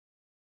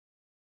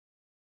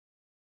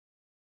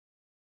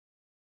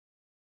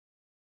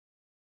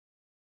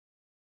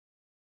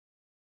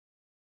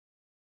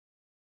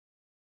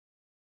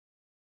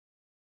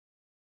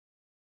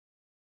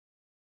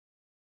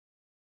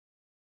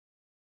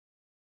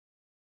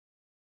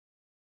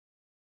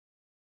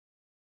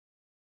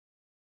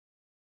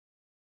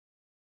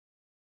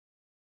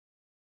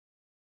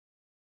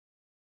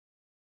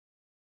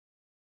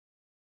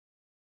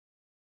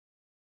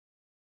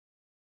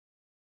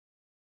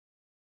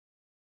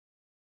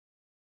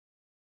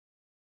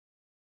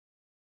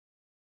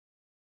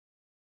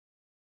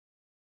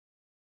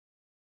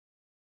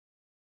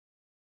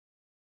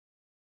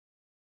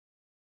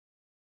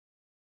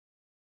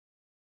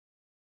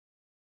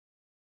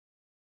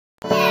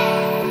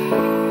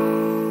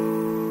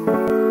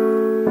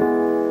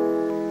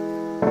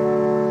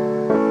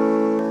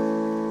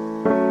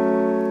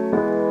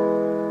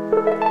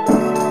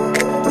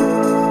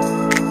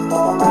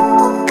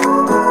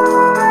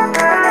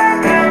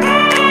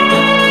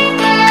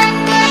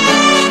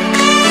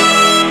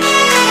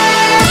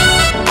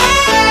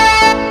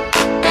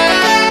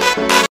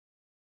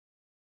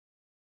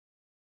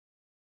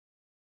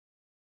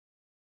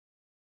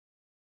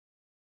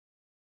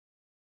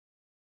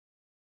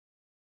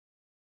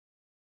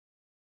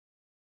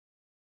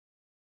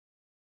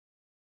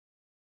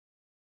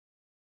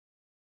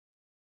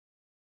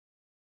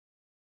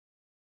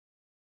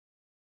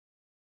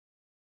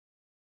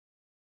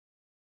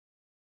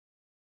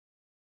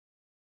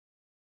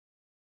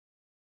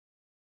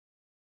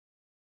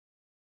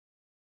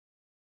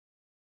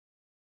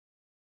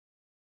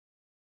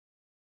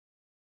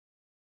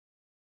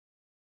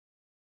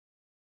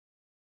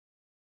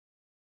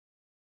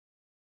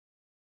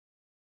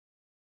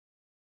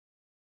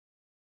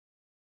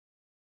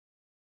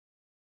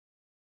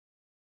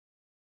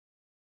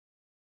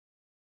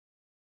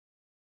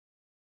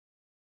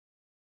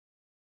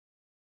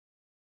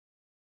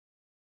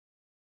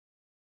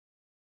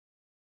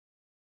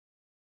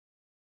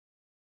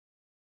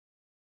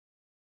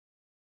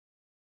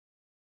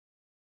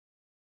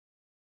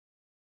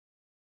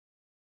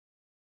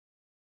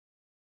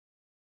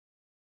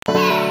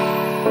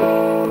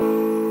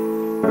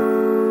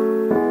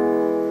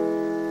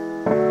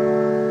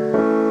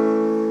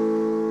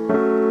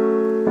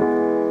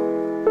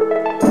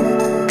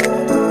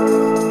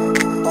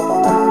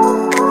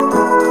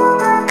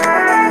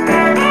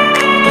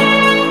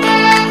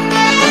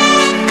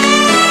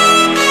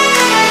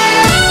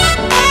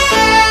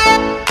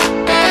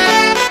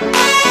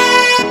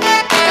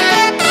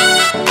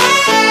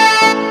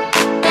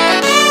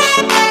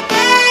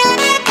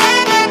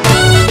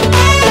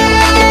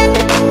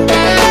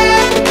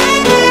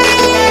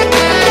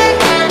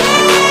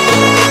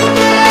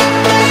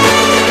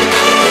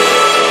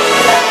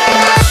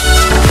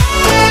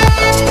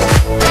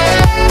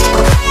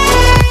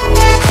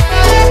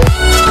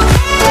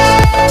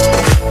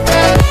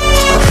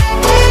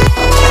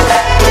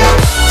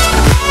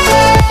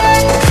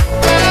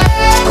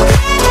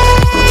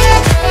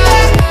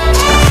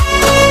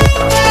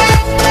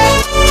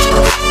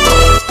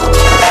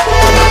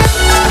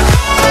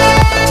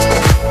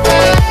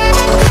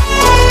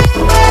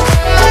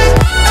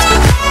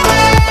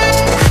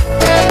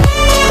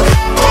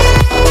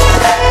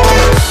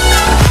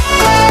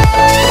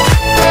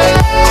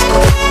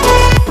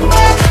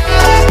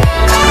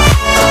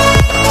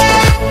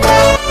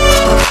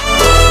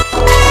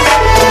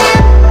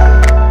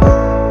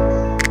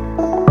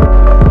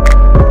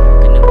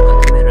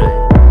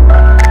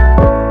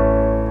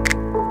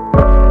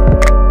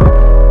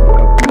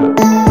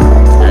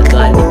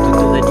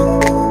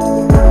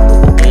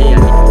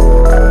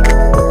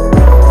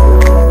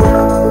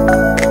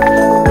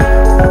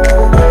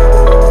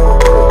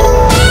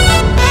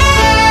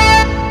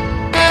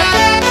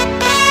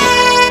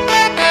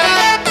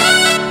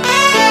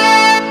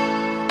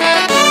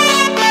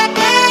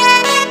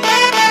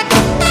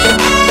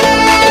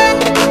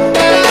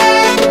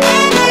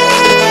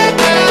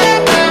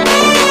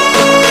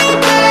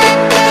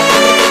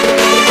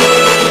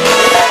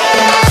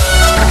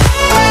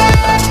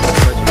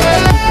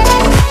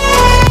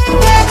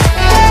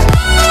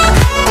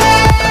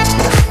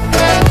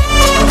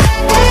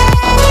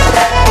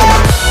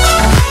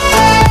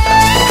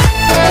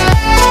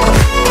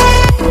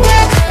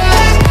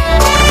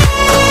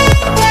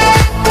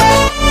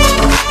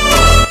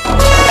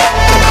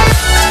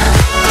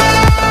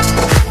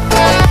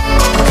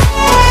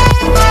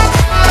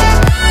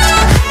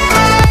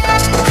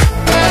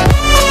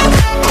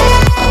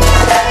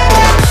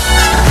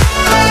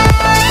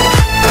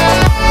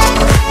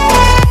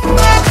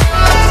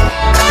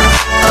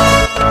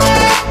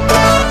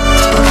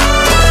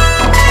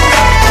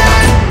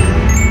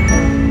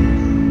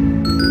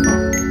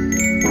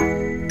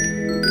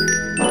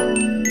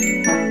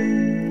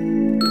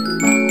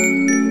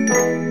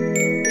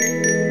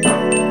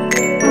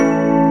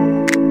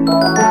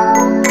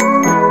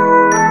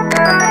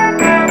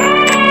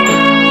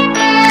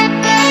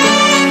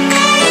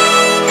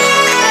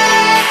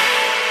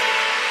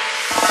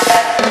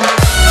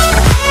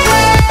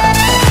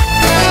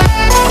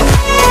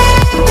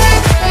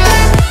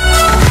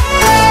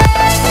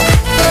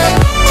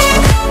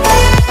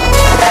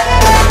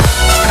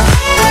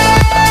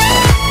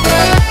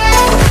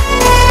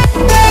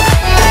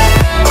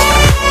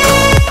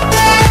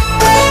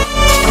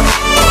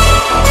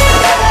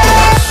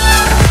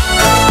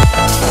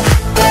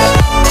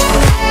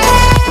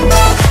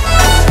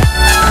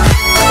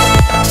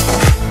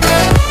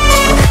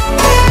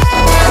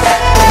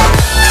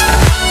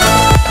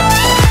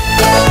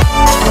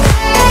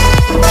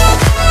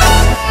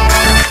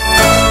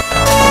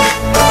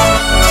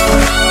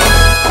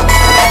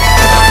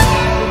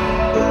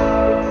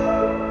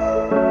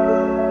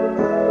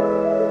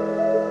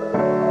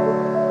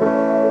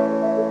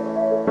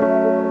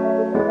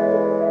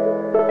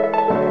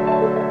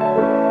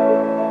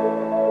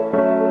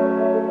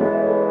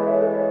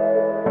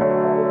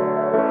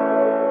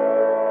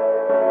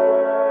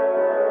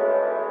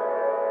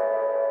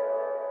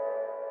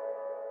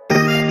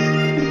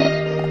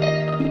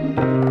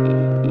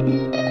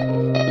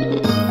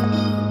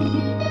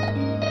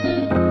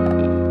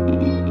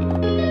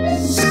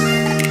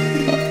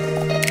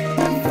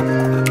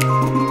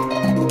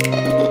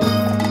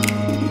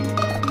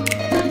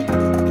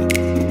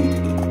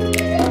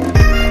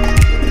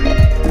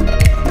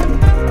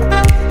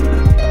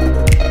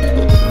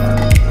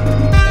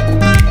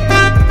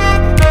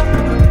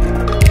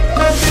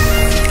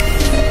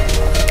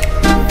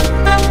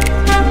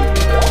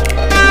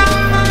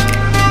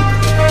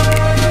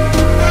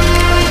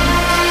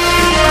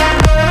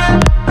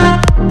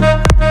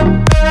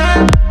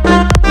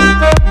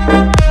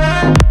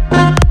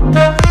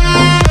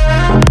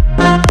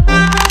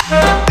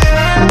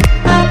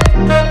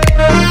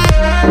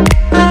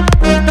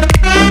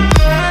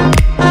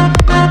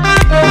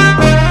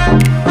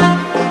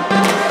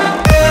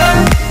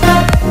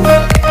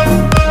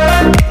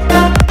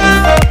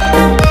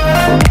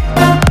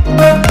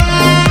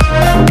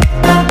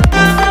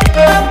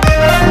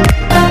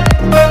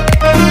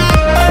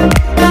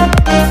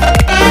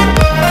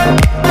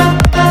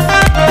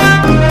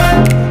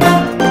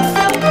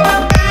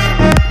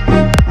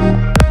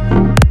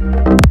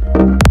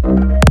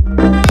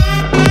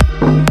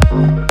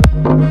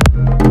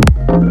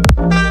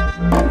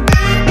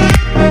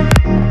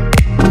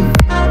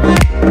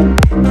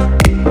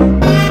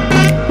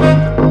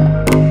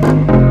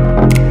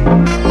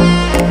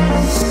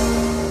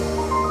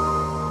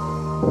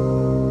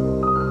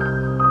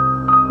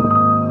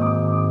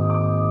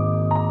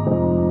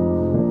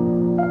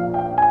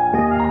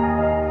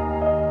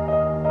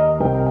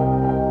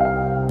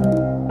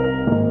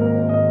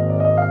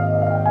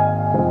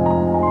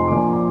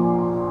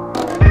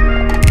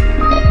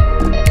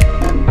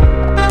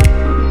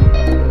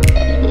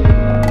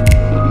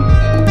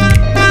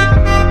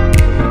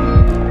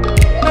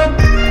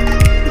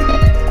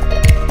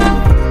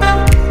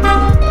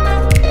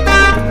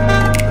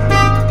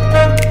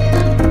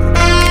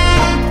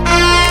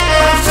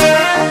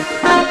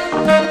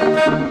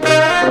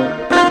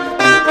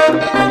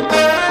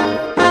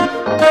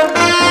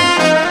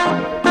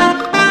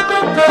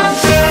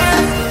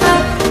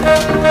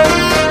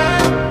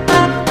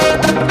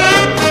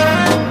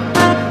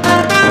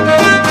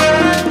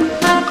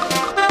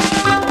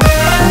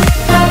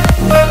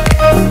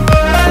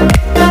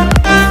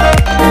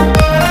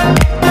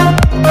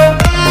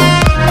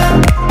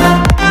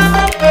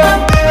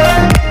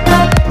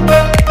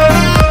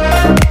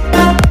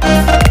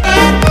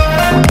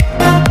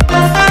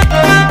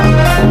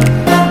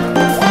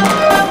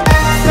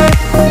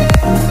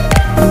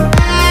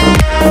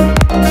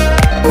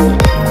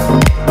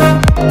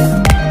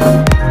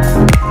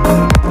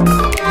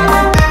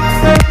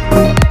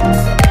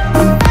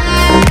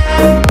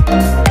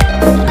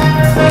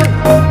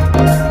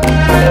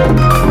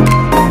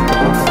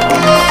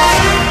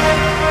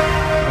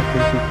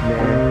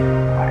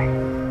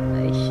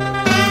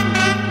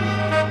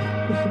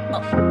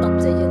Top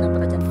saja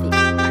nampak cantik.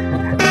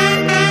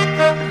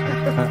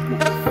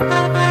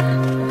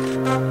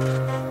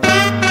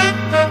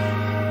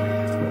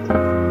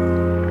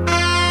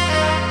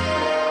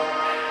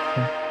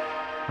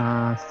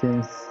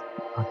 Since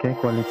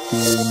quality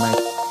mic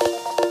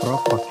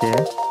Prof,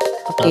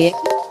 Okey.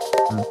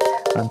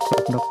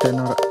 Untuk Dr.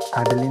 Nur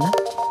Adelina.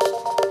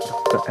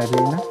 Dr.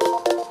 Adelina.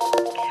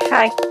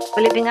 Hai,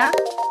 boleh dengar?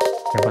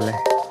 Ya, boleh.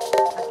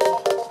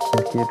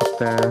 Thank you,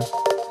 Doktor.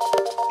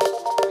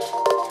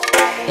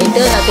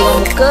 Ada nak tengok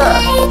muka.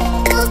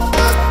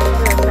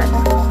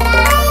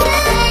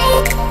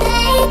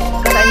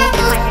 Kau tanya ke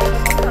mic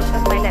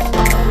laptop, my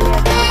laptop tak boleh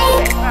ada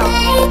background.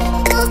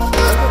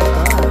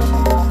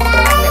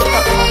 My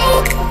laptop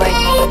sebalik.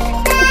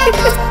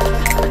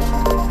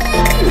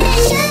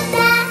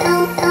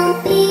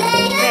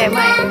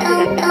 Mic.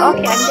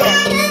 Okey, ada.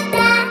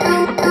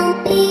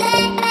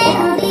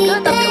 Muka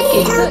tapi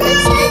okey ke?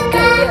 Landscape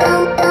kan dia.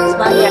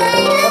 Semangat.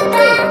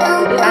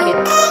 Portrait.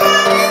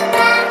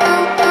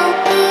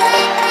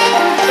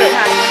 Dia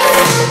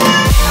akhir.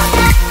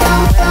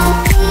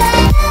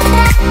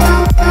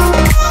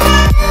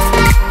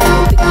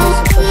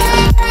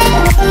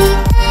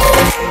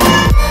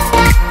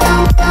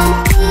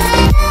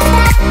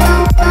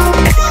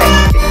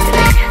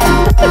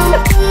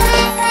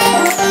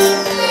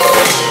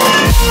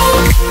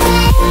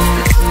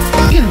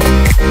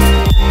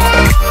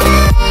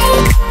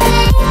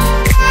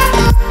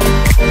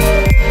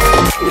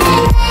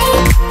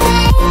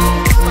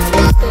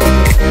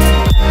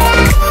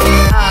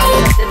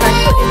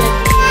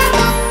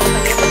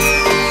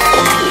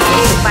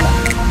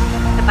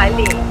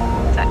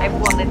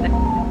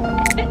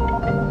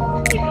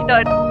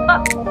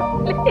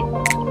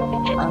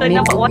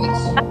 Nampak what?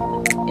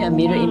 Ya,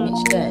 mirror image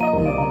kan.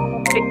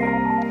 I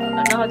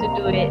don't know how to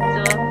do it,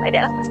 so like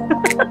that lah.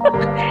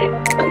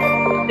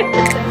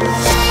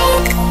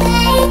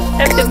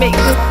 Have to make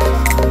do.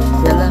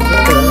 Yalah,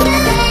 betul.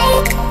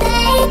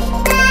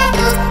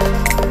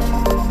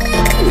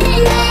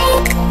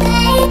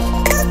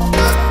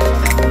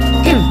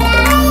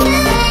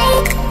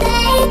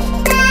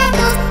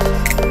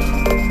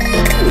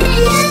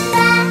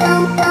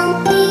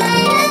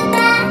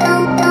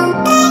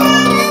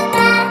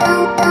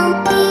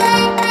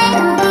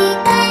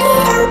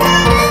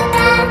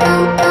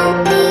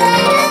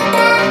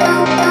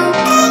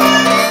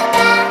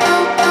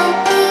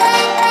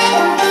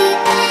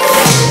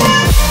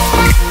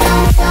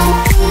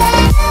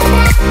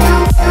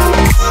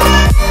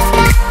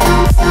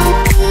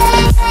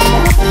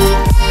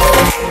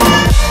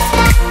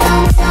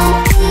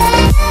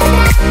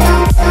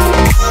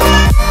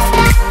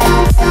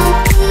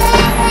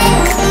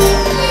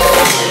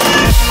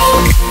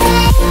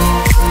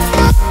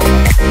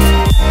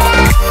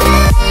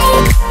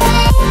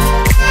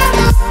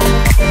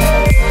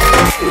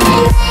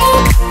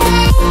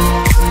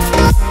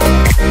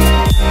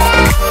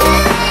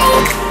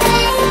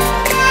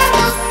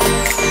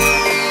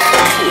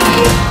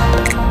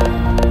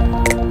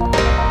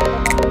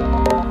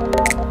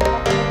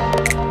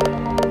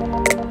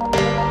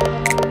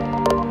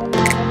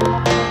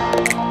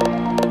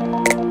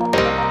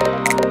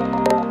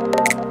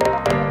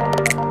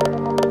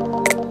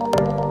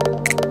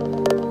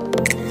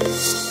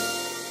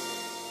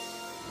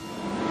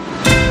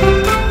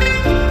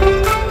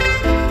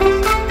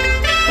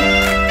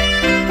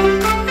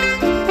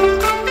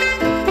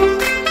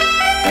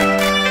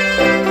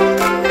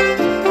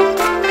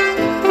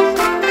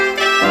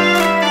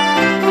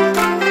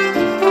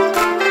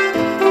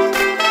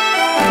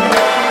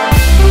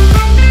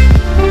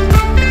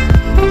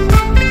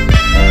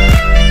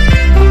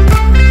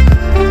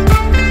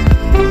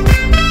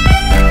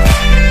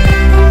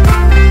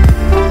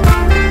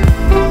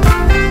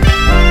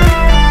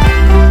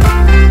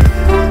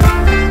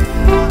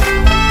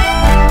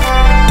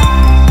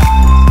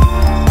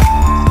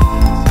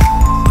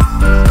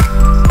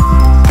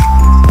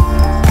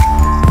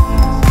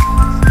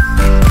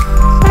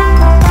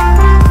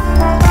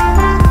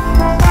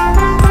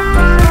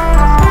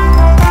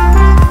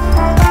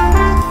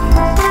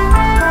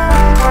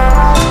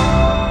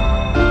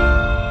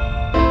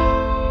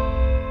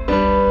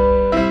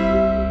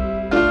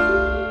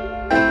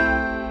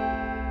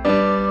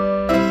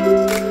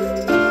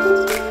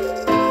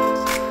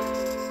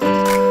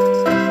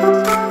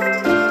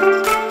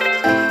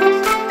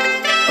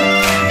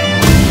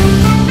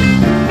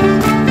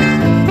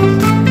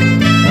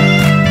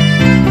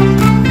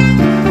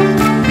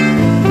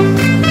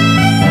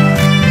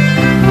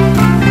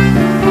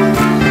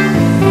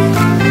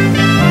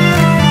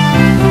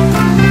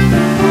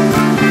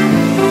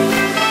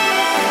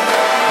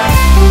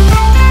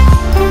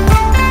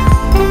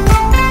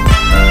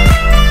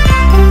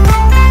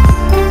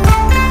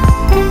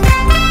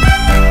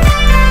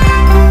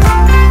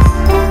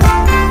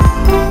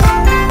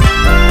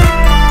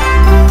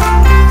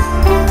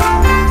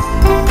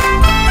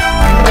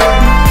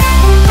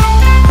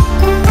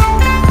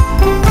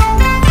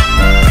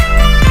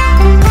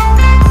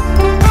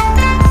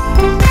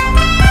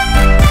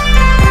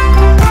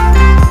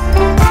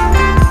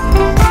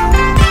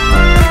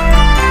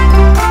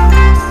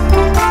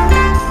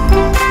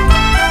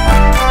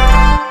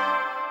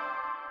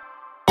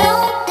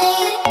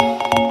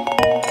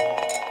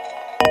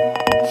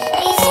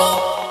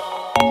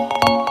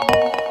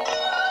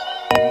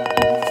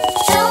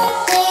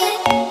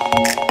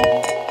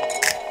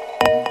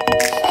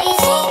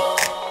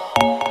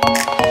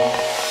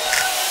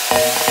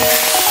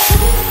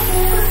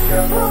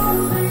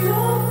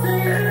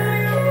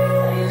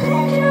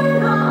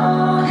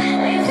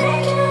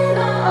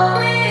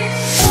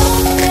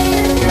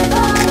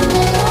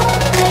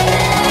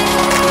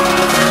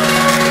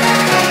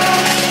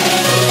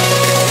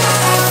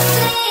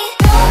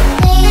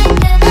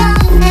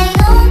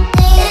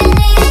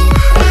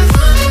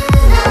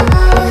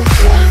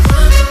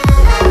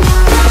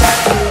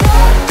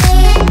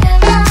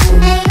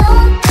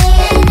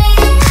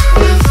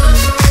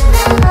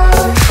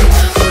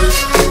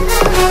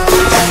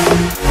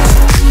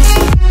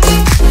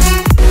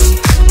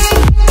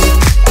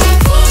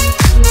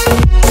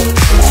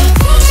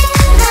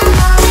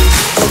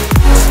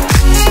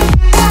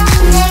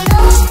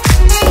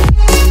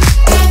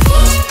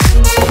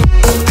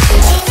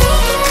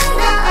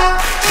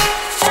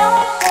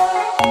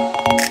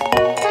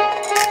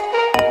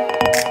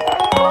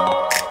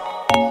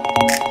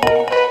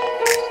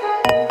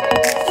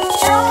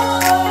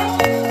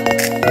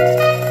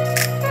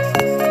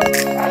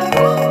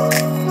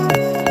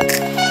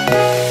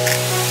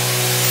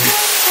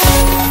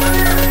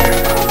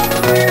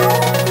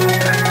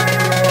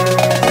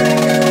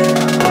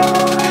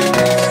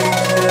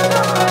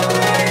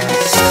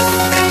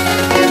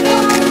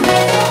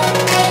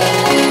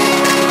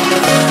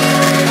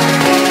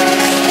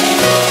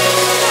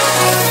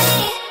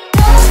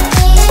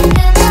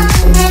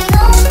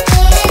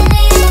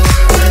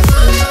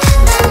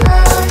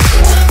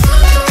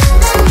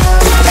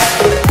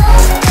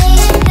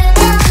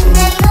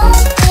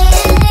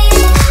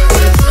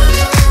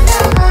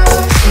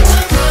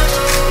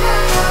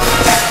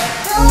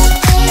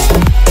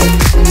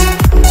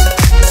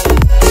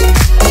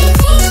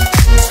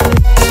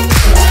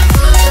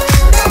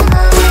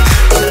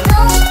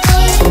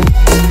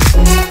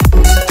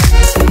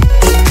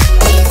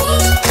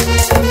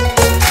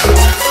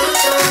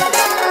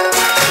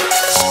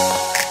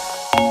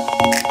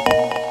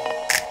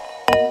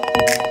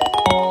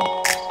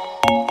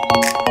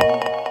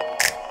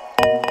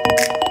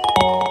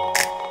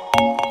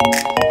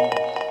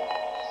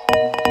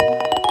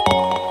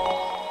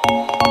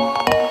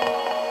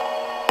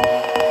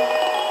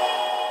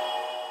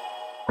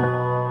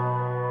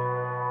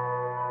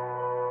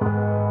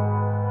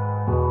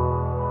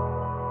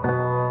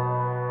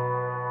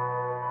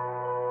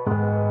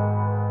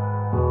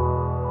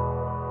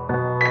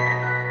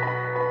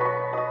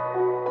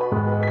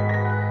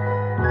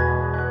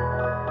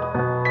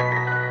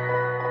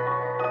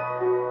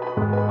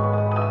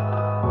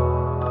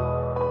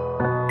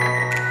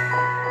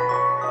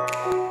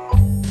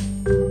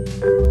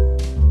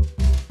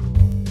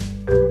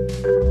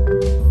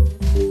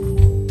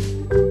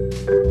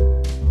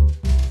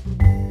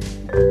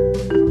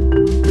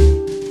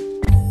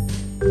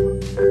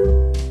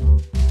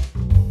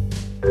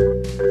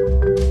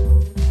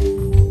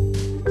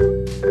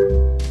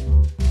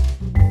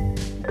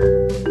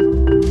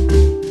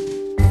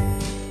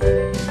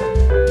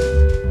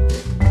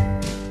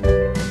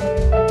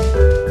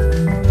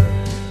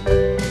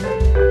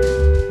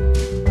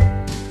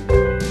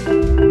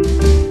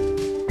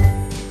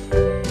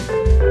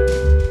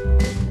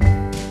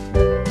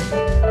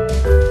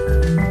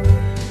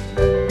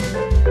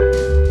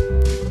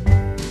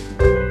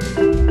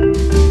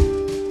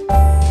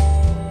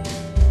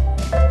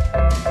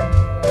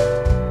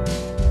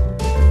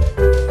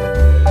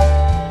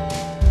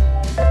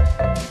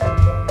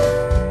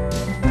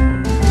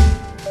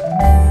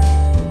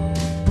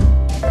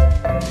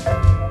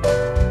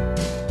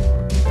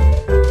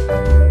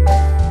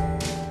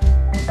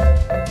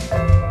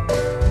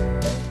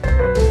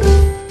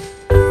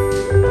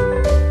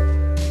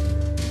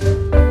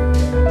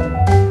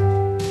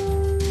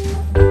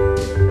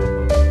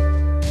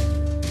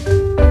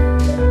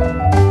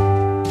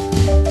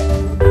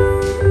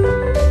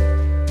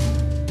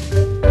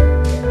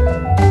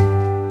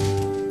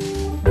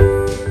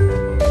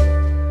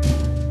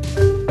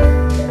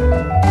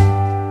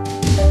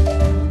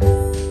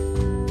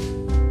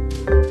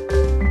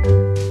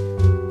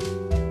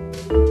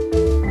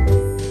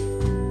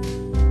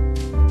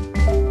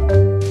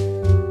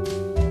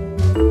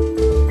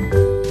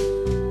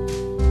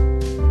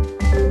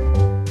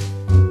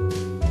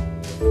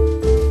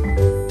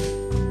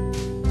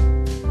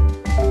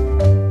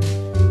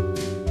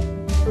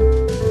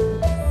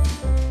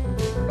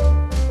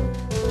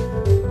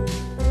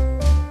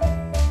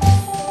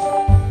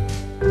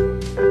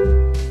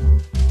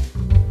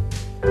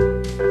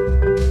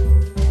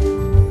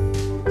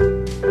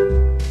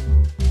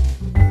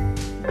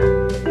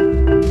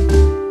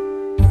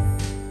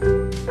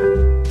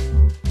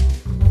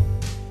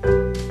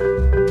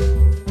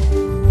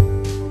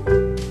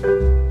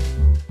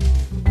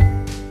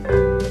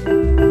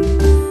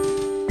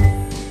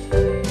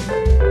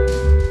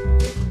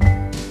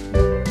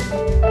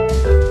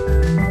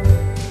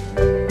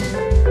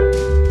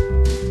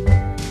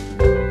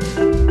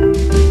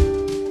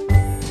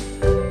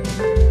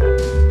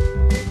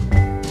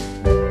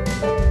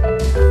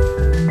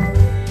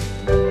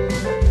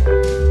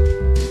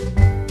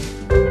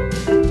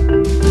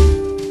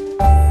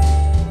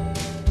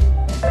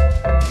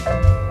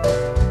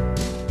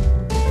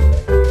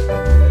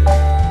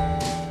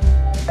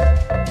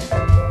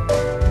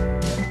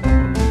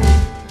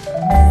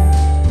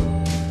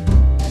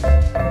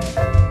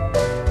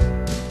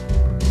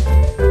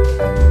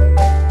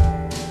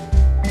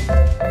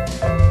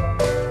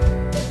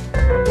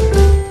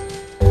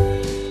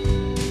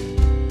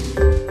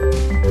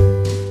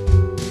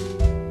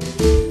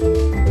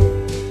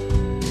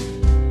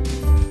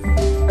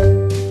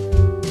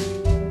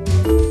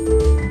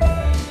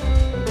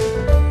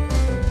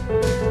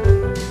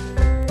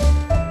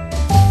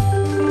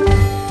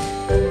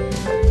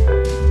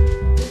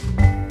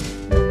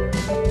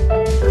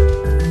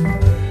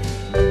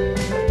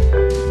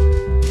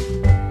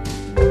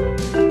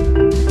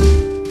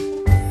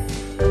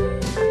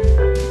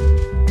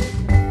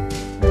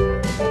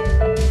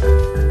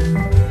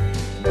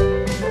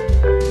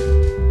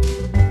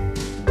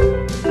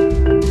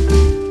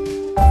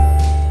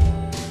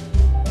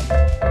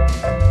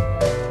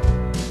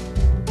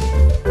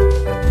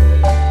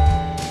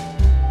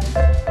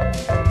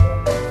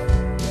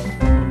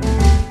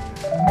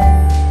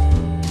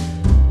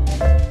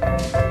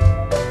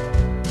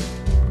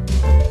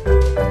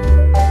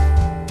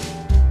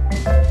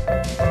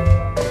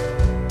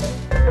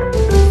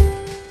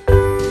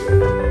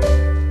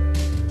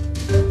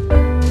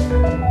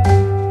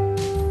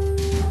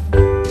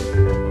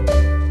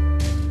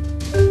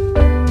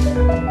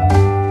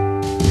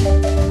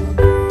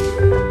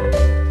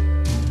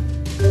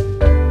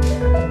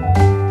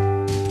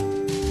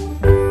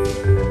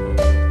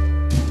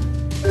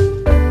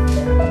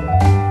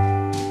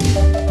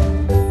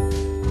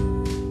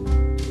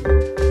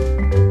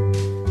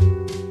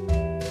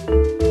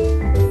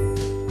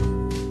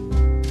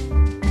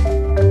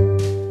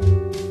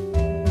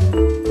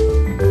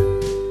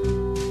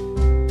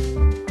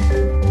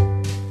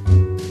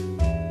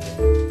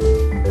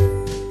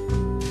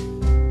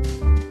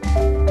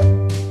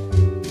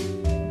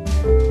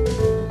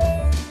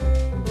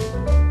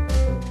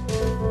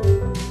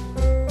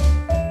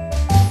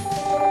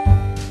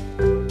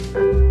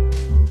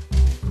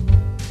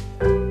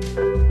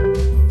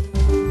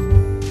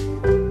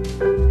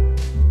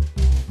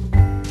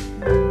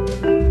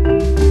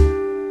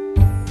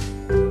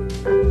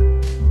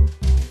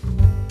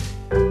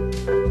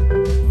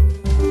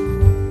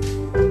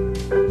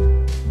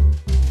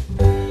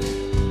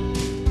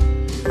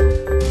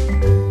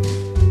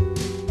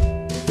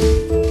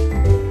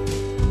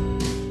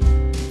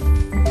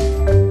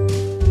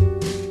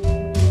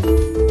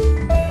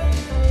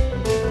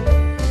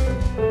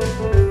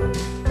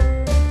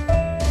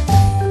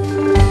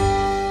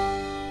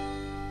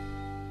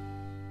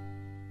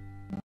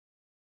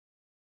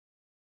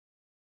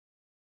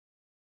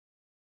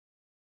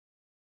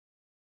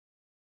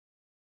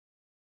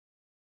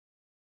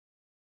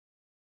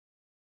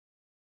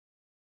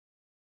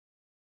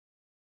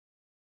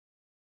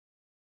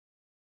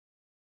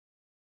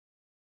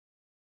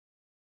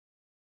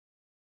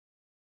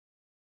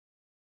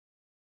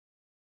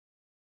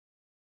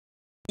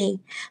 day.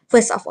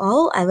 First of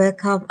all, I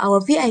welcome our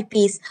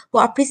VIPs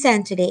who are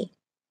present today.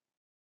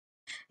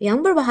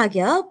 Yang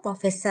berbahagia,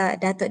 Profesor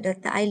Datuk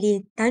Dr.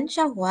 Aileen Tan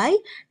Syahwai,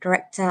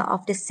 Director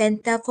of the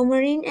Centre for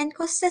Marine and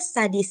Coastal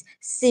Studies,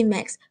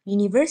 CIMAX,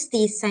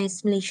 University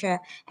Science Malaysia,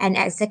 and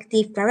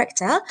Executive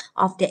Director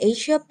of the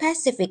Asia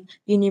Pacific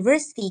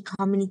University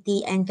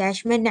Community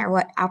Engagement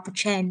Network,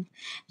 APUCHEN.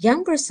 Yang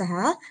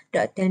berusaha,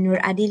 Dr. Nur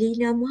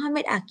Adilina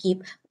Muhammad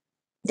Akib,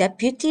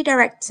 Deputy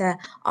Director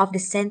of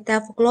the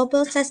Centre for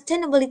Global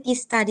Sustainability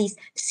Studies,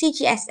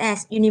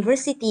 CGSS,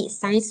 University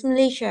Science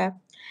Malaysia.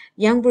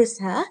 Yang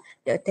berusaha,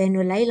 Dr.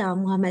 Nulaila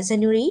Muhammad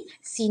Zanuri,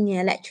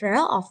 Senior Lecturer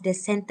of the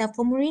Centre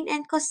for Marine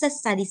and Coastal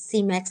Studies,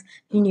 CIMAX,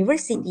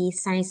 University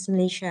Science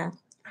Malaysia.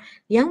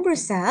 Yang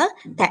berusaha,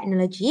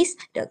 Teknologis,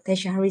 Dr.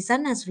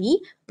 Shahrizan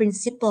Nazri,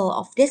 Principal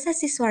of Desa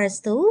Siswa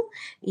Restu.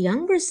 Yang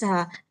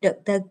berusaha,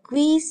 Dr.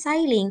 Gui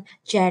Sailing,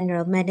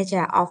 General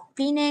Manager of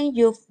Penang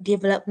Youth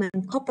Development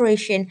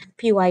Corporation,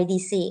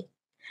 PYDC.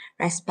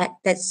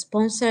 Respected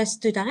sponsors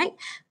tonight,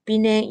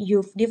 Penang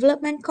Youth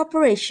Development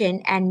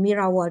Corporation and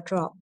Mira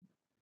Wardrobe.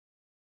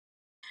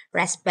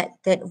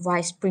 Respected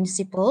Vice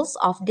Principals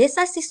of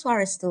Desa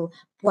Siswa Restu,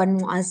 Puan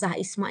Muazzah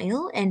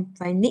Ismail and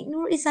Puan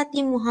Niknur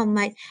Izati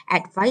Muhammad,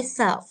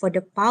 Advisor for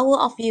the Power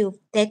of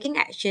Youth Taking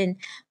Action,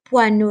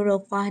 Puan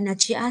Nurul Fahna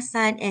Cik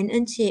Hassan and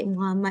Encik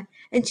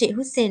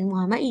Hussein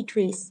Muhammad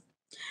Idris.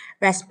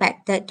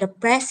 Respected the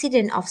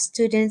President of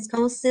Students'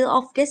 Council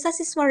of Desa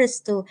Siswa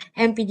Restu,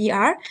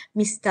 MPDR,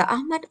 Mr.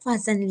 Ahmad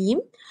Fazan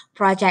Lim,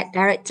 Project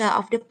Director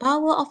of the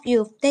Power of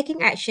Youth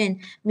Taking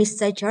Action,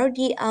 Mr.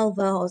 Jordi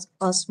Alva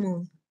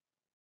Osmond.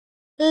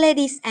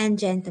 Ladies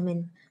and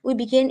gentlemen, we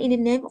begin in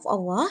the name of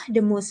Allah, the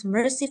most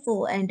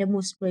merciful and the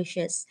most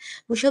gracious.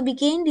 We shall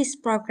begin this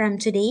program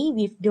today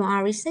with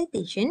dua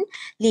recitation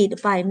led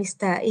by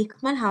Mr.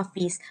 Ikmal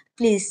Hafiz.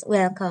 Please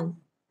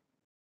welcome.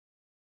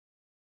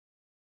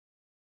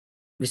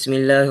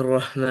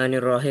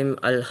 Bismillahirrahmanirrahim.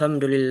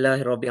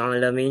 Alhamdulillahirabbil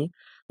alamin.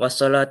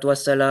 Wassalatu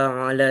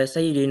wassalamu ala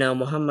sayyidina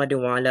Muhammad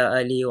wa ala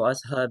alihi wa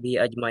ashabi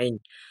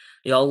ajmain.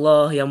 Ya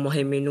Allah, Ya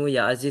Muhaiminu,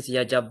 Ya Aziz,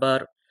 Ya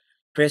Jabbar.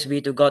 Praise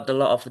be to God, the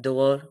Lord of the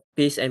world.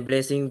 Peace and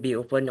blessing be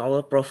upon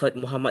our Prophet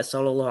Muhammad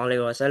sallallahu alaihi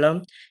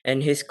wasallam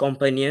and his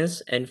companions,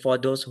 and for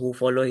those who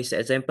follow his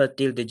example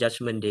till the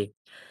judgment day.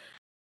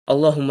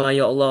 Allahumma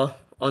ya Allah,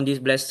 on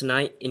this blessed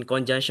night, in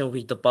conjunction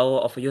with the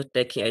power of Youth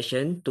Taking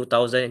Action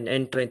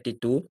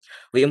 2022,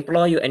 we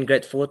implore you and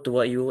grateful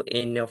toward you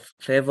in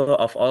favor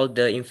of all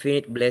the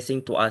infinite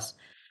blessing to us,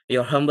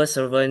 your humble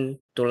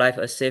servant, to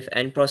live a safe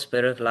and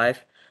prosperous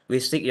life. We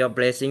seek your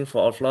blessing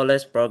for a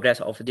flawless progress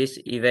of this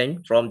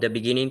event from the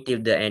beginning till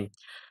the end.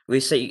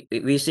 We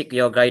seek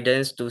your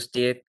guidance to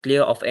steer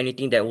clear of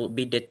anything that would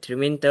be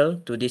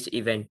detrimental to this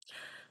event.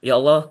 Ya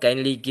Allah,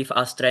 kindly give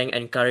us strength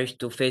and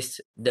courage to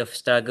face the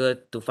struggle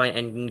to find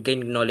and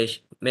gain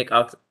knowledge. Make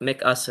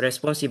us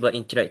responsible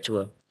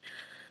intellectual.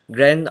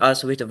 Grant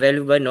us with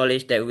valuable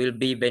knowledge that will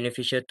be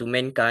beneficial to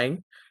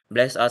mankind.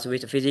 Bless us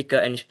with physical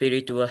and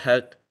spiritual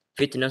health,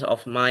 fitness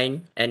of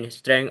mind, and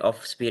strength of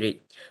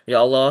spirit. Ya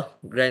Allah,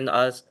 grant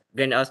us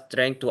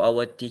strength to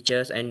our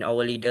teachers and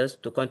our leaders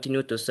to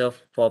continue to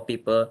serve for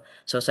people,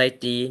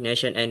 society,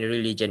 nation, and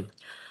religion.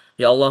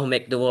 Ya Allah,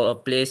 make the world a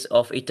place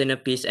of eternal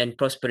peace and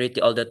prosperity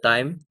all the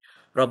time.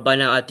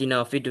 Rabbana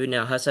atina fid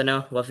dunya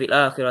hasanah wa fil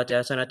akhirati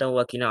hasanatan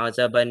wa qina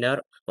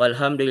azabannar.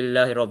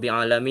 Walhamdulillahi rabbil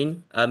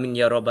alamin. Amin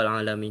ya rabbal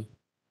alamin.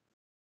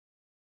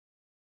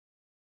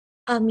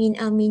 Amin,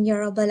 Amin, Ya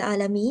Rabbal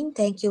Alameen.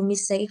 Thank you,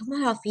 Mr.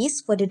 Ikmal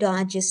Hafiz, for the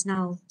dua just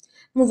now.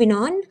 Moving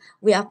on,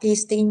 we are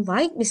pleased to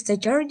invite Mr.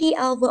 Jordi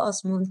Alva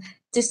Osmond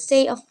to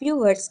say a few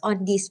words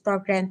on this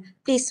program.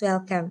 Please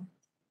welcome.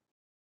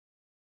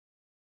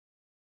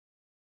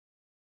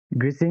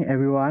 Greeting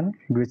everyone,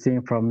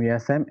 greeting from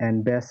USM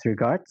and best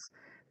regards.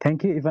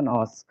 Thank you even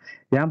us.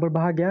 Yang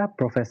berbahagia,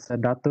 Profesor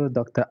Dato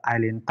Dr.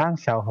 Aileen Tan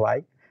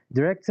Syahwai,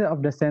 Director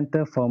of the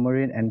Centre for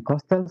Marine and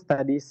Coastal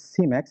Studies,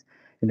 CIMAX,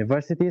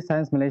 University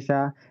Science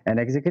Malaysia, and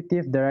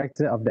Executive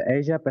Director of the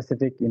Asia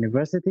Pacific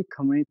University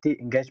Community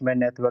Engagement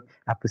Network,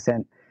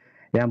 APUCEN.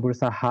 Yang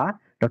berusaha,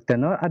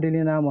 Dr. Nur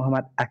Adilina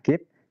Muhammad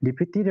Akib,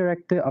 Deputy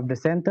Director of the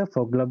Centre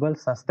for Global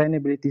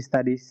Sustainability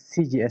Studies,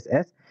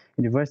 CGSS,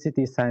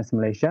 University Science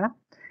Malaysia.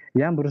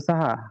 Yang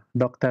berusaha,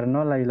 Dr.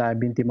 Nolaila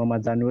binti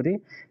Muhammad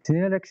Zanuri,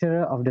 Senior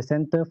Lecturer of the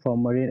Centre for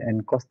Marine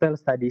and Coastal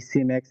Studies,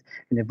 CIMAX,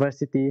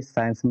 University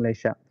Science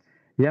Malaysia.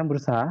 Yang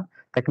berusaha,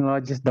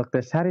 Teknologis Dr.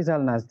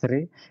 Shahrizal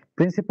Nazri,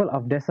 Principal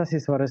of Desa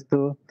Siswa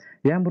Restu.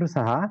 Yang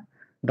berusaha,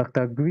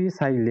 Dr. Gui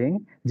Sailing,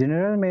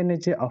 General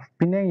Manager of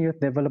Penang Youth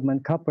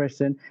Development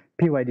Corporation,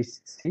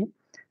 PYDC.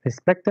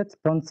 Respected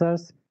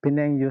sponsors,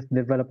 Penang Youth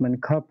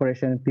Development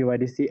Corporation,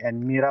 PYDC,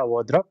 and Mira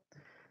Wardrobe.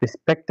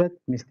 Respected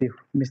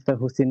Mr.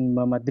 Hussein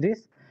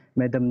Mamadris,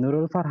 Madam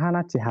Nurul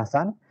Farhana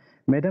Hassan,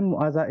 Madam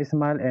Muazzah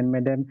Ismail, and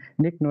Madam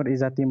Niknur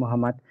Izati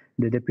Muhammad,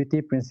 the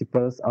Deputy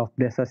Principals of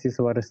Desa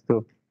Siswa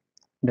Restu.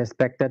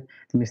 Respected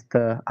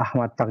Mr.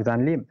 Ahmad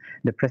Fazan Lim,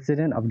 the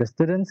President of the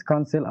Students'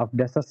 Council of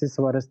Desa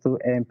Siswa Restu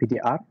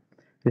AMPDR.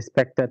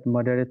 Respected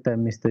Moderator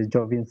Mr.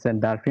 Joe Vincent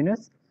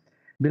Darfinus.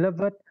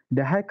 Beloved,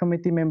 the High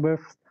Committee members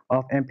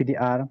of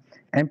MPDR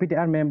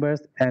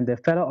members, and the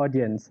fellow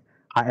audience,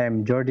 I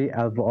am Jordi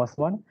Alvo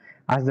Osman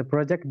as the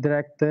Project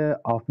Director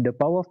of the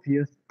Power of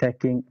Youth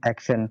Taking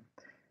Action.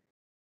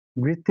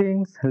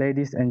 Greetings,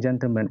 ladies and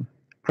gentlemen.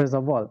 First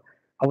of all,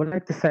 I would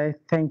like to say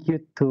thank you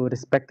to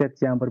respected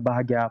Yang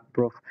Berbahagia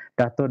Prof.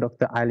 Dato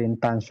Dr. Aileen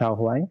Tan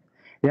Shawhuai,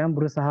 Yang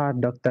Berusaha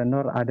Dr.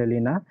 Nur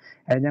Adelina,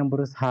 and Yang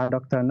Berusaha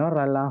Dr. Nur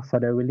Rala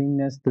for their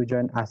willingness to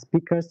join as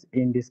speakers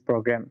in this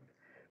program.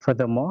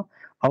 Furthermore,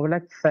 I would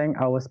like to thank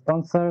our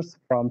sponsors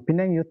from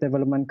Penang Youth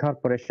Development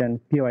Corporation,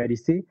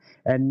 PYDC,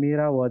 and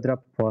Mira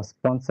Wardrop for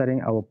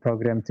sponsoring our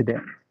program today.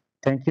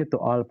 Thank you to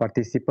all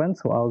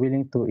participants who are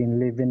willing to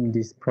enliven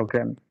this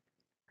program.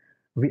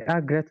 We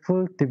are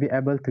grateful to be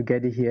able to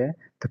gather here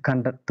to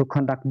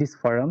conduct this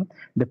forum,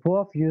 the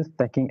Power of Youth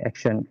Taking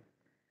Action.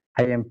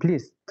 I am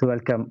pleased to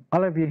welcome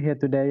all of you here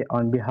today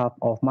on behalf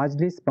of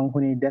Majlis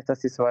Penghuni Desa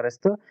Siswa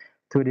Restu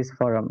to this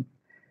forum.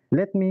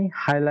 Let me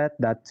highlight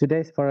that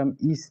today's forum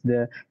is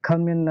the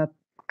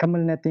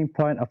culminating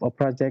point of a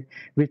project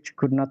which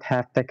could not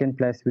have taken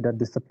place without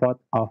the support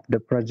of the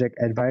project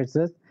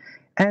advisors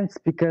and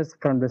speakers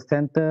from the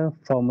Center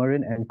for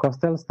Marine and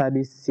Coastal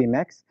Studies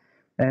CMAX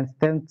and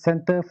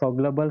Center for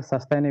Global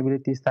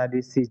Sustainability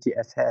Studies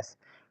CGSS,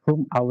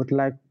 whom I would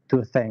like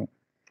to thank.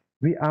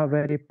 We are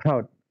very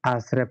proud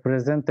as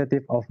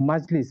representative of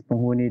Majlis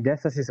Penghuni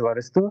Desa Siswa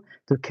Restu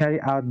to carry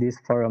out this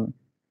forum.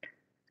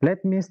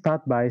 Let me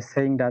start by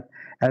saying that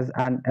as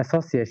an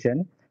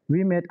association,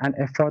 we made an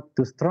effort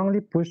to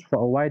strongly push for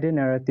a wider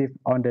narrative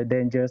on the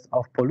dangers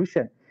of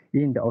pollution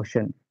in the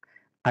ocean.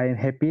 I am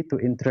happy to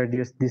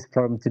introduce this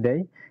forum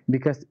today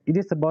because it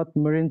is about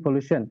marine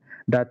pollution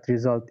that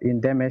results in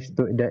damage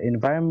to the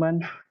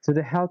environment, to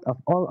the health of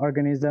all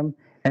organisms,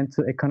 and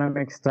to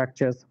economic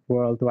structures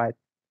worldwide.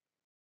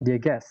 Dear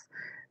guests,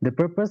 the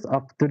purpose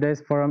of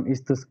today's forum is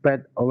to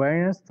spread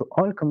awareness to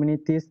all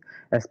communities,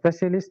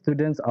 especially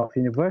students of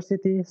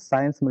University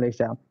Science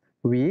Malaysia.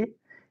 We,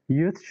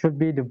 youth, should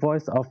be the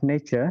voice of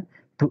nature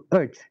to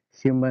urge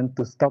humans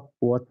to stop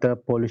water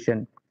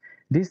pollution.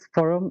 This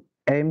forum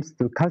aims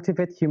to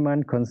cultivate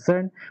human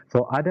concern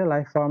for other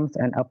life forms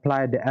and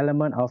apply the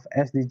element of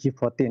SDG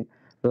 14,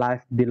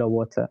 life below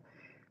water.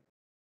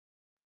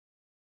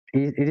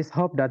 It is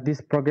hoped that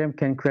this program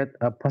can create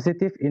a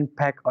positive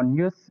impact on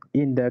youth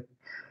in the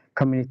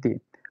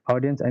community,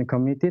 audience and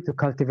community to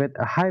cultivate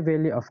a high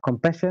value of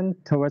compassion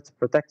towards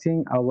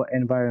protecting our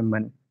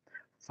environment.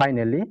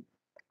 Finally,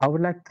 I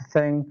would like to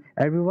thank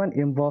everyone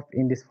involved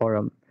in this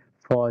forum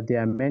for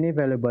their many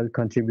valuable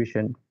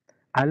contributions.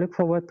 I look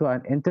forward to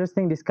an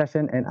interesting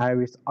discussion and I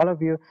wish all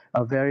of you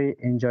a very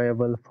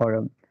enjoyable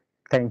forum.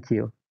 Thank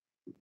you.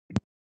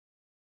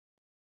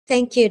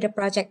 Thank you, the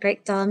project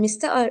director,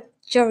 Mr.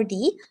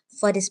 Jordi,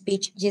 for the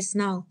speech just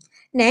now.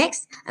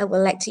 Next, I would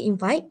like to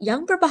invite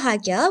Yang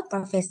Berbahagia,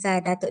 Professor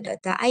Datuk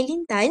Dr.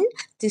 Aileen Tan,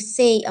 to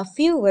say a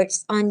few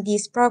words on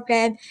this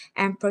program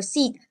and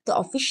proceed to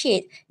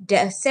officiate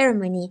the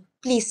ceremony.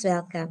 Please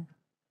welcome.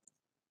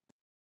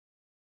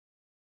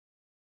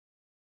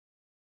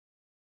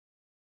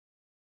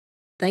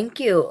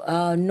 Thank you,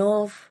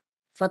 Nov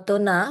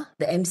Fatona,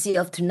 the MC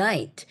of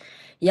tonight.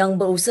 Yang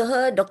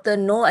berusaha Dr.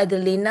 Noor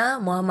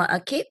Adelina Muhammad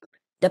Akib,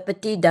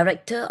 Deputy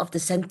Director of the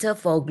Center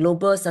for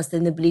Global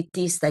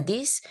Sustainability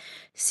Studies,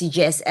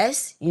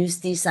 CGSS,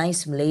 University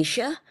Science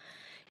Malaysia.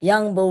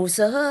 Yang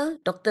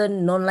berusaha Dr.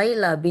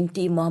 Nolaila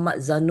binti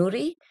Muhammad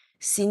Zanuri,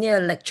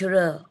 Senior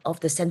Lecturer of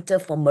the Center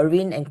for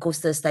Marine and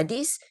Coastal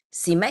Studies,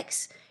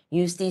 CMAX,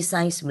 University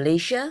Science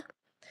Malaysia.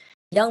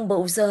 Yang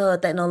berusaha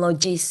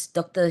teknologis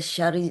Dr.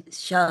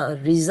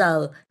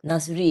 Shahrizal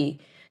Nasri,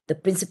 the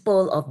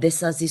Principal of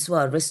Desa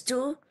Siswa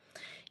Restu.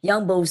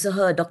 Yang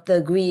berusaha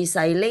Dr. Gui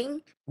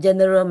Sailing,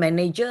 General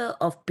Manager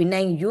of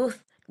Penang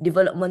Youth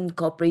Development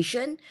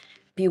Corporation,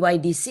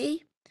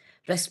 PYDC.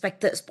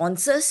 Respected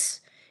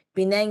sponsors,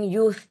 Penang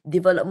Youth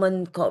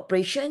Development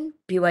Corporation,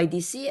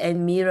 PYDC,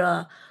 and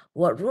Mira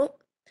Wardrobe.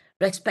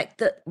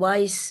 Respected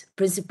Vice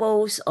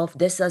Principals of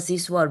Desa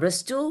Siswa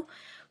Restu,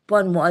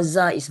 Puan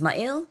Muazzah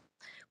Ismail,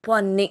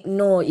 Puan Nik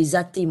Noor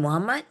Izzati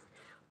Muhammad,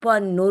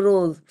 Puan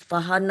Nurul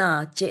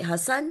Fahana Cik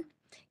Hassan,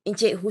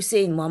 Encik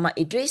Hussein Muhammad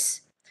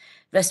Idris,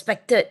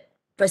 respected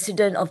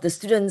President of the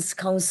Students'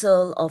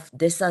 Council of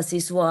Desa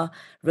Siswa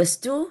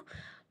Restu,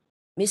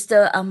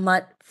 Mr.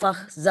 Ahmad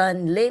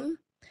Fahzan Lim,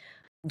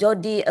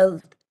 Jordi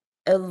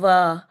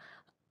Elva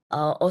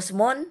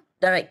Osmon,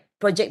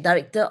 Project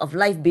Director of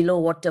Life Below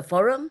Water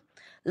Forum.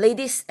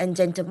 Ladies and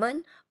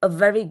gentlemen, a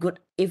very good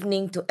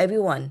evening to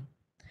everyone.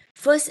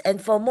 First and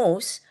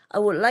foremost, I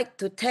would like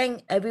to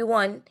thank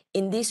everyone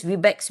in this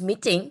WebEx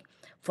meeting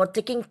for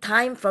taking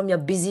time from your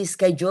busy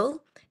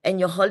schedule and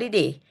your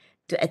holiday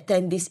to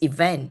attend this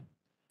event.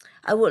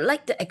 I would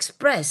like to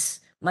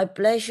express my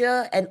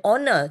pleasure and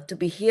honor to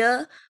be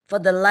here for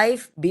the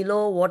Life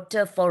Below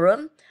Water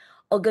Forum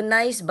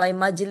organized by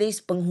Majlis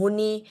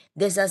Penghuni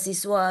Desa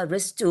Siswa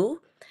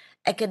Restu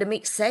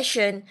Academic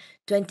Session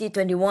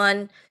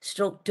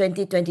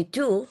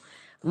 2021/2022.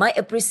 My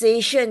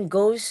appreciation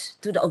goes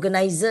to the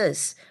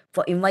organizers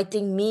for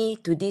inviting me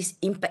to this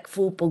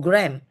impactful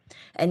program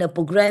and a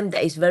program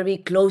that is very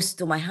close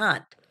to my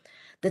heart.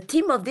 The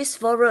theme of this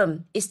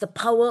forum is the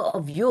power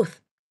of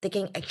youth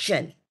taking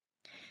action.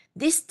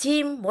 This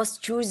theme was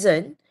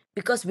chosen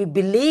because we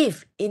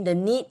believe in the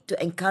need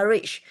to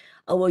encourage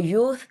our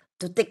youth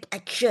to take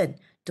action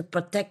to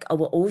protect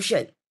our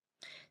ocean.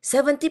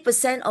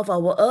 70% of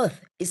our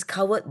earth is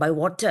covered by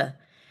water,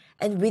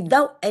 and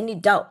without any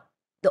doubt,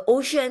 the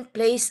ocean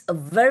plays a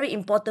very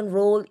important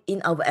role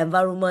in our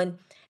environment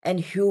and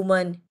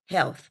human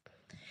health.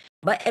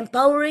 By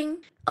empowering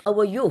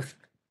our youth,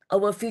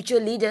 our future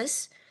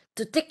leaders,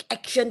 to take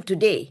action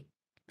today,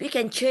 we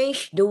can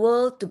change the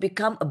world to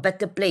become a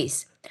better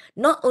place,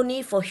 not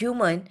only for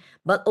human,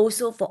 but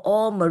also for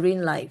all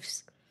marine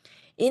lives.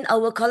 In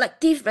our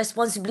collective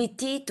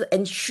responsibility to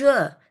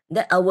ensure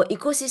that our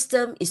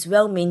ecosystem is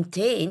well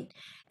maintained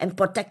and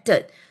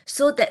protected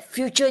so that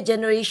future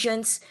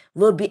generations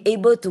will be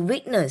able to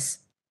witness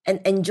and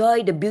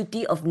enjoy the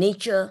beauty of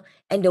nature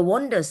and the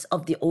wonders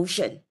of the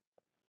ocean.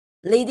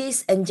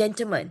 Ladies and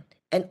gentlemen,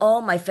 and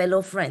all my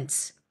fellow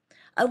friends,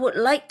 I would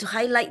like to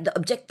highlight the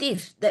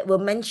objectives that were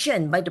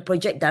mentioned by the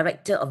project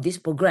director of this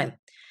program.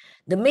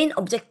 The main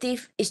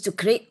objective is to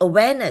create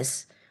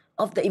awareness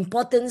of the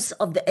importance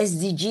of the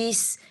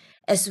SDGs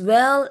as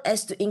well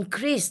as to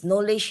increase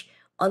knowledge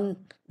on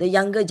the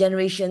younger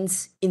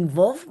generation's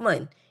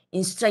involvement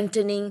in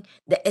strengthening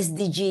the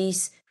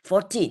SDGs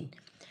 14,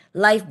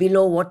 life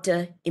below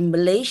water in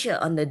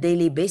Malaysia on a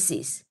daily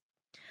basis.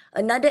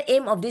 Another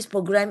aim of this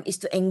program is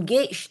to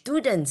engage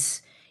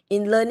students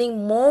in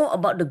learning more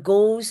about the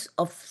goals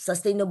of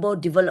sustainable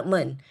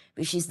development,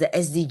 which is the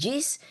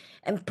SDGs,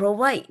 and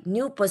provide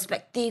new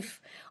perspective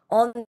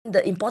on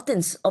the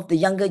importance of the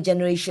younger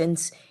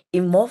generation's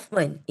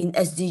involvement in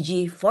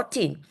SDG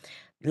 14,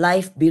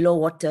 life below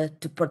water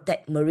to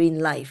protect marine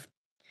life.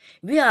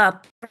 We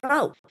are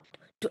proud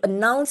to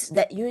announce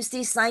that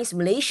University Science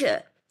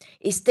Malaysia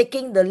is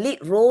taking the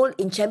lead role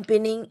in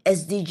championing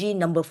SDG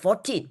number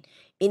 14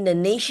 in the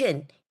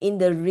nation in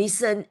the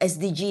recent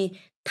SDG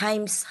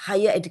Times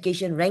Higher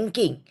Education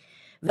ranking.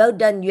 Well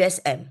done,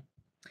 USM.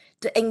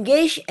 To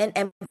engage and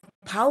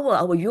empower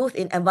our youth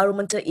in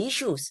environmental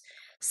issues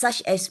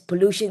such as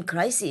pollution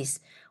crisis,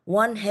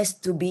 one has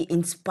to be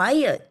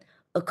inspired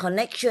a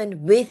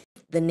connection with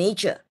the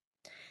nature.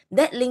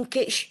 That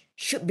linkage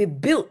should be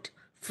built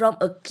from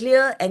a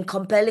clear and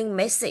compelling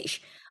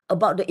message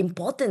about the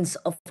importance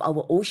of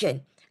our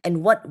ocean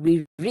and what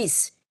we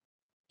risk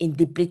in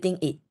depleting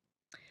it.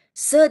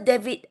 Sir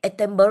David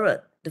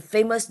Attenborough, the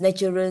famous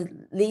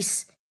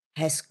naturalist,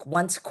 has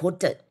once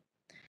quoted,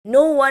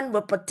 "No one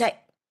will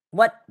protect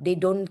what they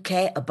don't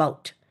care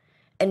about,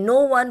 and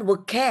no one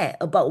will care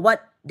about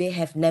what they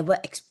have never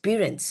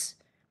experienced."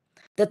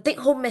 The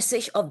take-home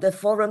message of the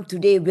forum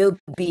today will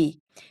be,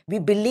 we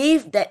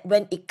believe that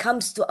when it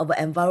comes to our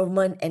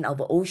environment and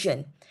our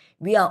ocean,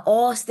 we are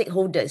all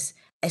stakeholders,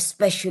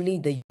 especially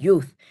the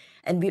youth,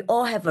 and we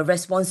all have a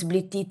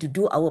responsibility to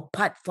do our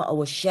part for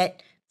our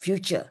shared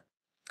future.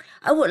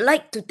 I would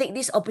like to take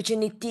this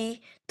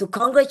opportunity to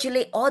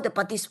congratulate all the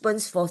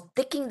participants for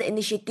taking the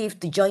initiative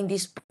to join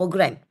this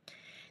program.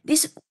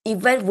 This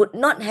event would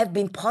not have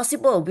been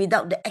possible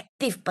without the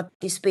active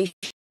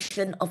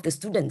participation of the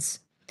students.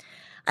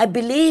 I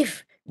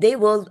believe they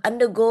will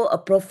undergo a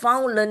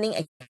profound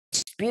learning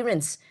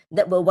experience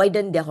that will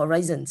widen their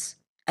horizons.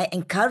 I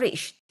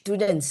encourage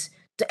students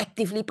to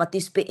actively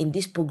participate in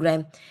this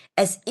program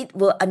as it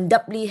will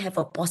undoubtedly have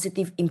a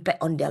positive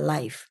impact on their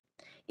life.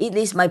 It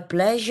is my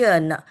pleasure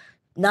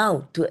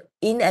now to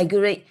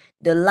inaugurate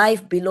the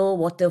Life Below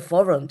Water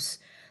Forums,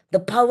 the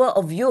power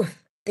of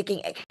youth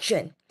taking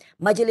action.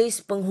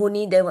 Majlis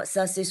Penghuni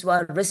Dewasa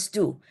Siswa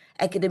Restu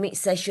Academic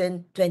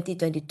Session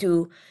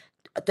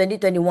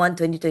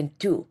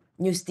 2021-2022,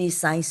 University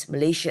Science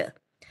Malaysia.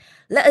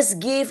 Let us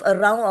give a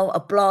round of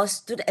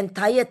applause to the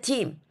entire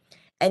team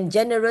and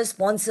generous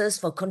sponsors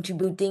for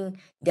contributing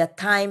their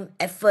time,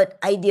 effort,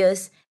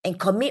 ideas, and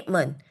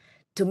commitment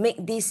to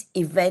make this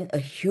event a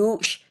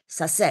huge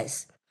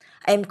success.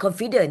 I am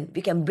confident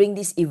we can bring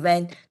this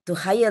event to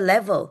higher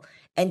level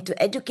and to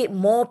educate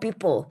more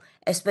people,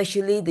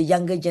 especially the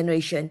younger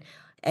generation,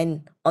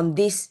 and on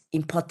this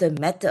important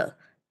matter.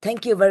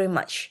 Thank you very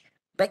much.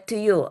 Back to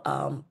you,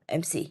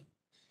 MC.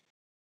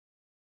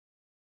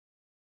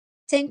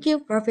 Thank you,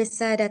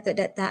 Professor Datuk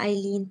Dr.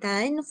 Aileen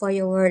Tan, for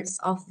your words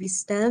of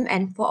wisdom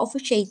and for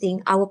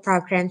officiating our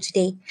program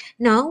today.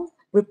 Now,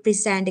 we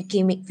present the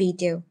gimmick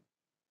video.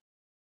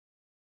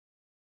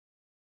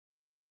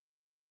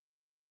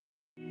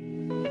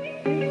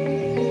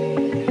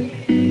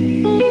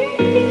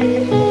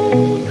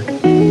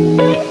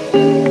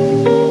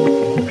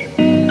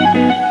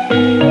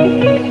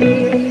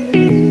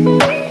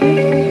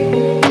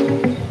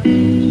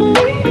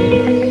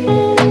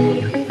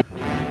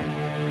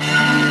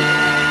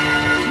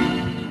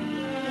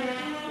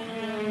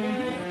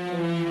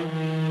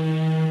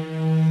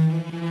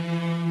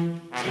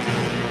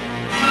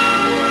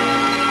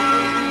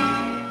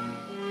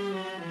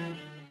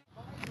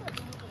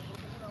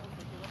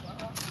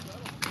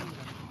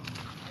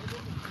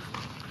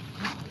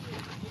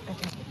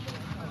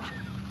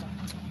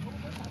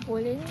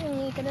 boleh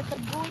ni, kena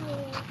tegur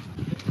ni.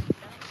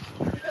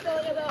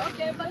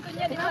 Okey,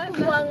 patutnya di mana?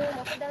 Buang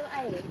botol dalam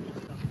air.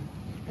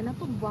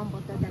 Kenapa buang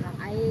botol dalam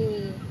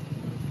air?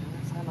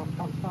 Saya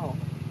nampak tau.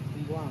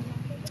 Buang.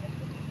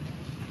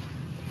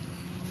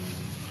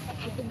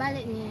 Kita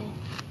balik ni.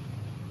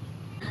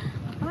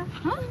 Apa?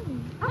 Ha?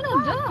 Mana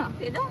ada?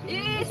 Tidak.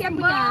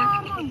 Siapa?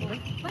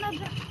 Mana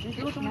ada?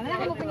 Mana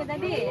kamu punya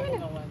tadi?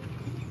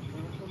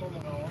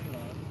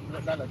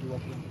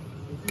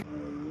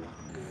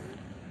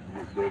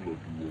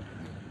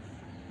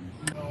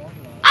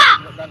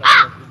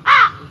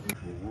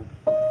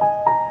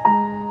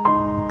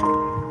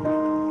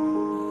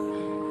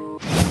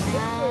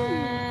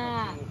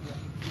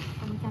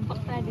 Kamu campak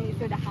tadi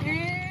sudah.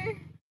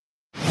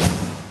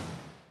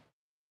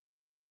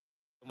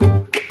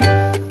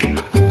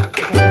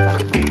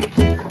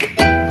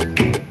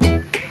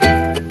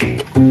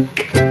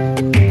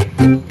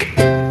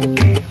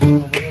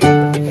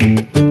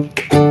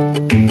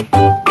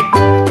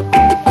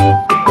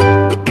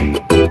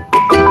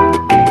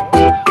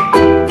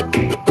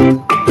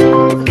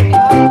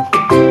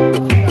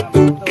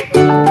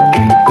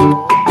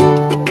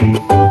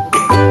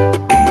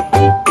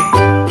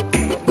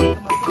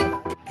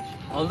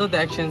 Although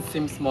the action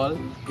seems small,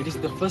 it is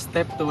the first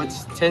step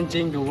towards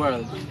changing the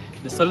world.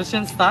 The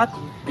solution starts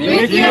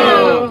with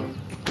you!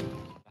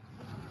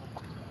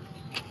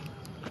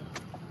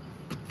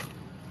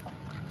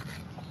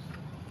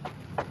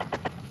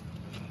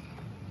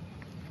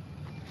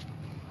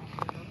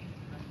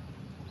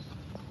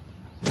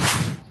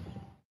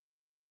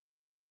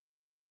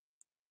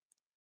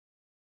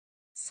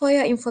 For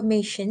your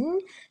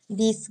information,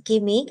 these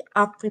gimmicks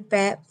are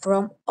prepared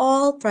from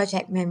all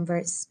project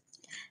members.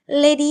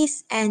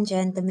 Ladies and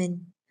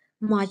gentlemen,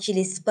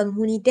 Majelis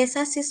Penghuni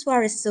Desa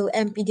Siswa Resu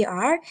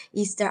MPDR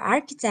is the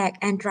architect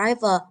and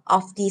driver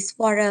of this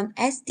forum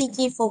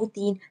SDG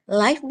 14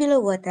 Life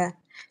Below Water.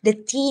 The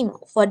theme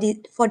for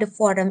the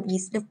forum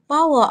is the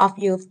power of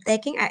youth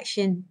taking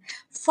action.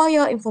 For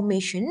your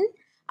information,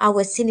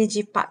 our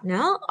synergy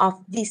partner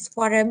of this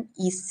forum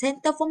is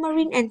Center for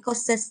Marine and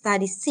Coastal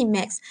Studies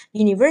CIMAX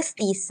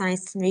University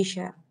Science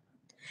Malaysia.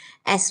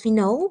 As we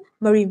know,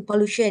 marine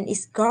pollution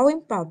is a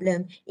growing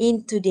problem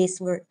in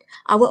today's world.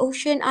 Our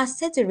oceans are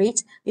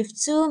saturated with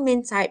two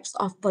main types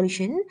of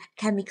pollution,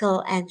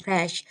 chemical and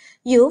trash.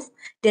 Youth,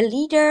 the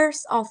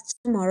leaders of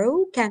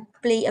tomorrow, can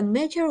play a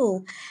major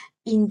role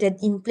in the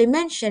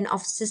implementation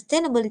of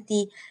sustainable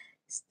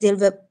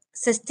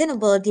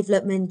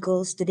development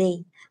goals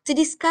today. To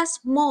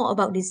discuss more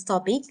about this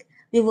topic,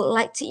 we would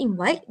like to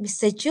invite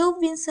Mr. Joe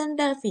Vincent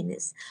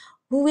Delphinus,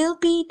 who will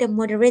be the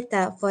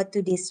moderator for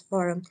today's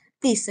forum.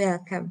 Please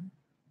welcome.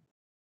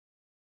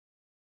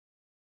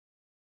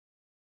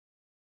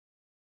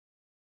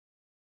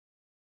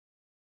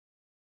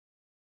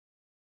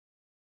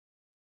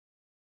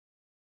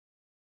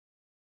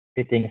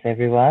 Greetings,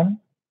 everyone.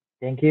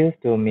 Thank you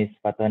to Ms.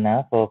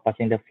 Fatona for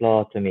passing the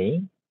floor to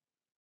me.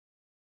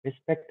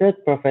 Respected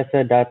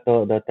Professor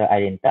Dato Dr.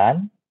 Aileen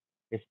Tan,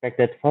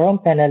 respected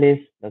forum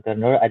panelists Dr.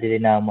 Nur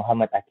Adelina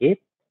Muhammad Akib,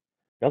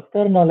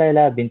 Dr.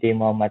 Nolaila binti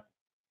Muhammad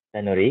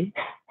Tanuri,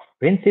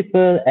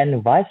 Principal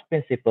and Vice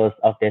Principals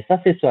of Desa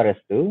Siswa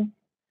Restu,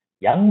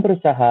 Yang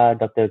Berusaha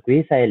Dr.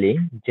 Gui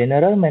Sailing,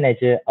 General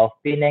Manager of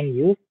Penang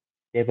Youth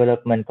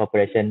Development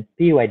Corporation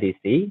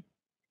PYDC,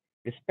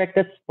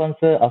 respected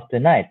sponsor of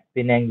tonight,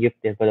 Penang Youth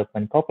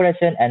Development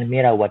Corporation and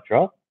Mira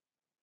Wardrop,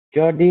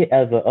 Jordi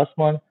Elver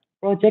Osmond,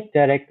 Project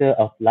Director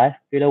of Life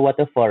Below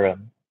Water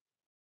Forum.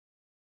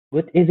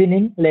 Good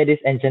evening,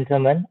 ladies and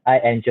gentlemen. I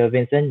am Joe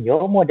Vincent,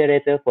 your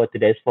moderator for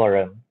today's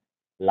forum.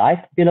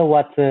 Life Below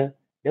Water,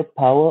 the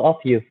power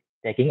of youth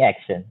taking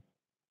action.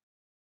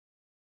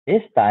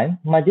 This time,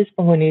 Majlis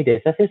Penghuni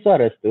Desa Siswa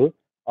Restu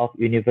of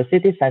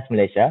University Science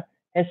Malaysia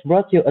has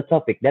brought you a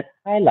topic that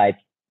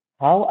highlights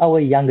how our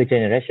younger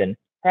generation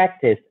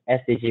practice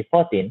SDG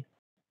 14,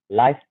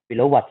 Life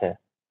Below Water.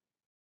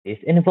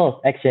 This involves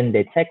action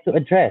they take to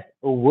address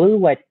a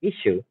worldwide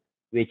issue,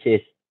 which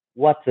is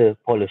water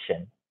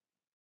pollution.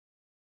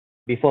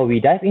 Before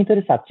we dive into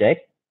the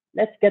subject,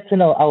 let's get to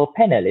know our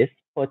panelists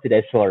for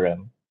today's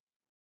forum.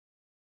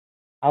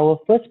 Our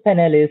first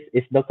panelist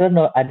is Dr.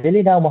 Nur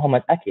Adelina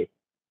Muhammad Akib.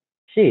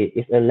 She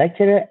is a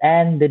lecturer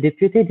and the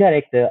Deputy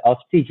Director of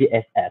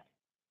CGSF.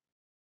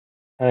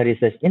 Her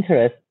research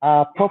interests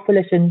are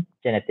population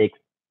genetics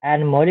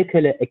and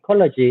molecular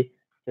ecology,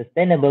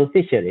 sustainable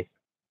fisheries.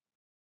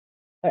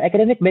 Her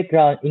academic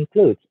background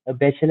includes a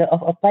Bachelor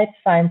of Applied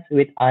Science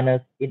with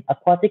honors in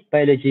Aquatic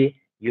Biology,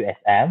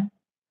 USM,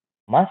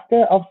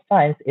 Master of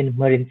Science in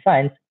Marine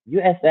Science,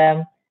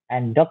 USM,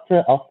 and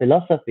Doctor of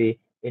Philosophy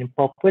in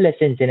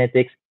Population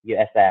Genetics,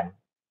 USM.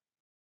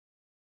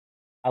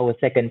 Our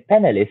second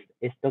panelist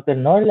is Dr.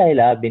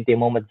 Nolaila binti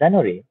Muhammad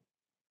Zanuri.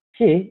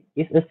 She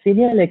is a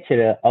senior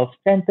lecturer of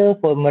Center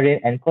for Marine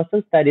and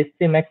Coastal Studies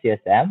CIMAX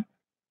USM,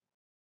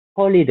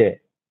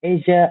 co-leader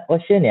Asia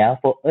Oceania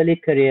for Early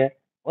Career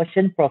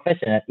Ocean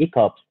Professional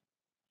ECOPS,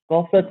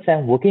 Co-Float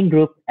SAM Working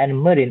Group and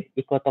Marine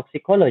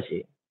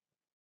Ecotoxicology.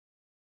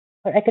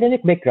 Her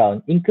academic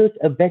background includes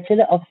a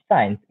Bachelor of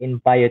Science in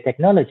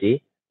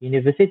Biotechnology,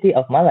 University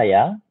of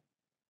Malaya,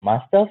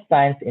 Master of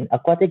Science in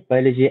Aquatic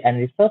Biology and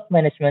Resource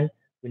Management,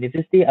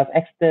 University of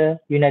Exeter,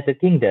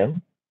 United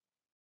Kingdom,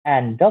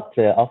 and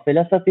Doctor of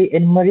Philosophy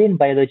in Marine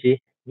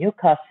Biology,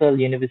 Newcastle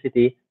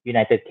University,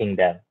 United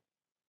Kingdom.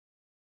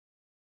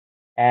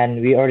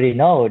 And we already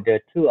know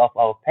the two of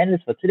our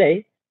panelists for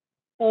today,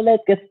 so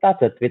let's get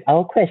started with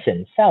our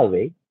questions, shall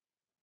we?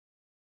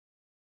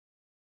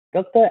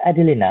 Dr.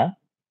 Adelina,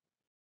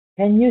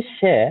 can you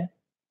share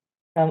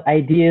some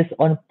ideas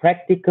on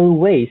practical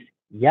ways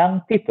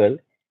young people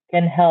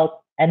can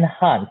help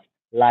enhance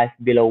life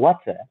below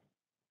water?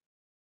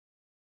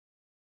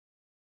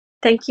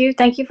 Thank you.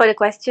 Thank you for the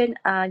question,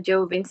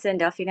 Joe,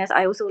 Vincent, Delphinas.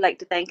 I also like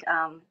to thank,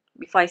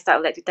 before I start, I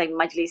would like to thank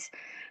Majlis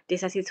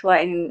Desa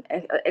Siswa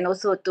and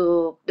also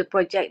to the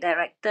project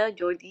director,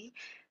 Jody,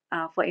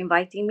 for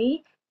inviting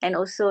me. And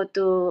also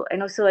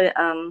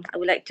I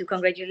would like to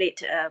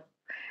congratulate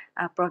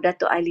Prof.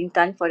 Dato' Aileen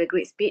Tan for the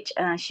great speech.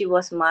 She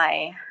was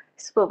my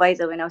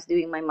supervisor when I was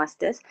doing my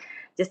master's,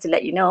 just to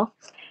let you know.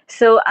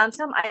 So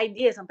some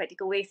ideas on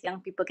practical ways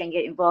young people can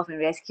get involved in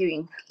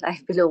rescuing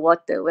life below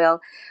water. Well,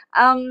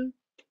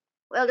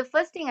 the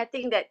first thing I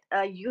think that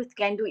youth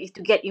can do is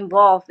to get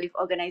involved with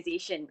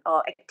organization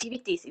or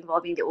activities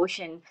involving the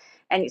ocean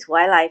and its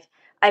wildlife.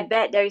 I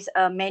bet there is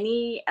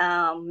many,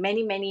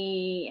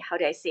 how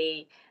do I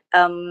say,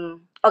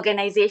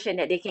 organization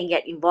that they can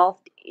get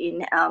involved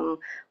in.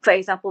 For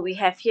example, we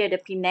have here the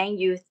Penang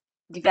Youth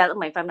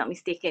Development, if I'm not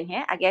mistaken.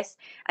 Here, I guess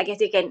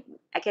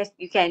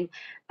you can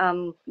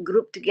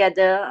group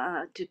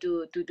together to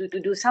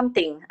do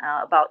something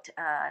about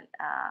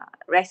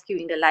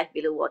rescuing the life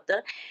below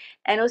water.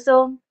 And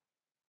also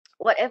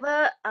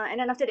whatever and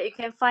then after that you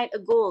can find a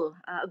goal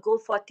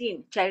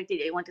 14 charity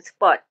that you want to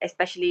support,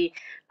 especially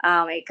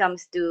when it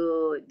comes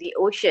to the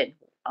ocean.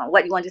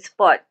 What you want to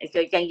support, if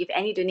you can give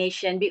any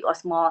donation, big or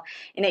small,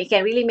 it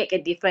can really make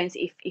a difference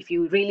if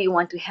you really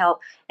want to help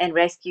and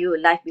rescue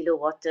life below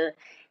water.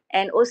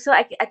 And also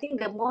I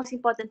think the most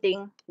important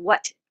thing,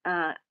 what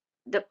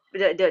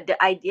the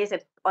ideas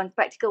on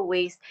practical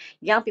ways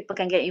young people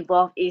can get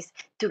involved is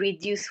to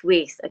reduce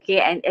waste.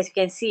 Okay, and as you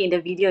can see in the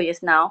video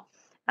just now,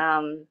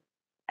 um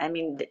I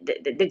mean,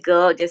 the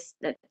girl just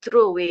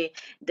threw away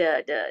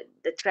the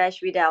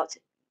trash without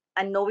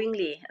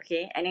unknowingly.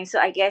 Okay, and then so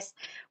I guess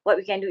what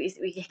we can do is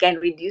we can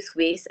reduce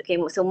waste. Okay,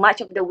 so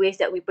much of the waste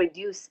that we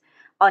produce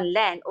on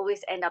land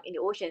always end up in the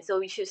ocean. So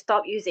we should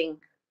stop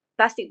using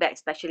plastic bags,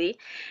 especially,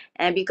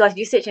 and because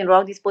usage and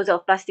wrong disposal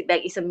of plastic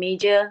bag is a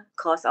major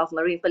cause of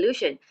marine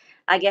pollution.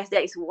 I guess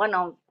that is one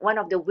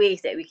of the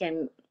ways that we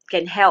can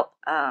help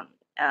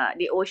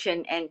the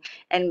ocean,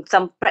 and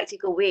some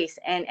practical ways.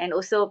 And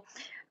also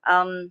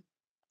um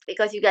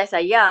because you guys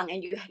are young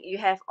and you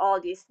have all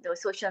this the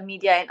social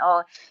media and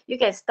all, you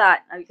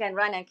can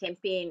run a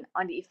campaign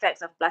on the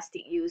effects of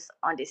plastic use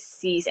on the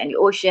seas and the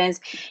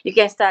oceans. You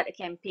can start a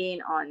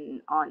campaign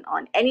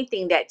on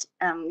anything that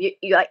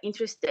you are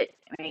interested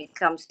when it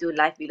comes to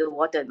life below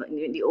water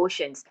in the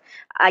oceans.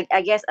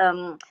 I guess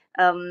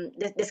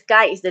the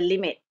sky is the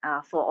limit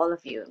for all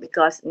of you,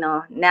 because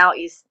now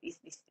is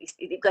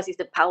because it's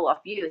the power of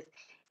youth,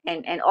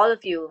 and all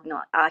of you,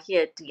 are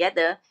here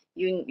together.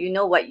 You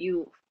know what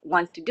you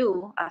want to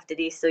do after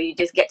this, so you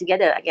just get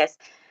together. I guess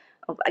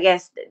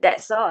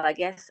that's all. I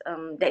guess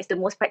that's the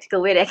most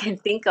practical way that I can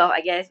think of,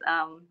 I guess,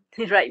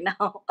 right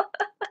now.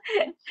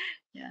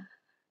 Yeah.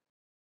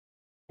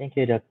 Thank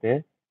you,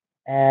 Doctor.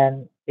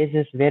 And it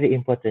is very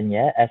important,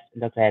 yeah, as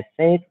Doctor has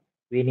said,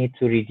 we need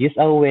to reduce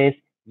our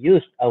waste,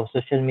 use our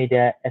social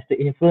media as to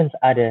influence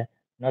others,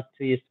 not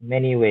to use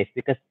many ways,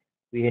 because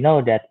we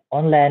know that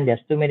on land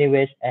there's too many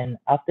waste, and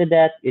after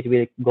that it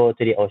will go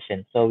to the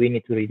ocean. So we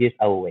need to reduce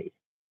our waste.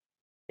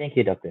 Thank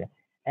you, Doctor.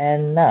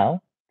 And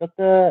now,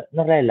 Dr.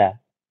 Norella,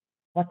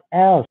 what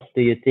else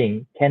do you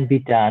think can be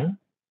done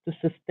to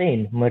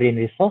sustain marine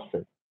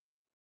resources?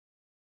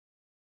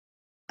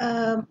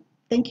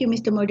 Thank you,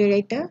 Mr.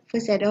 Moderator.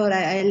 First of all,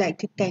 I like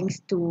to thanks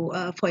to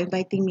for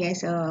inviting me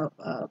as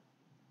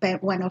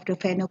one of the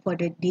panel for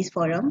this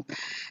forum.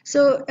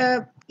 So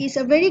it's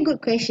a very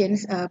good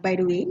questions, by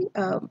the way.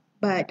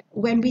 But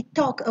when we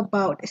talk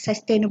about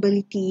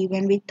sustainability,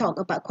 when we talk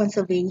about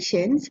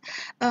conservations,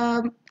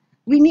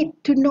 we need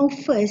to know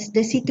first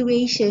the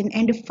situation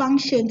and the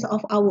functions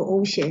of our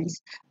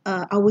oceans,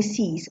 our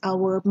seas,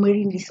 our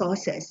marine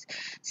resources.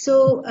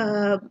 So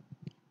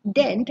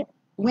then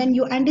when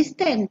you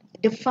understand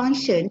the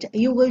function,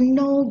 you will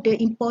know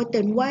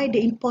why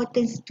the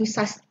importance to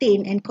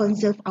sustain and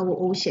conserve our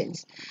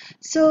oceans.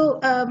 So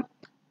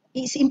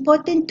it's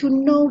important to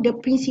know the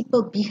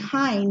principle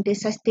behind the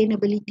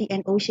sustainability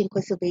and ocean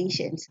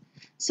conservations.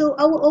 So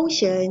our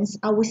oceans,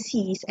 our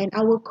seas, and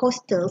our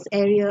coastal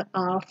area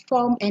are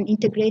form and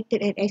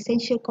integrated and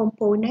essential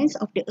components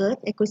of the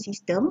earth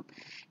ecosystem,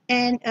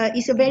 and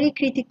it's a very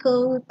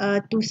critical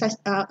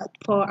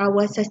for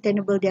our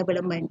sustainable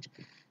development.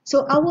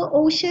 So our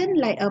ocean,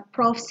 like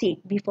Prof said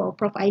before,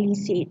 Prof Aileen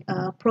said,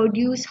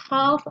 produce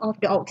half of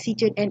the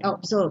oxygen and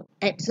absorb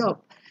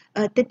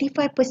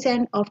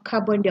 35% of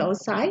carbon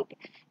dioxide,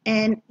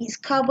 and it's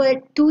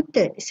covered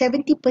 2/3,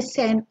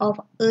 70% of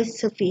Earth's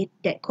surface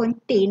that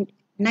contain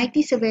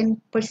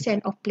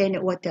 97% of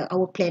planet water,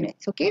 our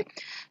planets. Okay,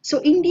 so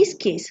in this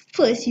case,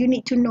 first you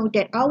need to know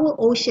that our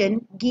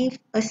ocean give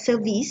a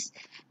service,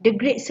 the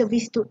great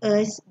service to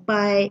us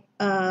by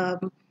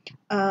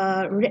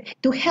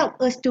to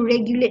help us to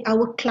regulate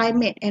our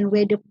climate and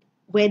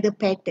weather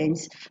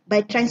patterns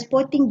by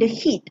transporting the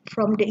heat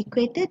from the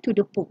equator to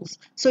the poles.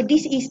 So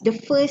this is the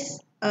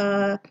first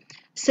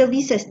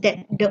services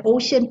that the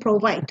ocean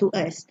provide to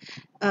us.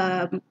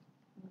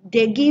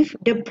 They give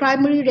the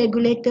primary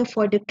regulator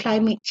for the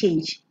climate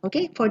change,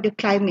 okay, for the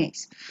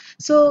climates.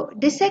 So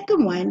the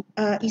second one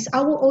is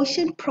our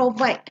ocean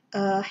provide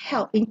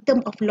help in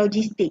terms of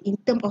logistics, in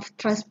terms of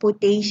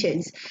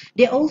transportations.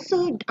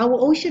 Our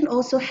ocean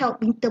also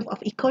help in terms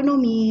of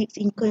economics,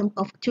 in terms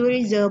of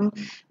tourism,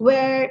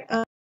 where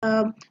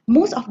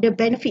most of the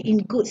benefit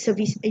in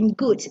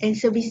goods and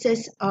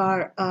services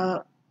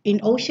are in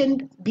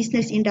ocean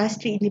business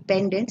industry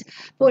independence.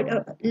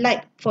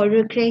 Like for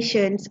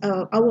recreations,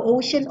 our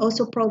ocean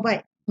also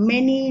provide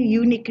many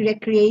unique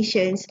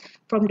recreations,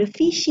 from the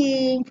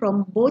fishing,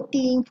 from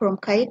boating, from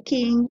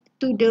kayaking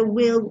to the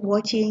whale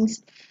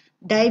watchings,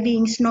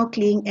 diving,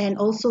 snorkeling, and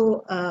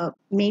also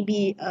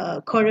maybe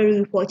coral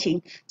reef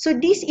watching. So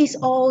this is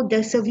all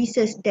the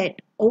services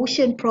that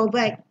ocean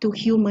provide to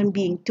human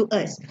being, to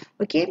us.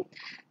 Okay,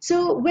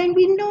 so when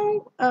we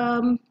know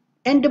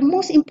and the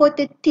most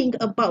important thing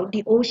about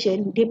the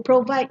ocean, they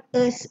provide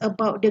us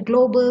about the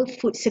global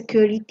food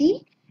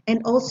security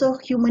and also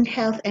human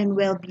health and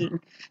well-being.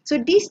 So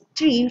these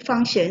three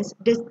functions,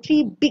 the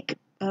three big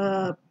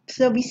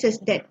services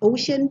that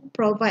ocean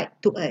provide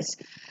to us.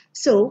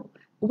 So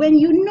when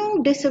you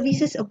know the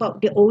services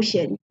about the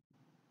ocean,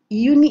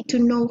 you need to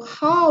know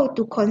how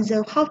to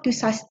conserve, how to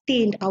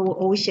sustain our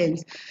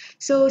oceans.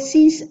 So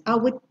since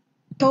our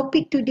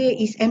topic today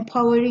is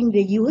empowering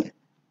the youth,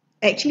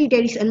 actually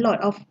there is a lot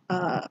of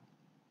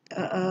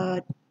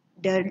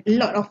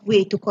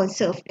way to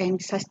conserve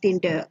and sustain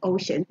the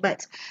ocean,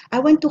 but I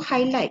want to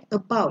highlight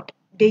about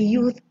the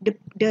youth,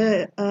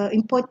 the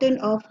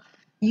importance of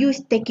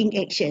youth taking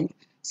action.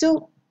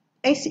 So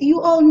as you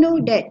all know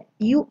that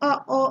you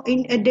are all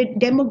in the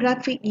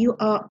demographic, you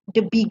are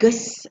the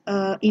biggest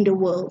in the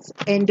world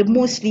and the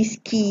most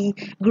risky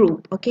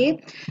group,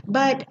 okay,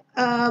 but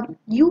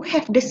you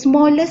have the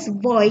smallest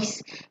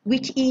voice,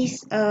 which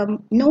is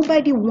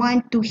nobody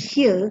want to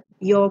hear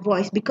your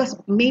voice, because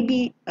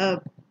maybe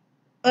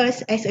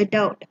us as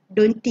adult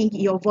don't think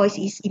your voice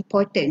is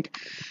important.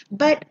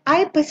 But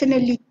I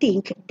personally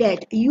think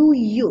that you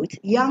youth,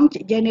 young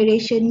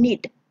generation,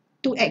 need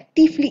to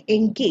actively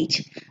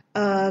engage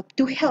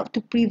to help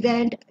to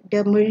prevent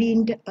the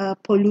marine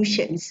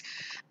pollutions.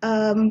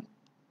 Um,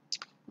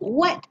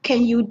 what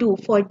can you do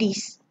for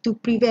this to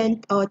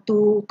prevent or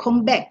to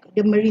combat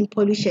the marine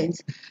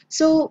pollutions?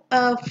 So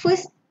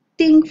first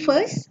thing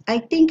first, I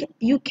think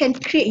you can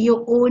create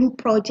your own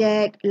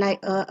project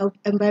like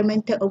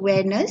environmental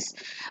awareness,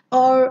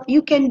 or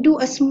you can do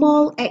a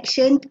small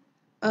action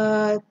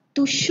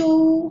to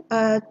show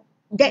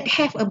that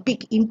have a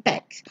big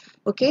impact,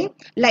 okay,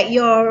 like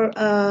your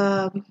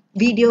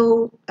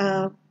video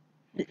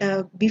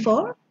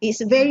before. It's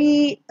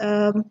very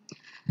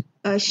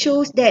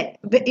shows that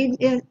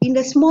in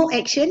the small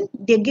action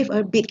they give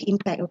a big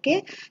impact.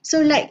 Okay,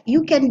 so like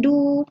you can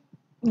do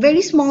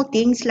very small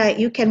things, like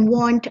you can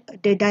warn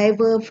the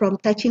diver from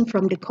touching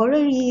from the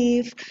coral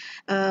reef.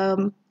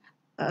 um,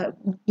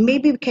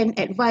 Maybe you can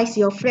advise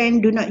your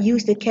friend do not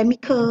use the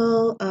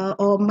chemical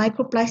or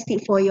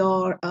microplastic for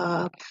your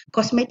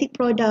cosmetic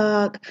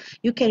product.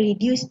 You can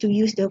reduce to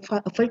use the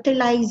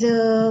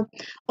fertilizer,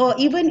 or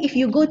even if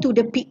you go to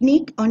the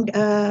picnic on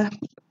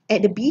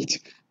at the beach,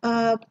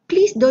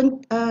 please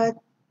don't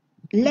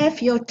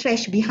left your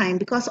trash behind,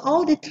 because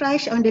all the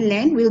trash on the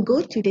land will go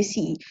to the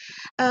sea.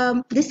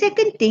 The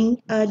second thing,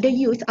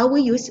 our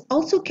youth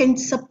also can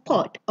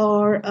support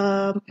or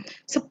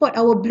support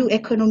our blue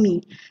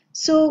economy.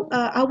 So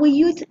our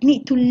youth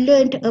need to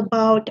learn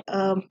about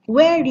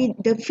where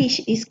the fish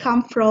is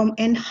come from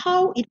and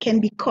how it can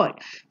be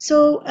caught.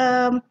 So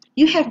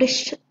you have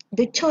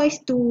the choice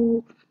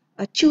to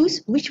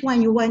choose which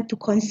one you want to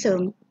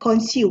consume.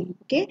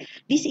 Okay,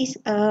 this is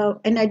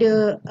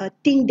another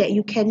thing that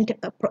you can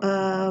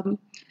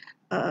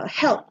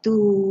help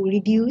to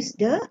reduce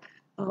the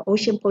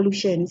ocean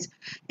pollutions.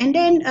 And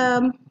then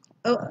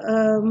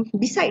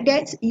beside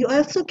that, you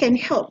also can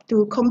help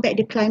to combat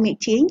the climate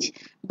change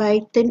by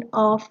turn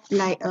off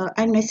like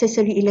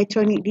unnecessary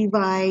electronic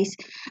device,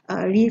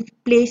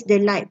 replace the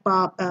light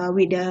bulb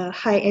with the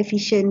high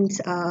efficient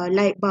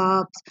light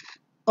bulbs,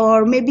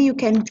 or maybe you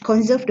can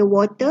conserve the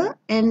water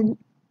and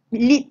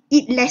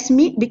eat less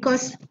meat,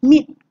 because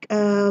meat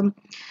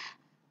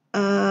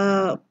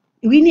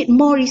we need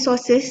more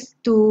resources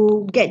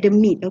to get the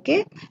meat.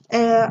 Okay,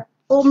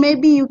 or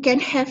maybe you can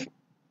have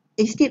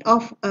instead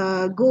of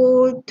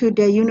go to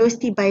the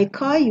university by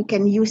car, you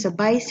can use a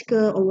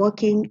bicycle or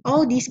walking.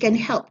 All these can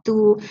help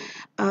to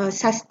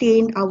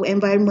sustain our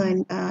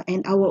environment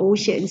and our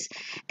oceans.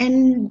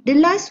 And the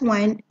last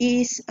one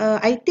is,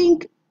 I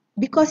think,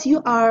 because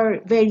you are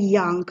very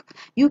young,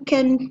 you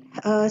can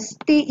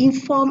stay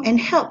informed and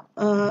help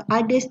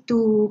others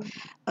to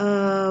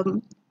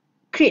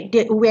create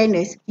the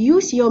awareness.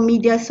 Use your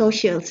media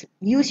socials,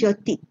 use your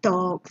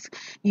TikToks,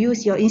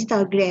 use your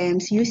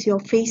Instagrams, use your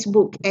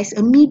Facebook as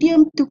a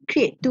medium to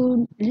create,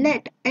 to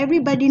let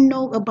everybody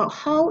know about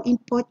how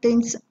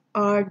important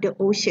are the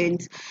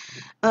oceans,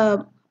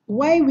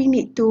 why we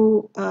need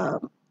to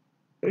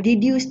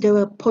reduce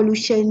the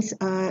pollutions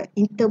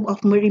in terms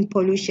of marine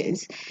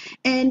pollutions.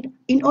 And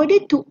in order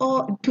to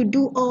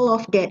do all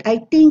of that, I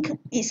think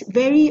it's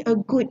very a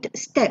good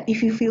step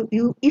if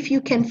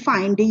you can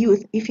find the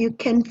youth, if you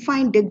can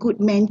find the good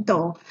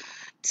mentor.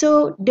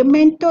 So the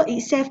mentor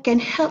itself can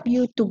help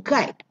you to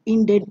guide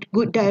in the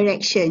good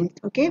direction,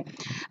 okay?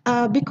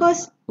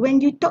 Because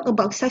when you talk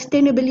about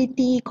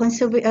sustainability,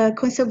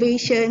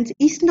 conservation,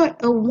 it's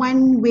not a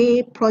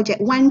one-way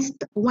project,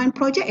 one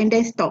project and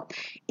then stop.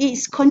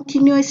 It's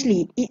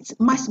continuously, it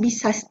must be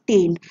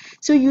sustained.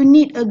 So you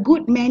need a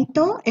good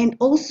mentor, and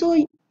also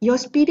your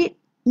spirit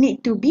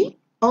need to be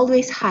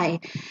always high.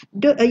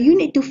 You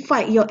need to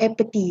fight your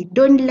apathy.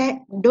 Don't, I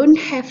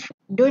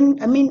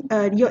mean,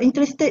 you're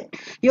interested,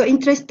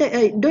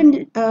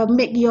 don't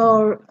make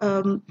your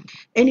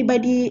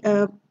anybody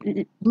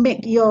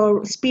make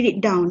your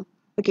spirit down.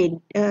 Okay,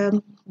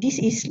 this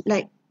is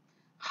like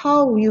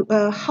how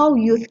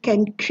youth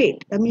can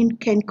create, I mean,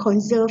 can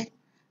conserve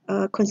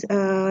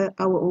our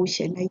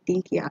ocean, I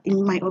think. Yeah,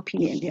 in my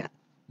opinion. Yeah.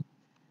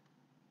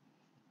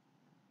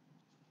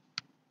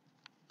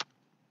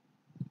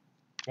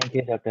 Thank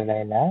you, Dr.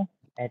 Laila.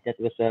 And that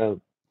was a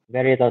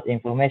very lot of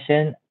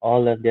information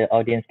all of the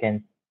audience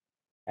can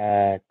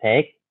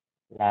take.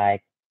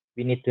 Like,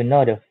 we need to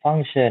know the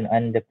function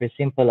and the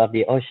principle of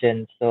the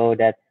ocean so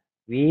that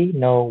we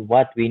know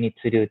what we need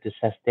to do to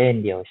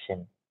sustain the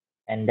ocean.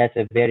 And that's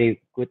a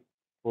very good,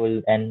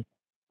 full, and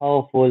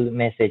powerful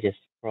messages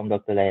from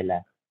Dr.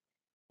 Laila.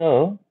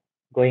 So,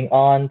 going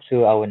on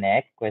to our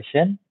next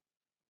question,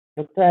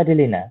 Dr.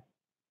 Adelina,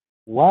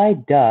 why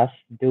does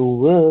the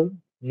world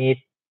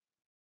need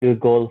to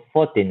goal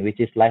 14, which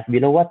is life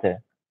below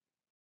water?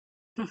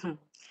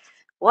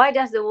 Why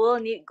does the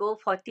world need goal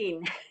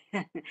 14?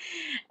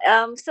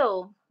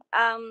 So,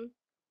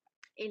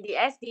 in the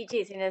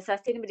SDGs, in the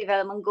Sustainable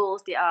Development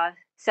Goals, there are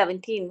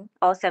 17,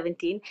 all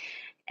 17.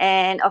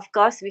 And of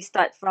course, we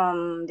start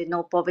from the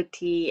no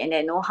poverty and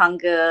then no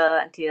hunger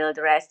until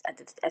the rest,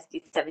 until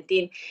SDG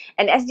 17.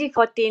 And SDG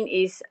 14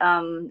 is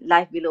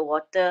life below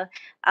water.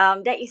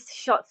 That is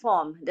short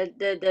form.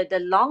 The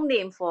long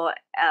name for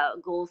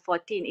goal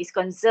 14 is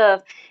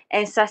conserve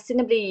and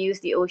sustainably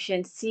use the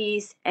ocean,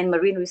 seas, and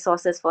marine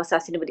resources for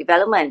sustainable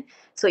development.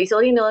 So it's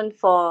only known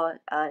for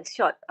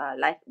short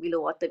life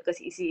below water because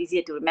it's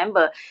easier to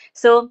remember.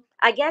 So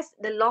I guess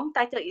the long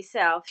title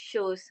itself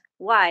shows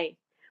why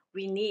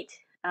we need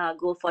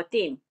goal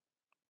 14.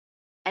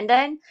 And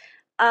then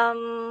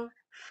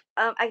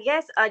I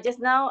guess just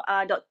now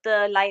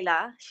Dr.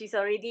 Laila, she's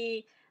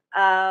already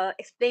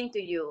explained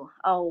to you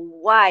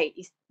why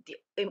is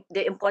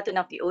the importance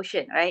of the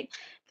ocean, right?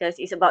 Because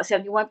it's about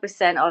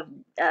 71% of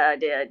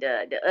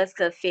the Earth's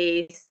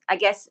surface. I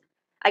guess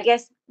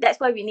that's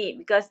why we need,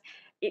 because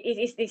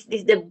it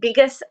is the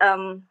biggest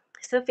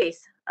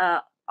surface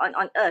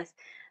on Earth.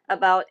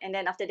 And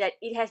then after that,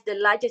 it has the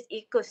largest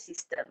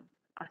ecosystem.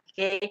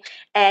 Okay,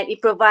 and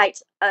it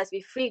provides us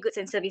with free goods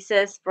and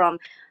services, from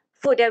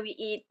food that we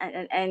eat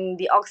and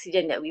the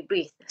oxygen that we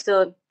breathe.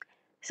 So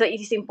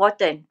it is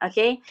important.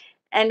 Okay,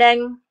 and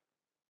then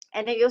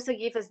it also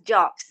gives us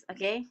jobs.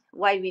 Okay,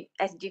 why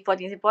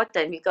SG14 is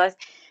important? Because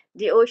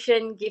the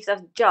ocean gives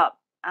us job.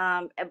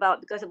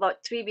 Because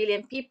about 3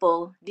 billion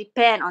people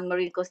depend on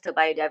marine coastal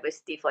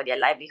biodiversity for their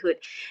livelihood,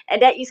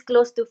 and that is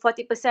close to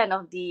 40%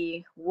 of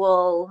the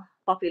world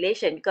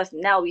population, because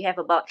now we have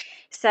about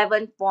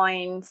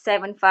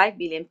 7.75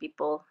 billion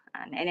people,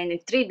 and then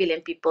 3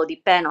 billion people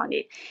depend on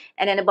it,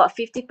 and then about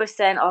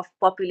 50% of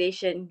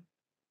population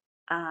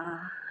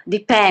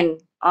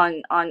depend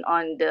on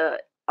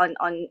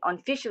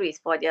fisheries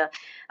for their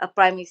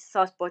primary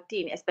source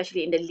protein,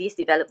 especially in the least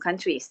developed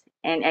countries,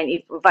 and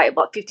it provide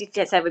about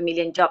 57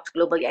 million jobs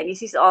globally. And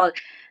this is all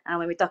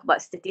when we talk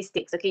about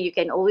statistics. Okay, you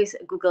can always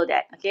Google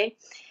that. Okay,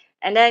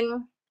 and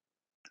then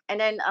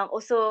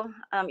also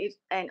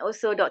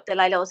Dr.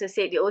 Laila also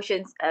said the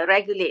oceans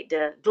regulate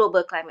the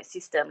global climate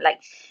system.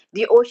 Like,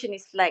 the ocean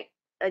is like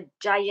a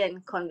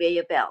giant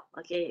conveyor belt.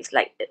 Okay, it's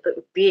like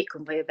a big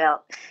conveyor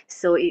belt.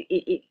 So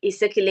it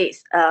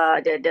circulates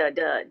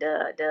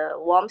the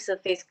warm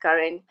surface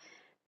current,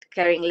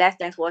 carrying less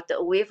dense water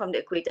away from the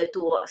equator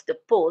towards the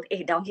pole,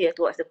 down here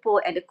towards the pole,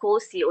 and the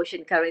cold sea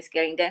ocean currents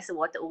carrying denser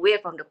water away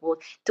from the pole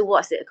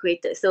towards the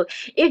equator. So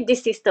if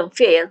this system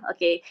fail,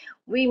 okay,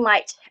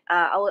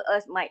 our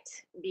Earth might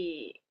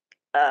be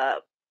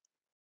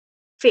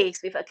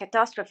faced with a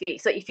catastrophe.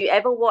 So if you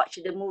ever watch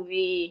the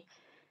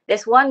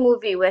There's one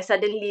movie where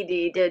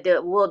suddenly the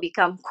world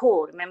become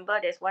cold. Remember,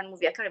 there's one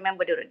movie, I can't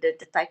remember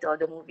the title of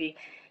the movie.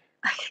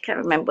 I can't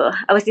remember.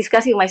 I was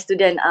discussing with my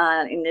student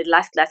in the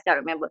last class, can't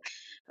remember.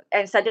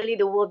 And suddenly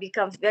the world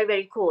becomes very,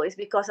 very cold. It's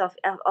because of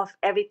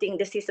everything,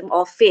 the system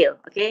all fail,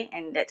 okay?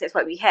 And that's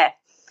what we have.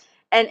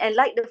 And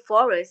like the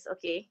forest,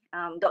 okay,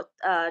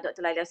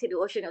 Dr. Laila said the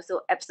ocean also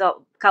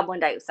absorb carbon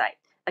dioxide.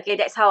 Okay,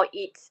 that's how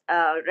it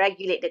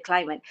regulate the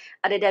climate.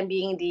 Other than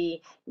being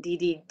the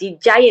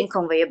giant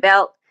conveyor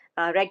belt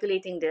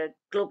regulating the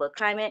global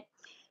climate,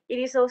 it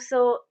is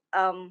also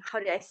how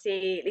do I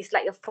say? It's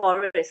like a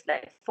forest.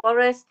 Like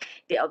forest,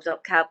 they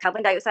absorb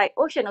carbon dioxide.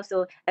 Ocean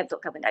also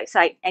absorb carbon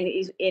dioxide, and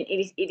it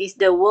is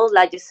the world's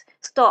largest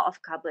store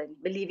of carbon.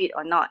 Believe it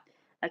or not.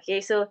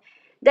 Okay, so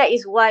that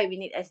is why we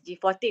need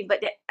SG14.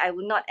 But that, I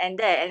will not end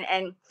there.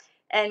 And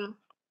and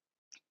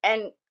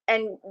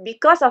and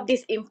because of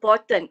this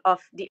importance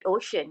of the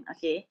ocean,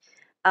 okay,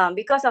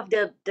 because of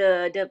the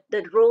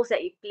roles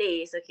that it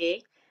plays,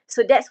 okay,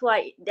 so that's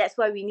why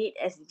we need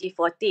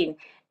SG14,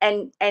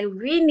 and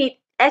we need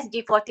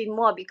SG14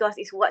 more because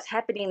it's what's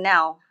happening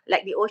now.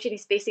 Like the ocean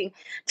is facing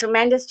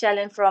tremendous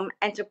challenge from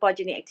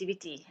anthropogenic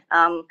activity.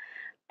 And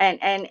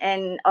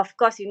of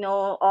course,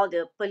 all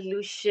the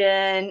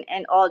pollution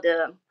and all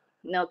the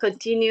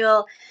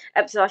continual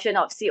absorption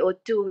of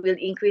CO2 will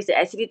increase the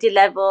acidity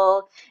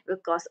level,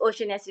 because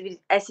ocean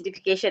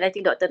acidification. I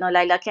think Dr.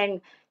 Nolaila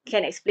can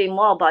explain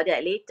more about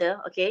that later,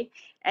 okay?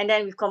 And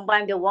then we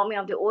combine the warming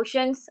of the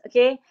oceans,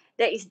 okay?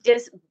 That is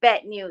just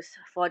bad news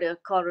for the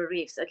coral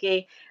reefs,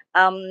 okay?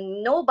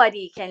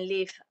 Nobody can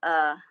live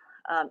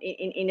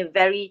in a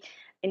very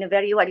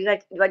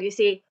what do you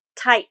say,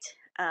 tight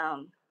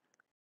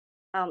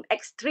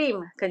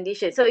extreme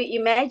conditions. So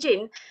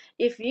imagine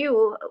if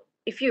you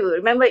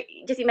remember,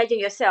 just imagine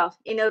yourself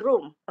in a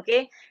room,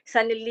 okay?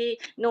 Suddenly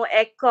no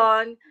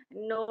aircon,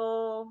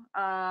 no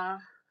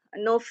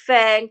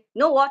fan,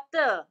 no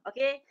water,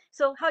 okay?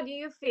 So how do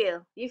you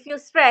feel? You feel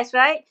stressed,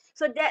 right?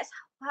 So that's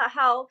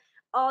how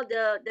all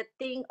the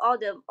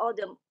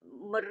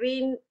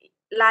marine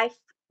life,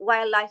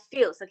 wildlife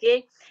feels,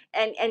 okay?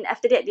 And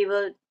after that they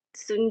will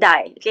soon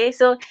die, okay?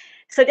 So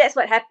that's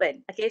what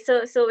happened, okay?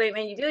 So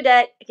when you do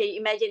that, okay,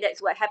 imagine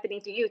that's what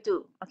happening to you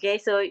too, okay?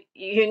 So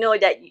you know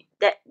that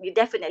you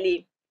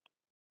definitely,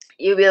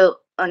 you will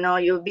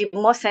you'll be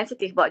more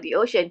sensitive about the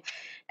ocean.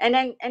 And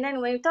then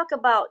when we talk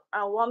about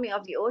warming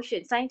of the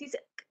ocean, scientists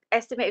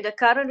estimate if the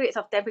current rates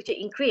of temperature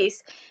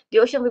increase, the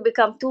ocean will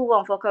become too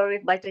warm for coral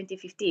reef by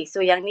 2050.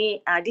 So yang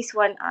ni, this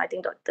one, I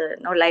think Dr.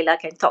 Nolaila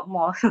can talk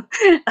more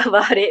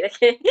about it,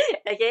 okay?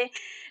 Okay.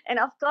 And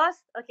of course,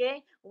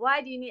 okay,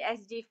 why do you need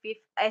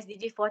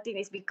SDG 14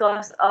 is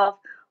because of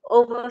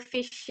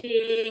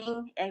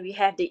overfishing, and we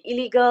have the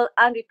illegal,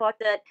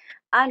 unreported,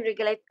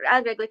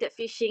 unregulated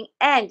fishing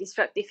and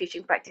destructive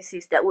fishing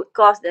practices that would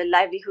cost the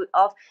livelihood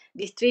of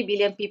these 3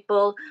 billion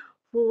people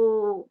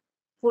who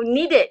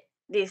needed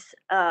this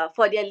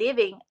for their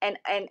living,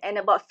 and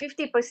about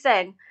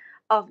 50%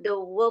 of the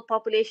world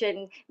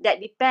population that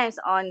depends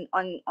on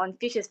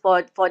fishes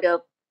for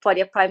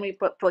their primary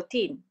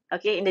protein,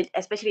 okay,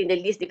 especially in the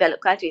least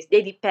developed countries.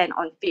 They depend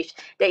on fish.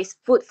 There is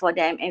food for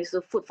them and so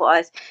food for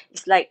us.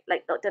 It's like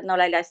Dr.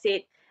 Nolaila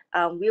said,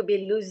 we'll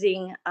be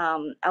losing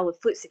our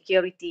food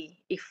security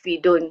if we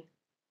don't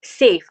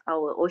save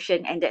our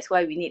ocean, and that's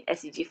why we need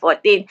SDG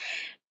 14.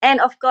 And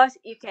of course,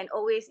 you can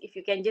always, if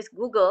you can just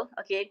Google,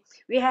 okay,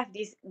 we have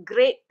this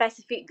Great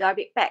Pacific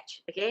Garbage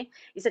Patch, okay?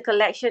 It's a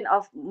collection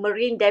of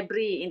marine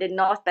debris in the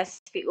North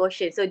Pacific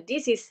Ocean. So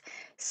this is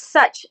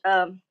such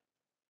a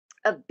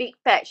big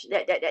patch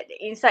that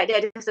inside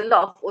there, there's a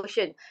lot of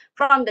ocean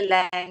from the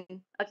land,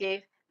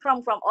 okay,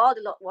 from all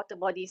the water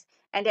bodies,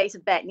 and that is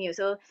bad news.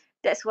 So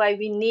that's why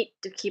we need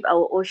to keep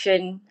our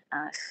ocean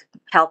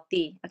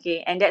healthy,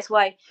 okay, and that's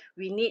why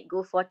we need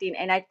Go 14.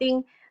 And I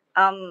think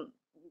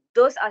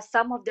those are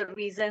some of the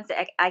reasons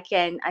that I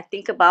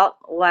think about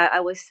while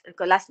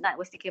last night I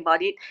was thinking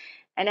about it.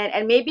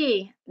 And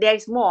maybe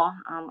there's more.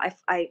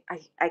 I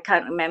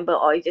can't remember,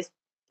 or it just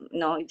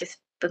just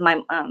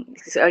my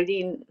it's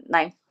already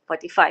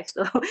 9:45,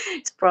 so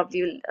it's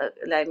probably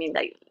I mean,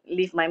 like,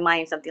 leave my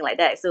mind, something like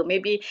that. So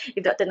maybe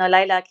if Dr.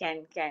 Nolaila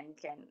can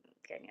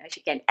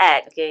she can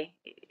add, okay,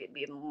 it'd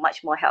be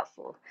much more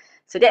helpful.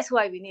 So that's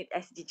why we need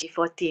SDG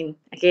 14.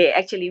 Okay,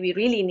 actually we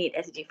really need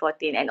SDG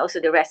 14 and also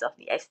the rest of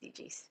the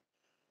SDGs.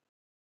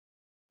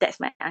 That's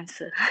my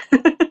answer.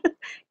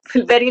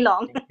 Very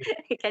long. Thank you.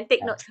 You can take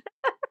Yeah. notes.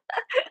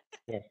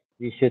 Yes,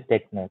 you should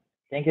take note.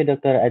 Thank you,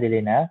 Dr.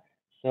 Adelina.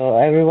 So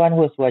everyone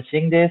who's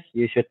watching this,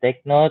 you should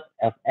take note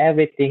of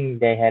everything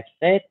they have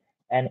said,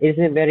 and it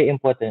is very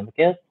important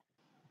because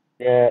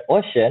the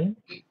ocean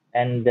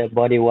and the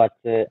body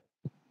water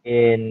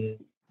in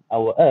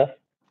our Earth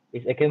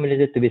is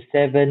accumulated to be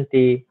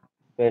 70%,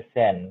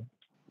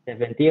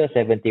 70 or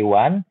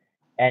 71,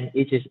 and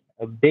it is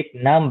a big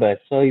number.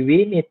 So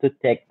we need to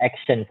take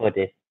action for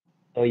this.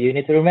 So you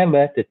need to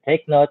remember to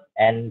take note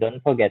and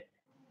don't forget.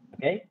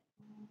 Okay?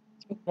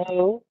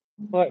 So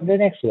for the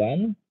next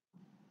one,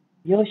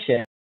 the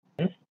oceans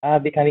are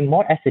becoming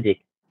more acidic.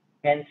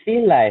 can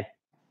sea life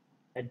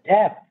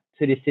adapt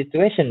to this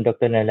situation,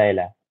 Dr.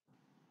 Nalaila?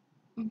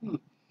 Mhm.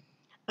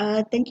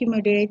 Thank you,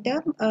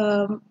 moderator.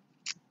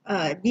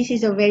 This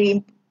is a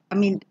very, I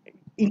mean,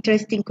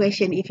 interesting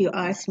question if you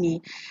ask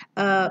me.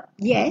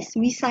 Yes,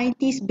 we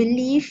scientists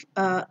believe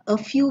a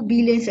few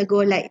billions ago,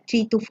 like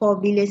 3 to 4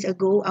 billions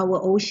ago,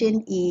 our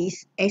ocean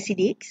is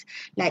acidic,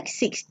 like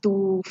 6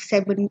 to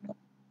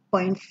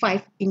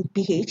 7.5 in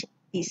pH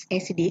is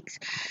acidic.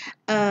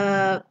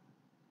 Uh,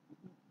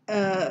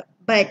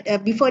 but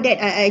before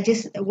that, I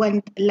just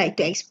want like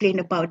to explain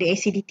about the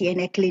acidity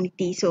and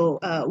alkalinity. So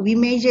we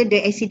measure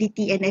the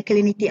acidity and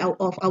alkalinity out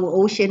of our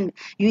ocean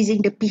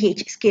using the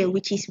pH scale,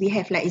 which is we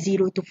have like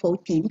 0 to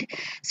 14.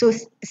 So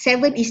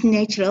 7 is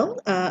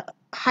natural.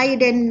 Higher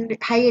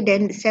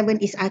than 7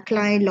 is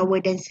alkaline, lower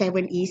than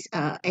 7 is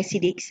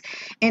acidic,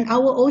 and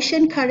our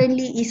ocean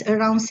currently is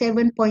around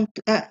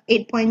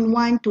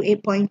 8.1 to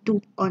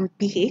 8.2 on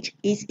pH.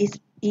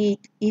 It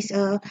is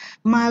a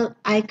mild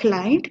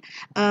alkaline,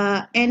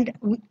 and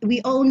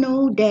we all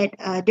know that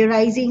the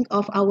rising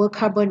of our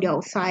carbon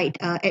dioxide,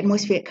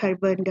 atmospheric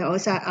carbon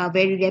dioxide, are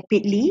very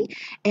rapidly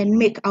and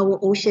make our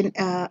oceans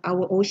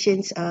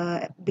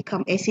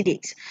become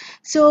acidic.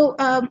 So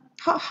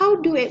how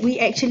do we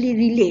actually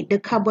relate the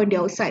carbon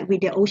dioxide with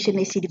the ocean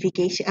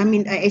acidification? I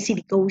mean,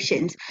 acidic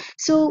oceans.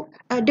 So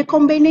the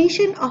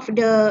combination of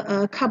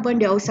the carbon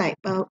dioxide,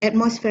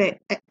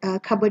 atmospheric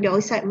carbon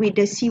dioxide with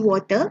the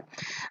seawater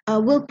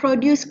will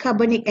produce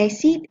carbonic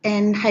acid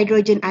and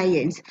hydrogen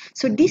ions.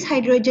 So this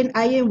hydrogen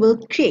ion will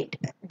create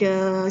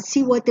the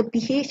seawater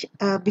pH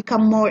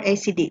become more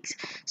acidic.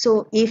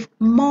 So if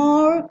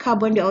more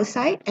carbon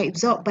dioxide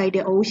absorbed by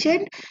the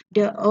ocean,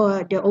 the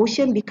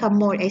ocean become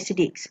more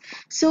acidic.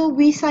 So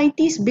we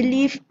scientists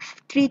believe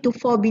 3 to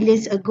 4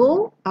 billions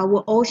ago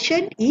our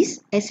ocean is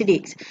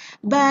acidic.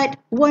 But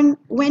when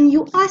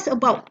you ask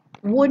about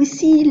won't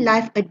sea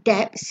life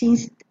adapt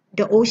since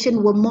the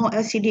ocean were more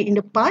acidic in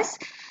the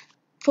past,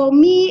 for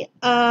me,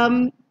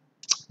 I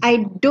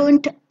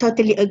don't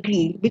totally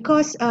agree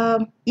because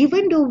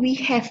even though we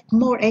have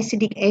more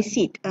acidic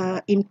acid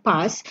in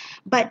past,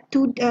 but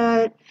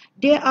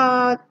there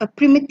are a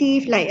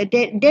primitive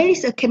there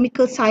is a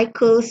chemical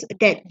cycles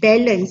that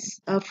balance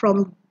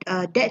from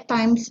that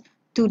times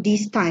to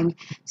this time.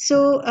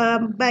 So,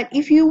 but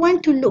if you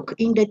want to look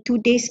in the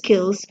today's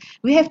skills,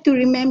 we have to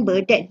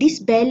remember that this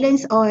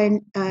balance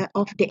on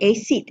of the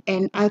acid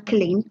and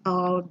alkaline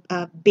or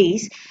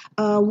base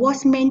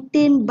was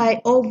maintained by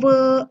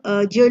over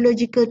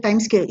geological time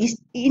scale. It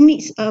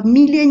needs a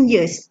million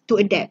years to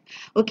adapt.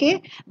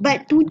 Okay,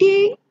 but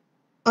today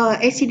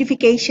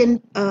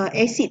acidification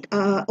acid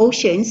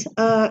oceans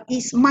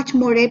is much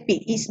more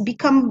rapid. It's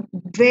become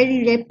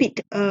very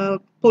rapid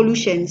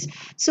pollutions.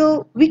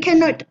 So we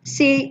cannot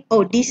say,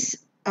 oh, this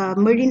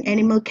marine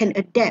animal can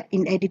adapt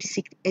in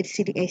acid.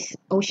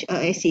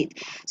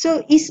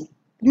 So it's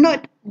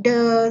not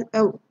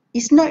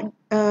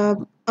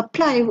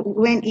apply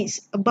when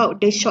it's about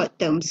the short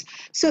terms.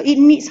 So it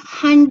needs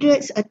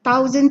hundreds,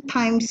 1,000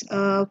 times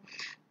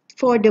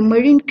for the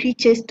marine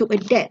creatures to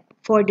adapt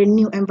for the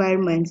new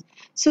environment.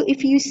 So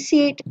if you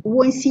said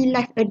won't sea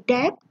life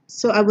adapt,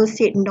 so I will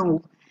say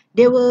no.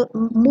 They will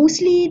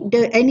mostly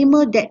the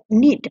animal that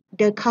need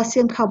the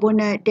calcium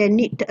carbonate, they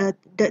need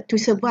to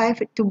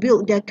survive to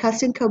build their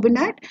calcium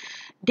carbonate.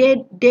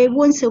 They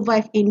won't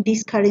survive in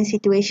these current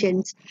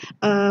situations.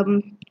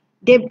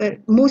 They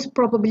most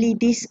probably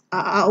these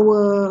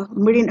our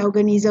marine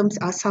organisms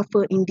are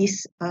suffer in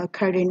these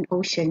current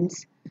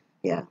oceans.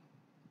 Yeah.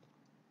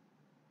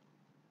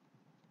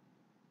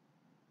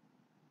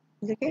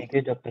 Is it okay? Thank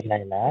you, Dr.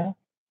 Laila.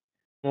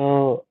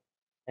 So,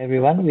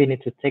 everyone, we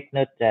need to take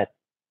note that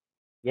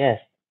yes,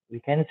 we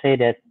can say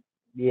that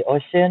the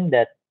ocean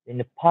that in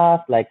the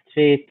past, like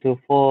 3 to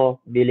 4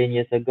 billion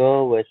years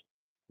ago, was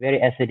very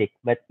acidic,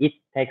 but it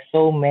takes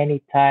so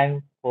many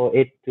time for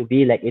it to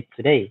be like it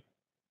today.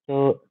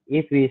 So,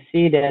 if we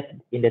see that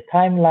in the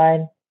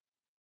timeline,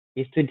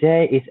 if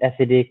today is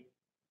acidic,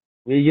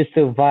 will you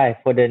survive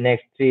for the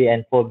next 3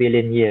 and 4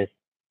 billion years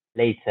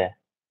later?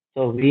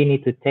 So we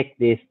need to take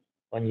this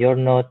on your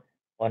note,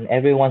 on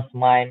everyone's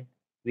mind.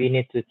 We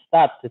need to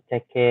start to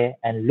take care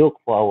and look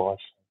for our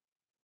ocean.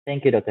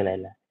 Thank you, Dr.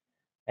 Laila.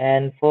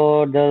 And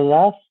for the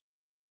last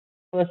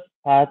first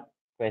part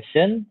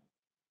question,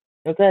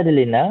 Dr.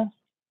 Adelina,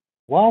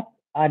 what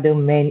are the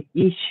main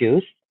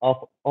issues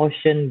of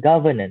ocean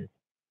governance?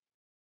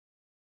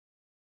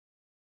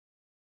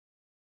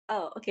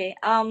 Oh, okay.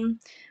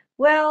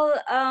 Well,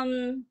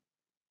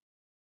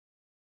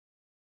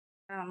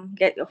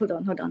 get hold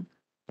on.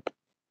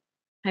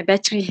 My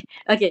battery.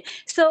 Okay.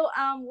 So,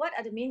 what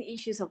are the main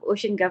issues of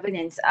ocean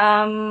governance?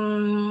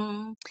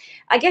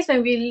 I guess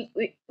when we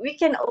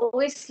can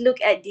always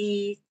look at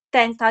the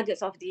 10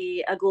 targets of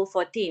the goal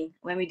 14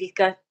 when we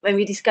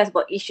discuss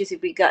about issues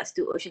with regards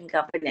to ocean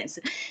governance.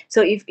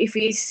 So if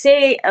we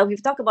say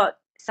we've talked about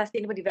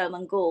sustainable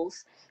development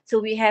goals, so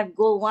we have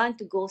goal 1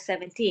 to goal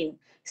 17.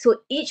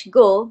 So each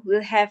goal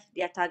will have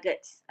their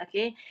targets,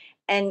 okay,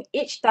 and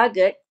each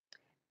target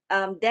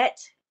that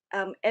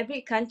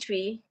every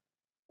country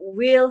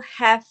will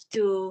have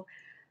to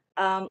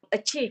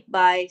achieve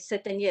by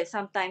certain years,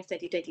 sometimes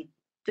 2020,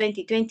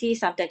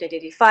 sometimes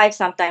 2025,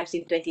 sometimes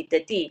in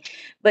 2030.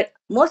 But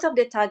most of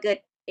the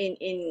target in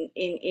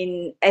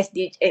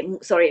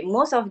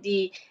most of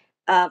the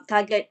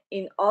target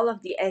in all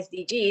of the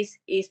SDGs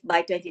is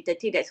by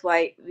 2030. That's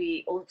why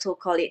we also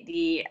call it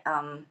the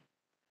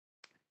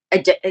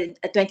a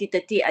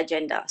 2030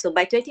 agenda. So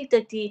by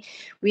 2030,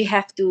 we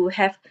have to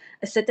have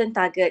a certain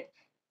target,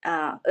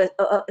 a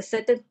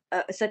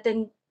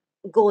certain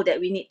goal that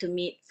we need to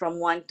meet from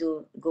 1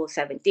 to goal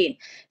 17.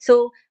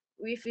 So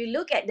if we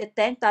look at the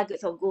 10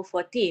 targets of goal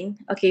 14,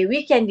 okay,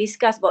 we can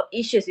discuss about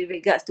issues with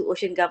regards to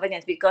ocean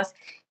governance, because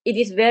it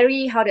is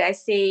very, how do I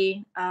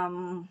say,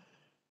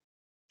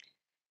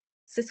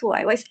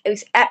 sesuai,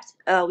 it's apt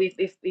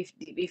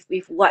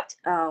with what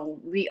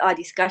we are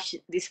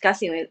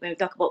discussing when we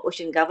talk about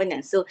ocean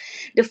governance. So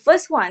the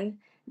first one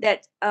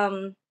that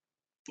that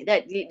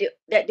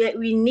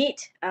we need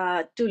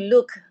to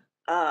look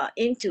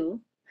into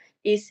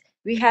is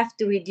we have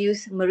to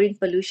reduce marine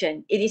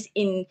pollution. It is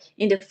in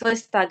the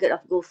first target of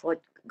goal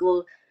 14.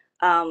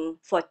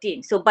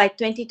 So by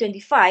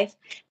 2025,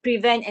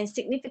 prevent and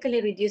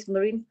significantly reduce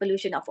marine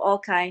pollution of all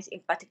kinds,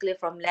 in particular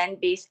from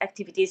land-based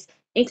activities,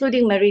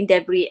 including marine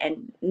debris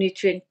and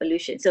nutrient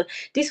pollution. So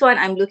this one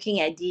I'm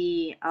looking at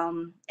the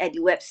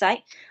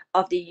website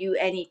of the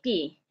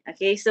UNEP.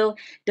 Okay, so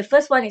the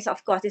first one is,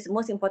 of course, is the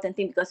most important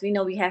thing, because we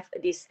know we have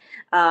this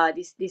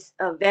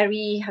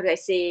very, how do I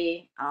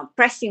say,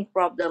 pressing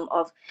problem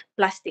of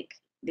plastic,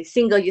 the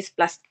single-use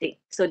plastic.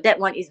 So that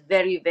one is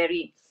very,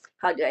 very,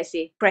 how do I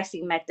say,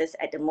 pressing matters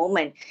at the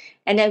moment.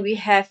 And then we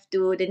have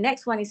to, the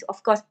next one is,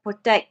 of course,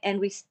 protect and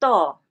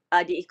restore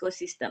the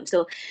ecosystem.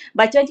 So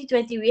by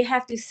 2020, we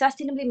have to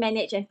sustainably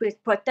manage and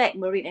protect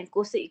marine and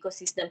coastal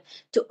ecosystem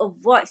to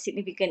avoid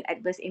significant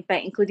adverse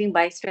impact, including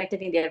by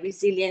strengthening their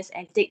resilience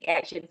and take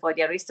action for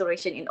their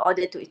restoration in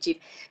order to achieve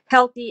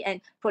healthy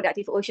and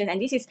productive ocean. And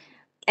this is,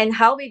 and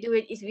how we do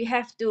it is we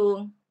have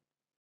to,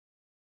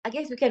 I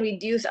guess we can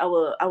reduce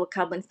our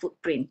carbon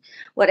footprint.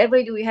 Whatever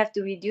we do, we have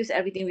to reduce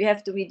everything. We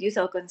have to reduce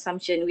our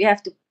consumption. We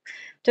have to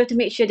try to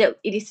make sure that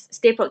it is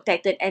stay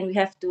protected, and we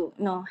have to,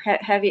 you know,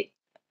 have it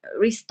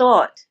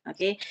restored.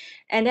 Okay,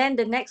 and then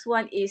the next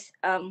one is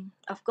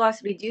of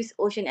course, reduce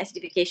ocean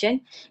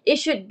acidification. It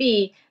should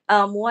be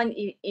one.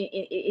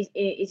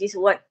 It is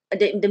what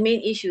the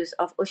main issues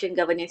of ocean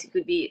governance. It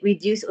could be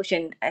reduce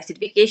ocean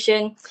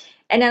acidification,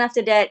 and then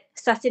after that,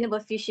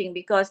 sustainable fishing,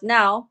 because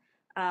now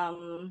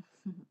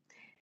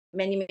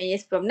many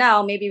years from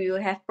now, maybe we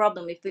will have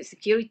problem with food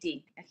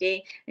security.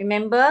 Okay,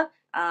 remember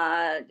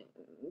a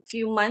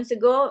few months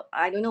ago,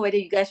 I don't know whether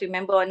you guys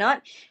remember or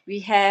not, we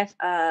have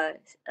a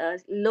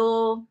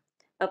low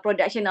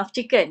production of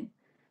chicken.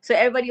 So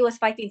everybody was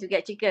fighting to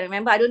get chicken.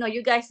 Remember? I don't know,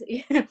 you guys,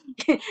 I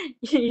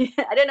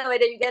don't know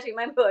whether you guys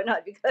remember or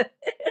not, because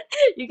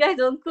you guys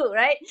don't cook,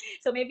 right?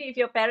 So maybe if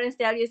your parents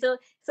tell you, so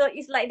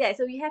it's like that.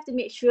 So we have to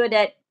make sure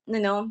that, you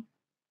know,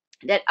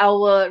 that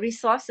our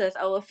resources,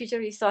 our future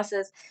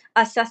resources,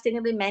 are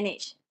sustainably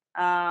managed,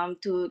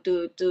 to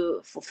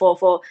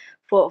for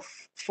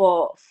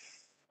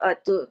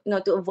to, you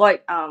know, to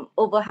avoid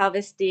over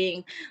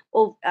harvesting.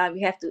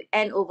 We have to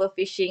end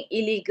overfishing,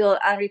 illegal,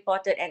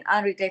 unreported, and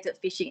unregulated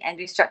fishing, and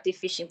destructive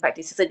fishing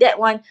practices. So that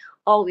one,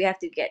 all we have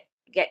to get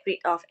rid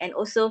of. And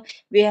also,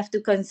 we have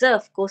to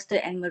conserve coastal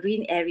and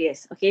marine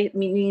areas. Okay,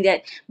 meaning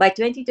that by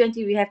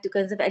 2020, we have to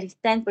conserve at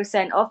least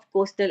 10% of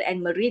coastal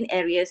and marine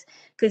areas,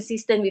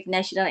 consistent with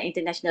national and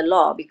international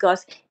law.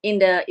 Because in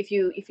the, if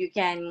you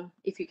can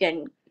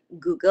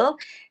Google,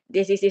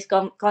 this is this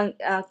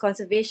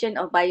conservation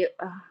of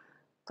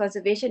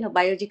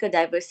biological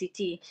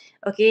diversity.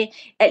 Okay,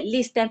 at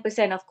least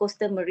 10% of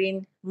coastal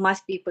marine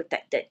must be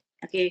protected.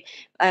 Okay,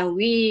 and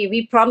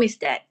we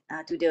promised that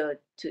to the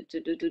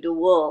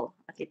world,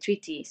 okay,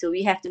 treaty. So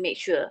we have to make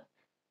sure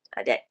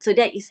that, so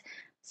that is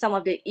some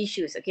of the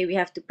issues. Okay, we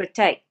have to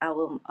protect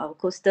our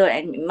coastal,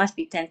 and it must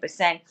be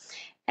 10%.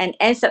 And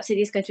end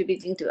subsidies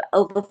contributing to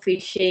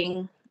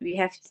overfishing, we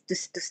have to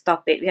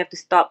stop it. We have to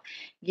stop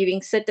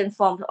giving certain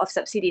forms of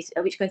subsidies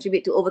which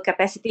contribute to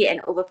overcapacity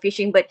and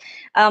overfishing. But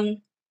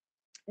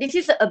this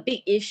is a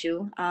big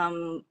issue.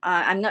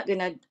 I'm not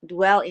gonna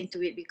dwell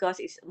into it, because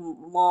it's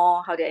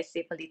more, how do I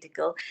say,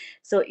 political.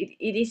 So it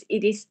is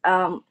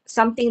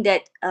something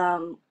that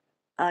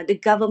the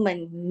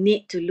government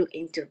need to look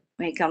into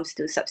when it comes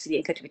to subsidy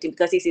and contributing,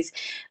 because this is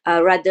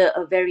rather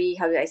a very,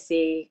 how do I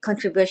say,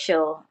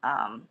 controversial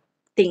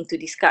thing to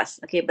discuss.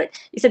 Okay, but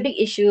it's a big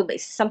issue, but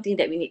it's something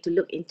that we need to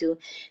look into.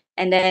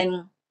 And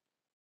then,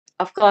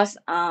 of course,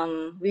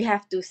 we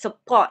have to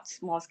support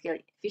small scale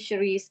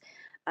fisheries.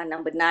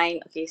 Number 9.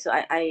 Okay, so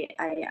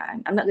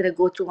I'm not going to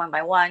go through one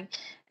by one.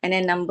 And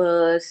then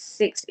number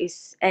 6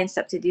 is end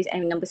subsidies,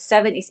 and number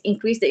 7 is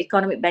increase the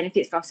economic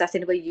benefits from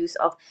sustainable use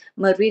of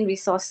marine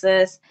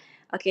resources.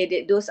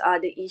 Okay, those are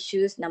the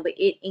issues. Number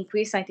 8,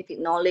 increase scientific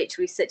knowledge,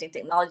 research, and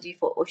technology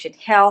for ocean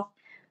health.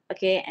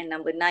 Okay, and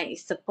number 9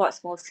 is support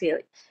small scale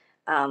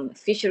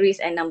fisheries,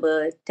 and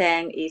number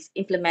 10 is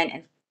implement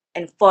and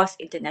enforce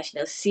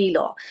international sea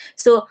law.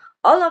 So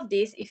all of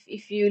this,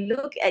 if you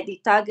look at the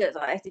targets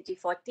of SDG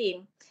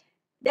 14,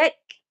 that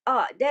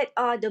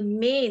are the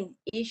main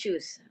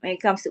issues when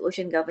it comes to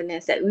ocean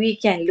governance that we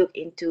can look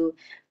into,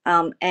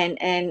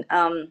 there's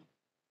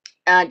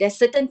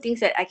certain things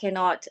that I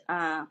cannot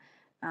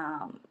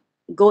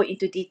go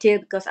into detail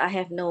because I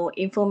have no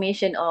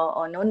information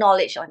or no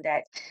knowledge on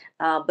that.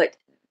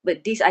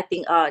 But these I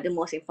think are the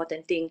most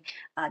important thing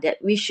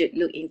that we should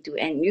look into,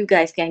 and you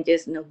guys can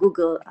just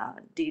Google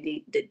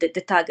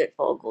the target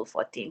for goal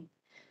 14.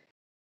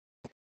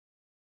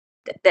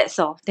 That's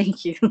all.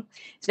 Thank you.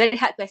 It's a very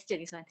hard question,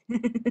 this one.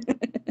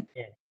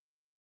 Yes.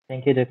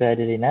 Thank you, Dr.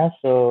 Adelina.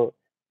 So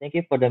thank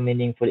you for the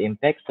meaningful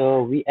impact.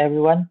 So we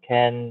everyone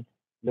can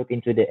look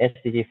into the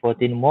SDG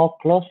 14 more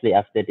closely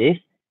after this,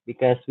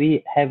 because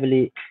we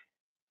heavily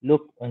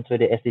look into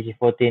the SDG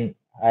 14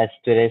 as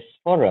today's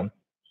forum.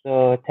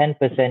 So 10%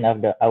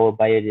 of our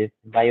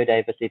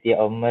biodiversity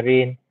of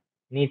marine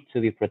needs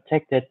to be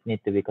protected, need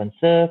to be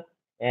conserved.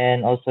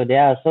 And also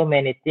there are so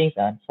many things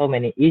and so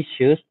many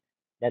issues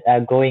that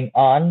are going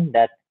on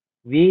that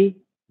we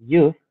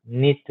youth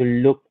need to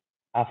look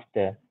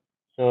after.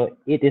 So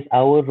it is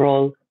our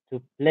role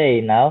to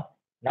play now.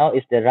 Now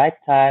is the right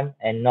time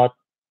and not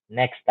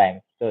next time.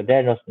 So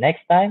there is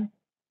next time.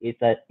 It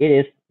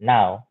is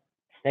now.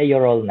 Play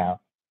your role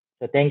now.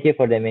 So thank you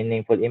for the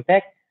meaningful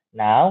impact.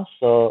 Now,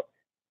 so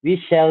we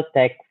shall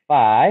take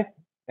 5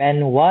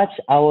 and watch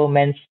our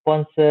main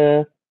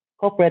sponsor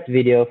corporate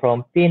video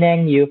from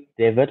Penang Youth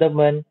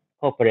Development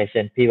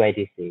Corporation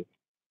 (PYDC).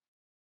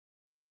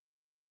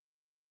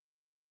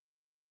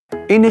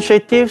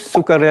 Inisiatif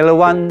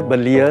Sukarelawan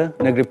Belia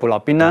Negeri Pulau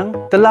Pinang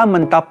telah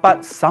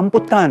mendapat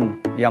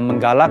sambutan yang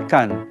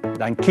menggalakkan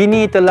dan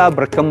kini telah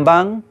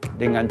berkembang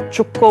dengan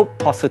cukup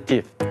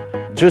positif.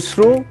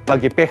 Justru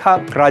bagi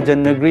pihak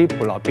Kerajaan Negeri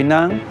Pulau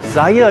Pinang,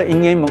 saya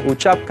ingin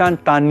mengucapkan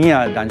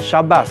tahniah dan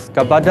syabas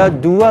kepada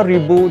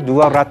 2,200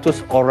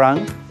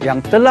 orang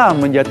yang telah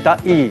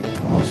menyertai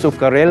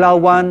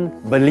Sukarelawan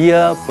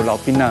Belia Pulau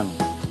Pinang.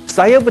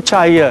 Saya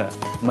percaya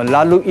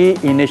melalui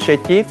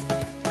inisiatif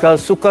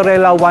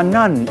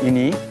kesukarelawanan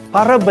ini,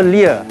 para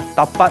belia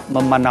dapat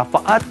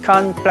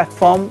memanfaatkan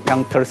platform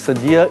yang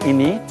tersedia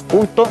ini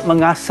untuk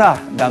mengasah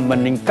dan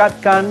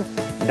meningkatkan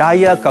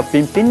daya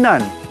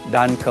kepimpinan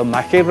dan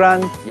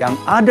kemahiran yang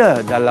ada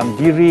dalam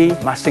diri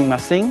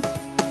masing-masing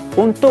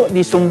untuk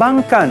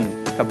disumbangkan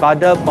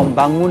kepada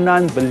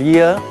pembangunan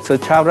belia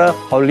secara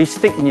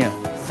holistiknya.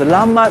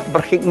 Selamat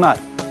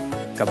berkhidmat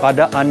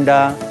kepada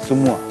anda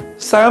semua.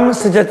 Salam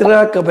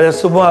sejahtera kepada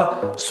semua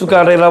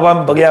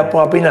sukarelawan Belia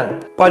Pulau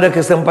Pinang. Pada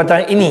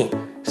kesempatan ini,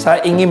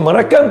 saya ingin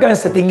merakamkan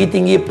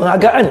setinggi-tinggi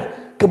penghargaan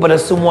kepada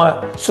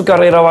semua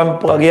sukarelawan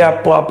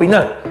Belia Pulau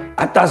Pinang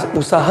atas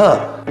usaha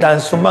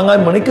dan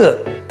sumbangan mereka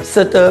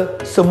serta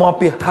semua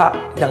pihak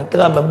yang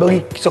telah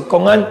memberi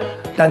sokongan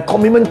dan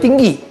komitmen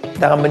tinggi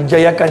dalam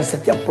menjayakan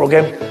setiap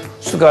program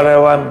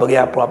sukarelawan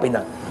Belia Pulau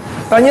Pinang.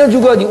 Tahniah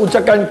juga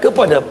diucapkan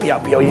kepada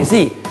pihak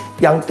PYDC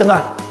yang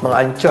telah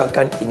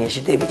melancarkan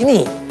inisiatif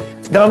ini.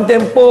 Dalam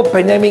tempoh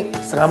pandemik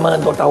selama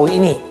 2 tahun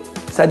ini,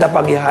 saya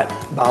dapat lihat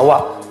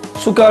bahawa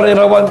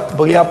sukarelawan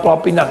Belia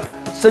Pulau Pinang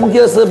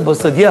sentiasa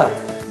bersedia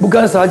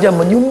bukan sahaja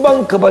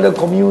menyumbang kepada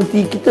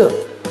komuniti kita,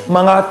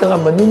 malah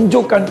tengah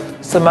menunjukkan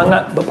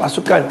semangat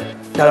berpasukan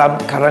dalam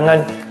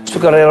karangan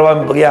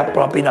sukarelawan Belia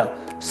Pulau Pinang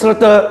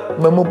serta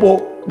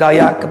memupuk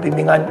daya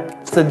kepimpinan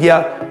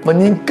sedia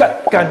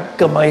meningkatkan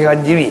kemahiran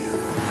diri.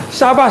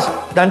 Syabas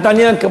dan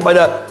tahniah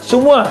kepada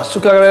semua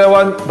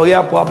sukarelawan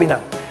Belia Pulau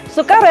Pinang.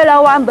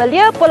 Sukarelawan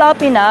Belia Pulau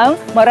Pinang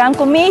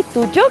merangkumi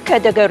 7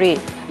 kategori,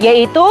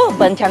 iaitu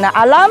bencana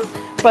alam,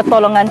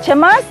 pertolongan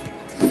cemas,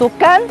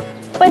 sukan,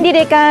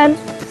 pendidikan,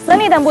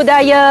 seni dan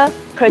budaya,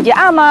 kerja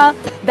amal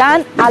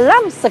dan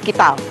alam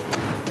sekitar.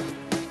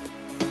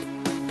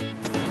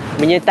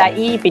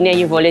 Menyertai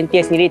Penang Youth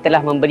Volunteer sendiri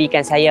telah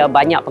memberikan saya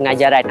banyak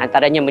pengajaran,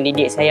 antaranya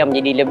mendidik saya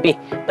menjadi lebih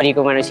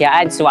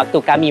berkemanusiaan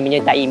sewaktu kami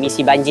menyertai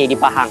misi banjir di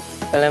Pahang.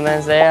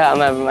 Pengalaman saya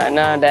amat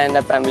bermakna dan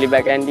dapat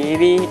melibatkan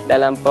diri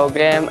dalam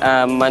program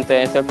memantau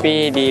SOP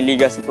di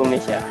Liga Super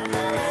Malaysia.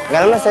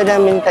 Pengalaman saya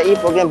dalam menyertai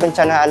program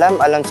bencana alam,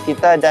 alam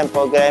sekitar dan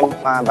program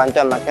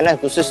bantuan makanan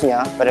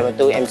khususnya pada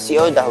waktu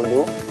MCO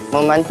dahulu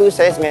membantu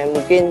saya sebanyak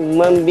mungkin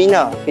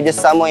membina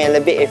kerjasama yang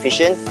lebih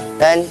efisien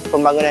dan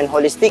pembangunan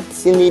holistik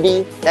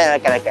sendiri dan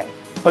rakan-rakan.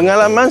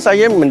 Pengalaman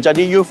saya menjadi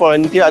youth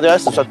volunteer adalah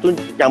sesuatu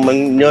yang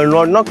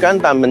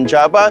menyeronokkan dan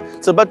mencabar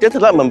sebab dia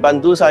telah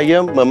membantu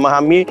saya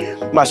memahami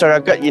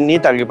masyarakat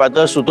ini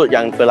daripada sudut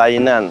yang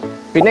berlainan.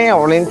 Penang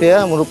Youth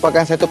Volunteer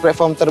merupakan satu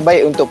platform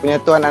terbaik untuk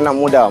penyatuan anak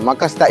muda,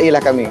 maka sertailah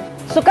kami.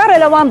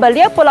 Sukarelawan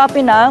Belia Pulau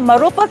Pinang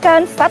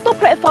merupakan satu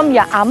platform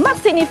yang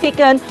amat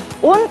signifikan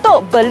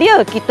untuk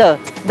belia kita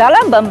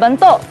dalam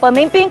membentuk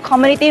pemimpin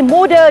komuniti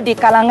muda di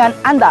kalangan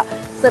anda.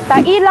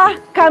 Sertailah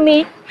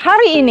kami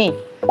hari ini.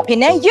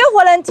 Penang Youth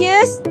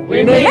Volunteers,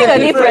 we make a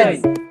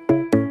difference.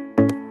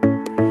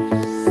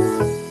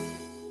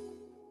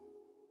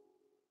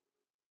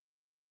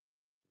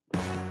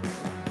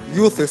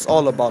 Youth is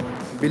all about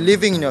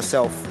believing in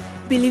yourself,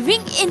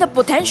 believing in the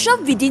potential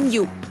within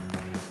you,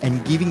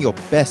 and giving your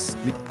best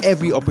with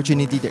every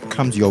opportunity that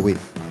comes your way.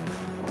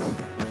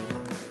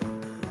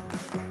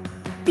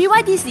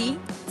 PYDC,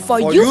 for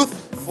For youth, youth,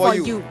 for for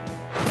you. you.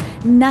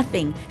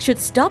 Nothing should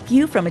stop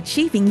you from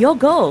achieving your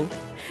goal.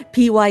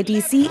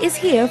 PYDC is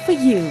here for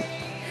you.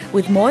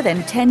 With more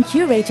than 10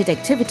 curated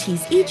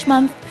activities each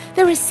month,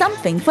 there is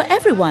something for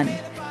everyone.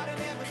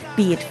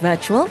 Be it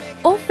virtual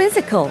or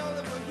physical.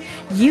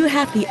 You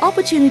have the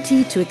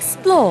opportunity to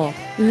explore,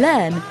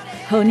 learn,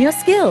 hone your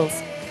skills,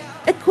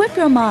 equip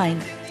your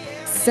mind,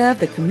 serve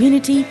the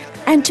community,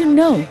 and to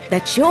know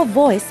that your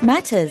voice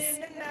matters.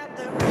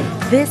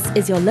 This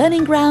is your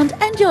learning ground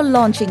and your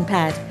launching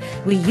pad,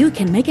 where you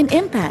can make an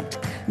impact,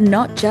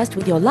 not just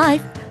with your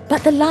life,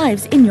 but the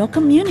lives in your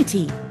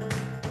community.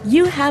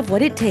 You have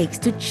what it takes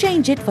to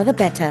change it for the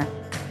better.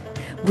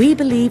 We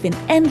believe in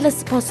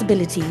endless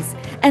possibilities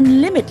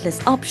and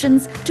limitless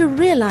options to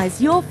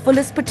realize your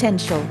fullest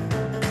potential.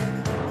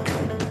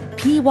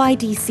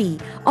 PYDC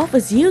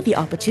offers you the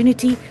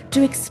opportunity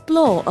to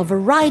explore a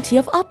variety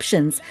of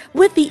options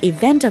with the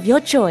event of your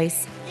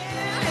choice.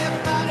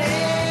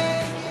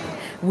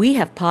 We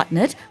have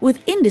partnered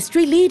with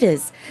industry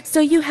leaders, so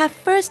you have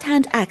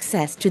first-hand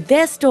access to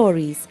their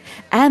stories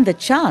and the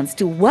chance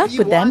to work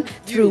with them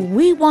through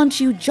We Want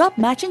You job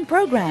matching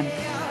program.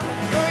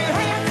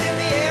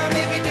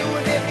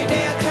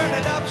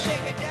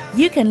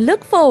 You can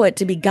look forward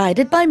to be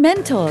guided by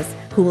mentors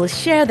who will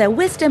share their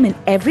wisdom in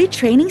every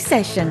training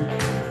session.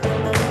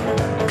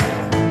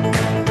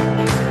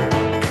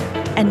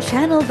 And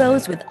channel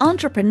those with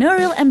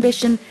entrepreneurial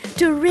ambition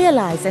to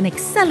realize and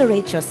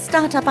accelerate your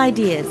startup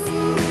ideas.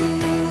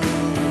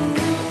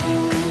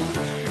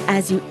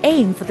 As you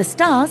aim for the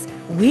stars,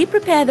 we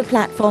prepare the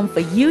platform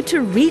for you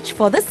to reach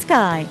for the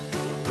sky.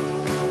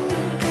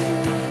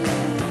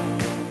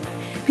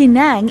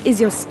 Penang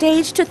is your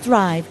stage to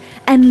thrive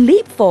and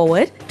leap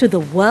forward to the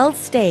world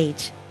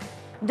stage.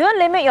 Don't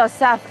limit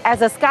yourself, as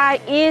the sky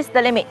is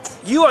the limit.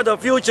 You are the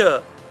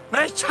future.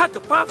 Let's chart the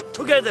path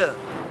together.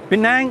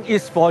 Penang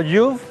is for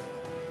youth,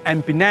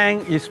 and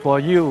Penang is for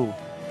you.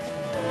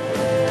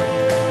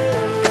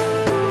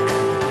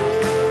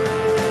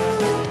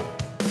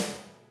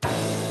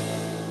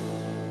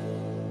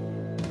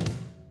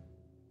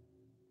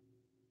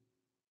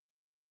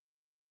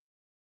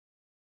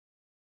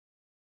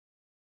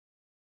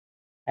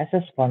 As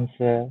a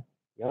sponsor,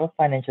 your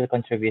financial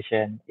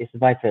contribution is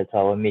vital to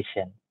our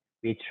mission.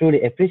 We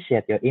truly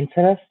appreciate your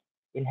interest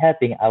in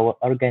helping our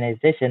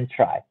organization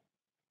thrive.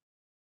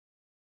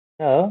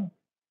 So,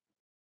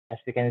 as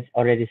we can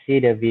already see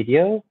the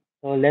video,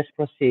 so let's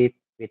proceed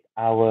with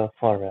our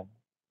forum.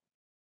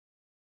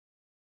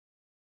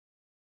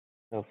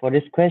 So for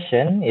this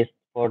question is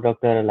for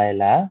Dr.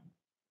 Laila.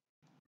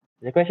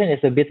 The question is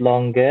a bit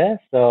longer,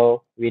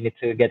 so we need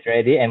to get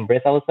ready and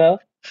brace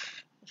ourselves.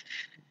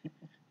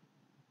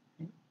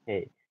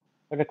 Okay.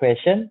 For the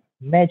question,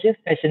 major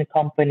fashion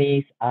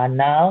companies are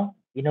now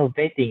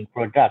innovating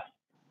products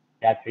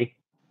that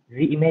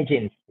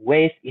reimagines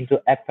waste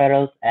into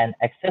apparel and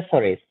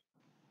accessories.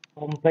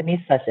 Companies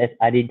such as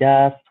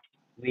Adidas,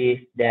 with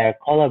their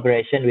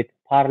collaboration with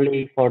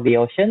Parley for the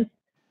Oceans,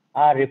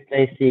 are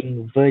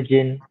replacing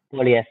virgin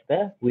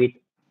polyester with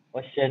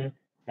ocean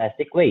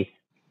plastic waste.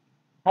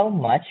 How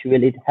much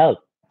will it help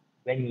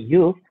when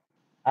youth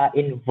are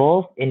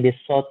involved in this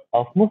sort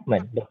of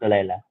movement, Dr.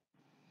 Laila?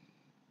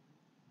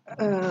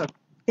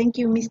 Thank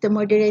you, Mr.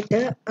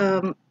 Moderator.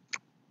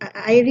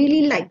 I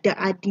really like the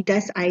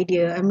Adidas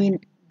idea. I mean,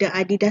 the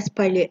Adidas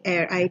Pilot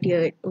Air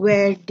idea,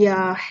 where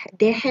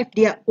they have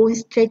their own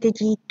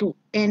strategy to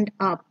end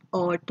up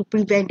or to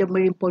prevent the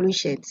marine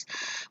pollutions.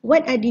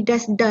 What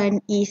Adidas done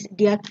is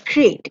they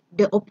create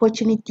the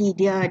opportunity.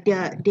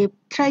 They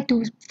try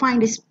to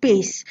find a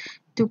space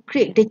to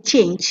create the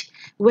change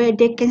where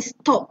they can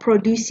stop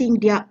producing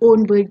their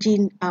own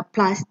virgin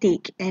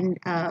plastic and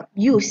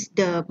use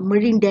the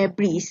marine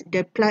debris,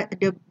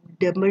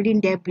 the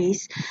marine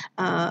debris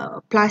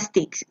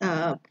plastics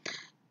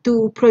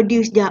to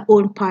produce their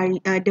own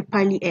the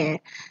Pali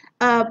Air.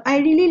 I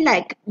really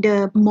like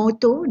the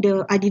motto,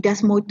 the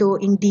Adidas motto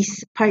in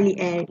this Pali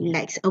Air,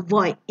 like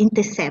avoid,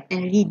 intercept,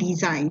 and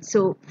redesign.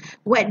 So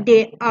what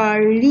they are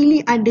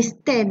really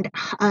understand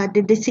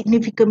the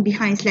significance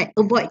behind is like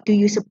avoid to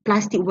use a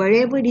plastic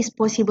wherever it is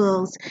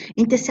possible,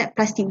 intercept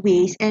plastic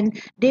waste, and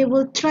they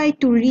will try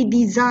to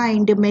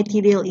redesign the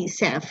material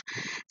itself.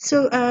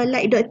 So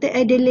like Dr.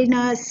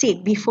 Adelina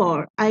said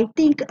before, I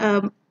think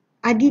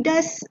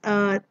Adidas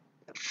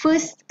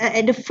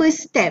at the first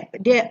step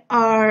they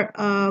are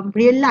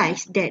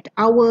realized that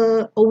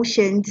our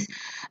oceans,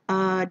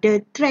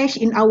 the trash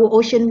in our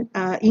ocean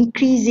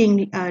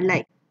increasing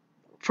like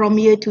from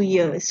year to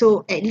year.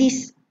 So at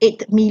least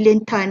 8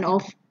 million ton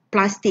of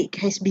plastic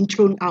has been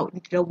thrown out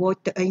into the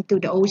water, into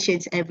the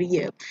oceans every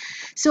year.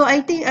 So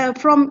I think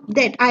from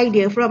that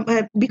idea, from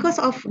because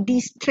of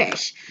this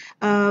trash,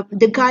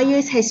 the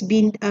Gaius has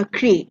been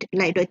created,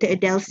 like Dr.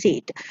 Adele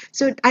said.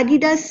 So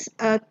Adidas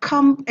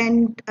come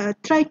and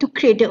try to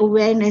create the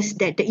awareness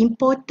that the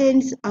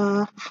importance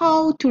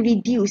how to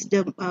reduce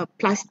the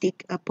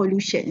plastic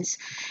pollutions.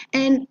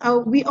 And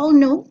we all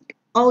know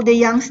all the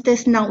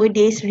youngsters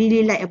nowadays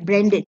really like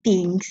branded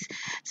things.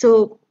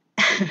 So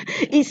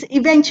it's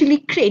eventually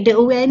create the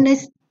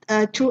awareness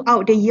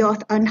throughout the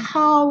youth on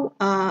how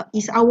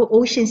is our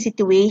ocean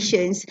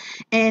situations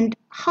and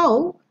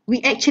how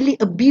we actually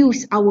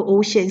abuse our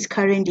oceans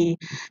currently.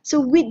 So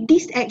with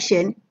this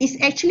action, it's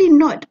actually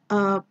not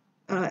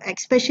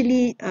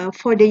especially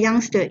for the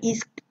youngster,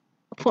 is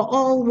for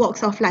all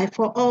walks of life,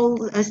 for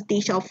all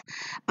stage of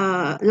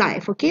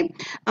life. Okay,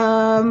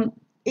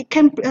 it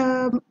can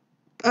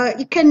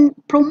it can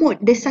promote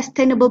the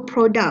sustainable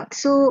product.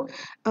 So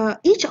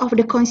each of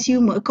the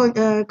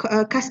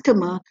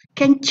customer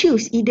can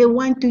choose either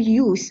want to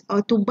use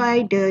or to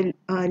buy the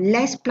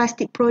less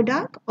plastic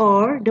product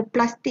or the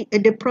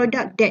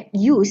product that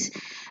use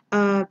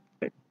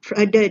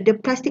the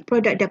plastic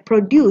product that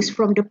produced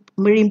from the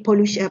marine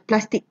pollution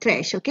plastic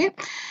trash. Okay,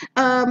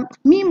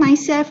 me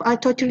myself I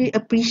totally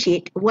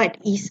appreciate what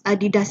is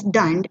Adidas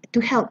done to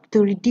help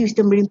to reduce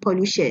the marine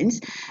pollutions,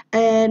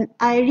 and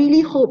I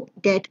really hope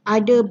that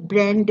other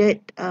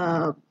branded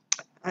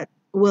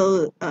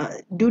will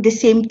do the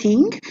same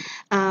thing.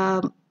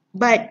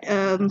 But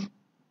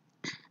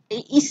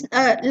it's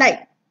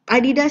like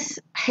Adidas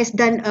has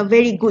done a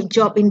very good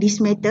job in this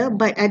matter,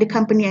 but other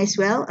company as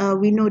well.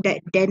 We know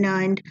that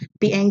Denon,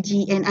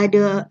 PNG, and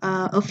other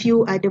a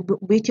few other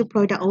beauty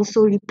product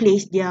also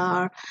replace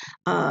their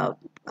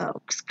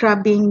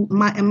scrubbing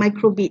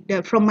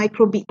microbead from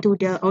microbead to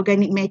the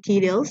organic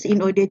materials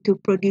in order to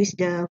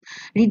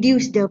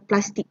reduce the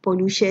plastic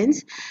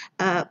pollutions.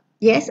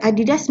 Yes,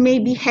 Adidas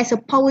maybe has a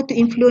power to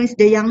influence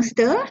the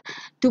youngster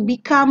to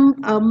become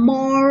a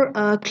more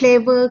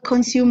clever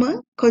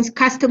customer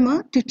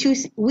to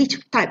choose which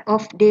type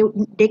of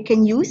they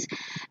can use,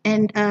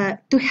 and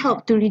to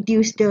help to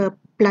reduce the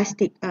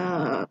plastic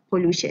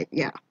pollution.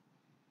 Yeah.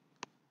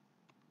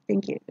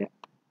 Thank you.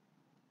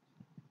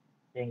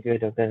 Thank you,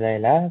 Dr.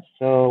 Laila.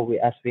 So,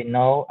 as we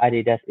know,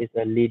 Adidas is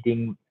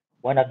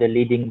one of the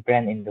leading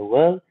brand in the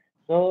world.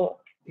 So,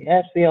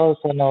 as we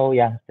also know,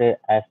 youngster,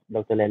 as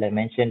Dr. Laila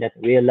mentioned, that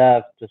we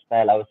love to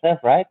style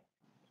ourselves, right?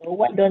 So,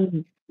 why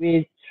don't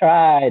we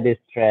try this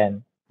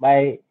trend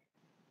by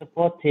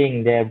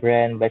supporting their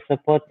brand, by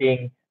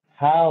supporting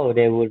how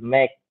they would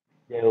make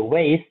the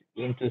waste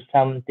into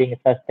something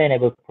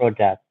sustainable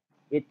product.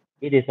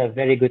 It is a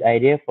very good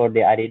idea for the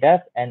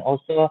Adidas, and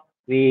also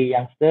we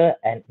youngster,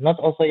 and not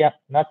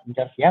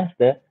just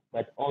youngster,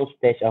 but all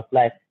stage of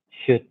life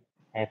should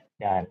have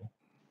done.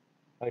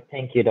 Oh,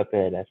 thank you,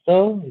 Dr. Ella.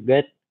 So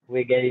good.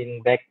 We're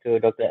getting back to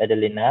Dr.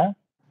 Adelina.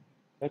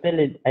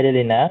 Dr.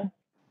 Adelina,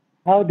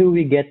 how do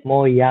we get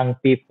more young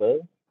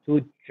people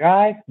to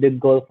drive the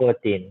goal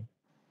 14?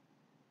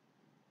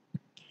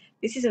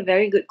 This is a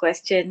very good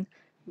question,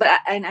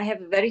 but and I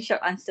have a very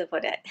short answer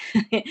for that.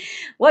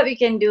 What we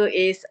can do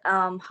is,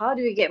 how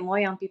do we get more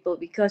young people?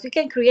 Because we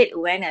can create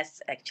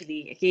awareness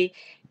actually, okay.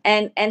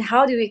 And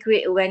how do we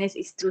create awareness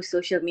is through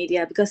social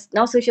media, because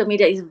now social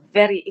media is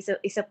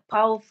it's a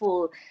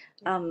powerful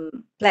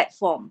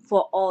platform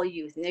for all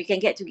youth. You know, you can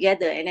get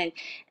together, and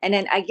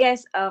then I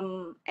guess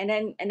and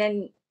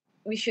then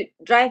we should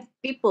drive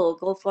people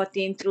go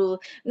 14 through,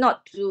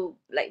 not through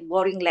like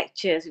boring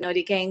lectures. You know,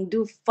 they can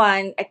do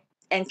fun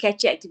and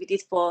catchy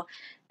activities. For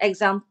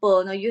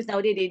example, you know, youth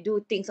nowadays they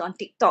do things on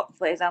TikTok,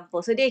 for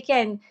example, so they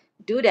can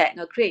do that. You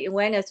know, create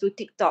awareness through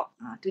TikTok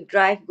to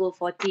drive goal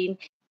 14,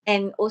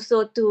 and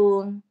also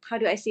to, how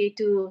do I say,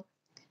 to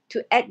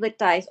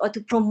advertise or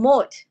to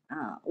promote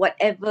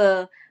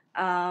whatever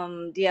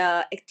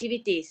their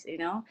activities, you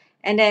know.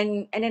 And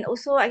then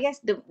also I guess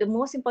the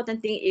most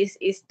important thing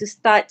is to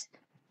start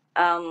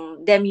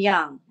them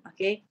young,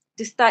 okay,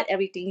 to start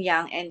everything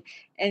young.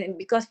 And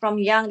because from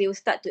young they will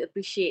start to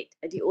appreciate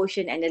the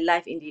ocean and the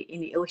life in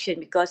the ocean.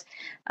 Because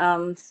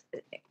um s-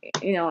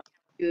 you know,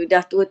 you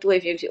dah tua-tua,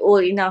 if you're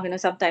old enough, you know,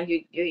 sometimes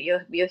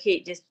your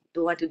head just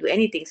don't want to do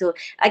anything. So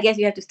I guess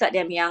you have to start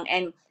them young,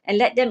 and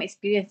let them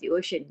experience the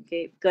ocean,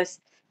 okay. Because,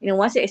 you know,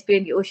 once they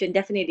experience the ocean,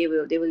 definitely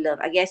they will love.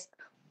 I guess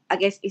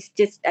it's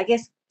just, I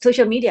guess,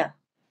 social media.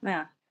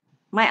 Yeah,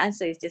 my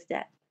answer is just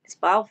that. It's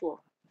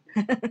powerful.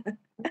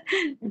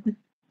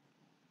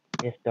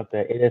 Yes,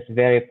 doctor. It is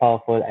very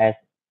powerful as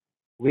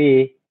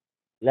we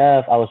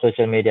love our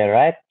social media,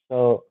 right?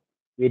 So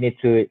we need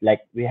to,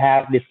 like, we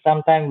have this,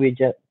 sometimes we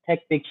just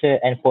take picture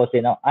and post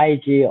in our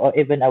IG or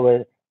even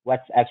our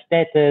WhatsApp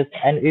status,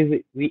 and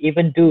we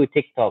even do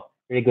TikTok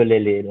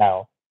regularly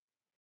now.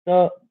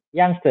 So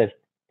youngsters,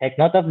 take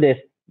note of this.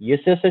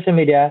 Use your social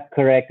media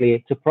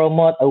correctly to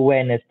promote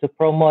awareness, to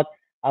promote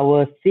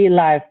our sea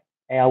life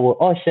and our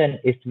ocean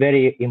is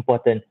very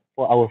important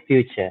for our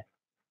future.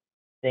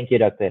 Thank you,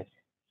 doctor.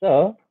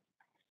 So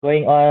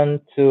going on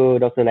to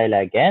Dr. Laila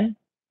again.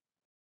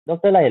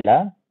 Dr.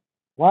 Laila,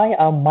 why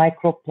are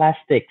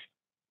microplastics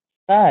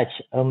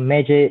such a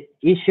major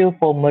issue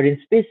for marine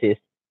species,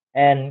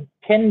 and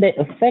can they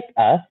affect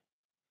us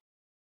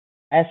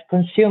as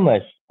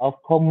consumers of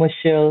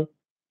commercial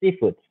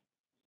seafood?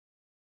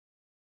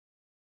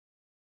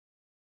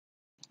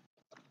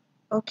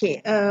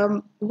 Okay,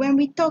 when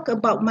we talk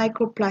about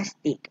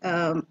microplastic,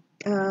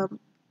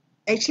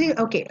 actually,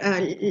 okay,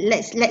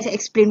 let's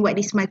explain what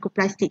is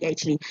microplastic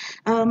actually.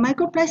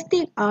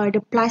 Microplastic are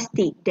the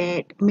plastic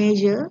that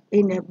measure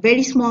in a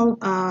very small,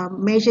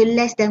 measure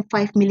less than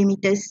 5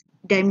 millimeters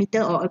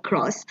diameter or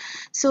across.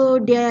 So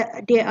there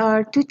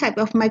are two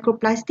types of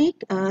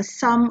microplastic.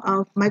 Some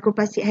of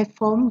microplastic have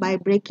formed by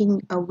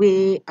breaking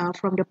away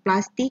from the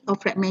plastic or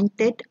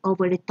fragmented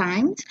over the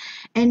times,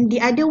 and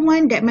the other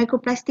one, that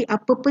microplastic are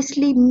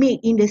purposely made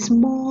in the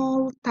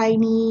small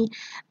tiny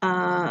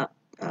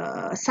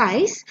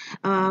size,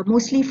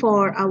 mostly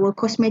for our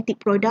cosmetic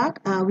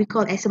product, we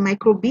call as a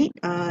microbead,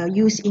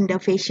 used in the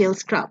facial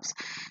scrubs.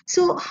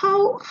 So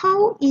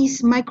how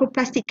is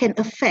microplastic can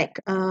affect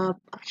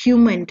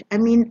human, I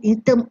mean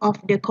in terms of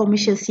the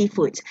commercial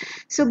seafoods.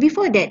 So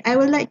before that, I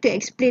would like to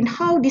explain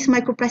how this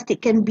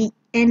microplastic can be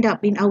end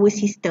up in our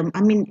system,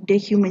 I mean the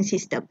human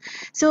system.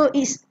 So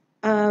it's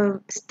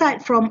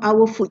start from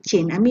our food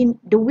chain, I mean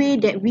the way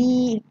that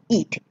we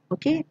eat,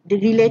 okay, the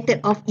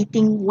related of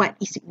eating what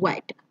is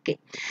what. Okay,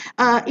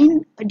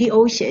 in the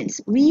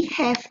oceans we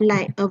have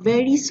like a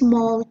very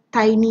small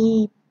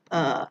tiny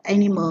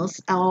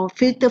animals or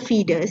filter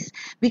feeders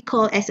we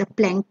call as a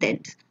plankton.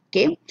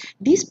 Okay,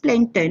 this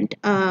plankton,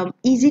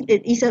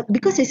 is a,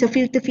 because it's a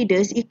filter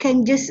feeders, it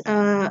can just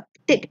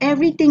take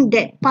everything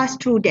that pass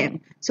through them,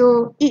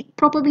 so it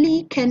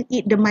probably can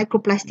eat the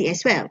microplastic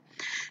as well.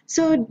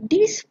 So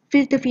this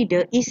filter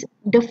feeder is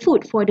the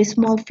food for the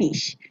small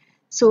fish.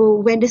 So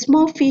when the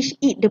small fish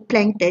eat the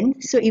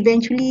plankton, so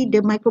eventually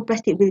the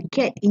microplastic will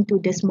get into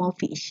the small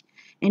fish.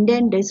 And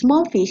then the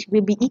small fish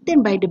will be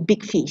eaten by the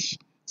big fish.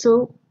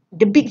 So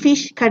the big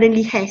fish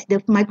currently has the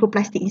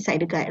microplastic inside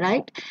the gut,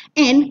 right?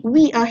 And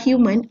we are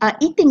human are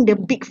eating the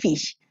big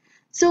fish.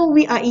 So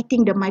we are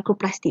eating the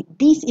microplastic.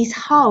 This is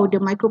how the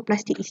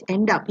microplastic is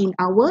end up in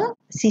our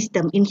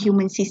system, in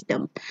human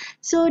system.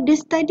 So the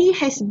study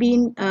has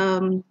been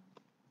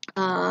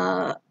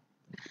uh,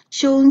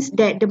 shows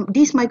that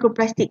this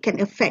microplastic can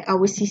affect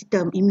our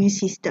system, immune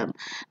system,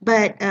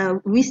 but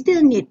we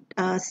still need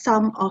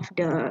some of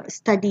the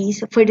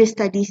studies, further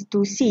studies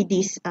to see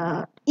this,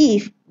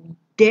 if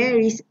there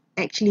is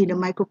actually the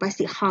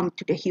microplastic harm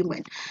to the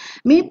human.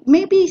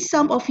 Maybe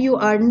some of you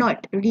are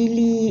not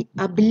really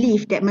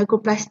believe that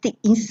microplastic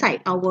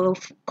inside our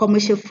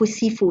commercial food,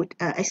 seafood,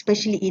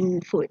 especially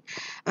in food,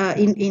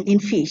 in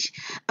fish,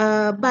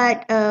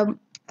 but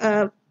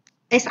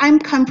as I'm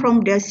come from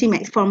the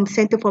CMAX, from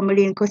Center for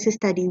Marine and Coastal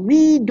Study,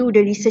 we do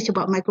the research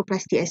about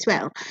microplastic as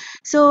well.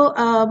 So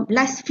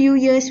last few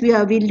years we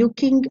have been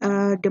looking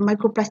the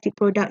microplastic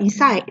product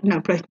inside,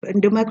 not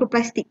the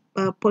microplastic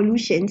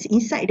pollutions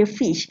inside the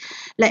fish,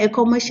 like a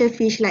commercial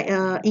fish like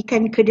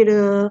ikan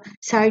kedera,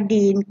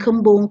 sardine,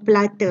 kembung,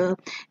 pelata,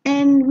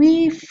 and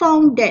we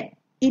found that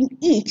in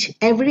each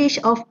average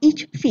of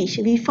each fish,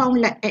 we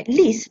found like at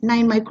least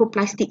 9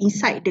 microplastic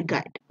inside the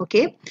gut.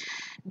 Okay,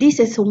 this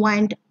is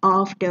one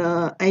of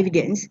the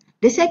evidence.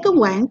 The second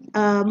one,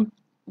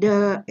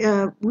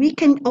 we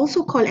can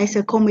also call as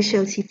a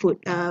commercial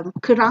seafood,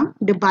 kerang,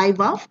 the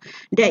bivalve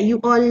that you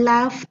all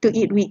love to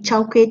eat with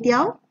char kway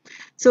teow.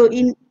 So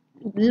in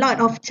lot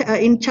of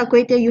in char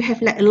kway teow you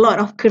have like a lot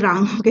of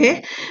kerang.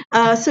 Okay,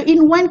 so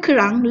in one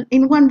kerang,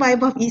 in one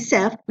bivalve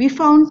itself, we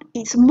found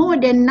it's more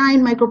than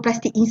 9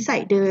 microplastic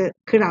inside the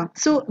kerang.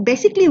 So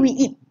basically we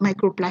eat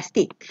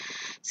microplastic.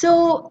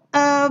 So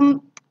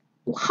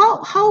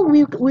how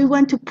we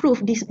want to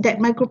prove this, that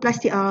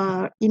microplastic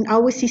are in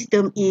our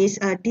system is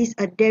this,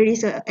 there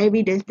is a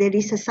evidence, there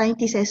is a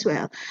scientist as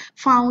well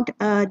found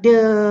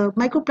the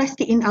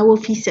microplastic in our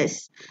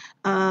feces.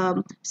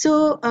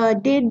 So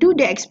they do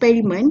the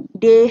experiment,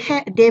 they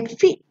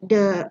feed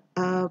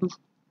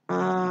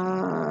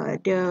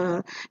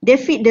they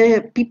feed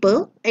the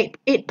people,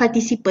 eight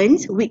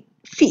participants with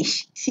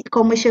fish,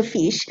 commercial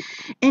fish,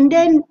 and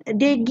then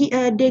they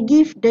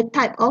give the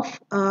type of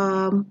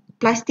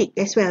plastic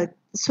as well,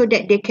 so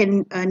that they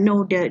can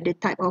know the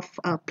type of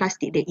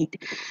plastic they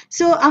eat.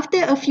 So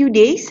after a few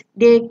days,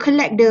 they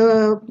collect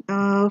the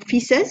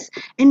feces,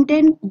 and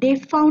then they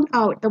found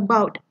out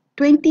about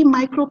 20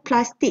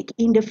 microplastic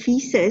in the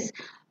feces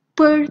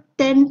per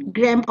 10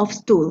 gram of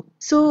stool.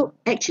 So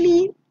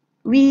actually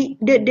we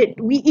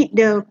eat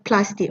the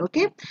plastic.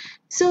 Okay,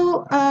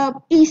 so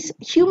is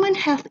human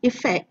health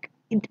effect,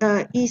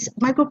 is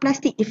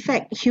microplastic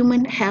affect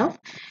human health,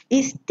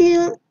 is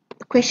still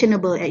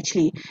questionable.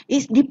 Actually,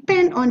 it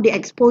depend on the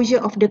exposure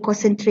of the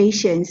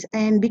concentrations,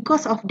 and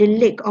because of the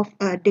lack of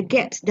the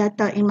gaps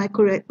data in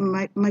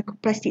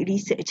microplastic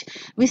research,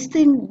 we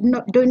still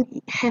don't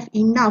have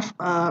enough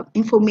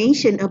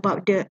information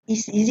about the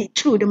is it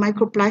true the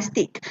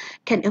microplastic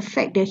can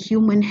affect the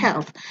human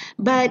health.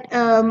 But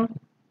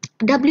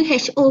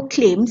WHO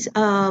claims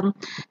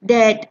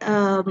that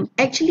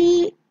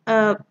actually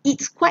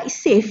it's quite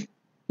safe.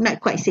 Not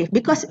quite safe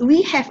because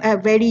we have a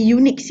very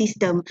unique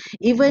system.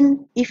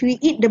 Even if we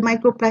eat the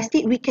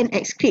microplastic, we can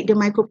excrete the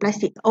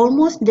microplastic.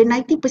 Almost the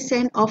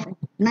 90% of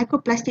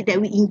microplastic that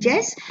we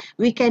ingest,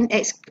 we can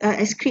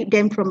excrete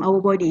them from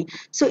our body.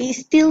 So it's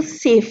still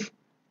safe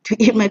to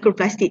eat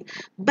microplastic.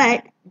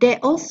 But there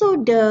also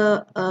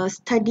the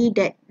study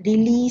that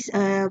release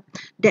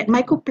that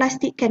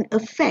microplastic can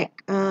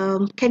affect,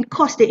 can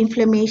cause the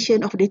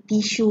inflammation of the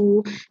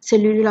tissue,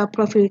 cellular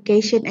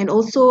proliferation, and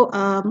also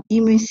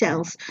immune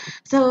cells.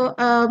 So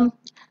uh,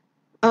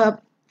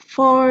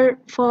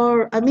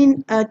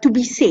 to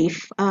be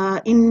safe,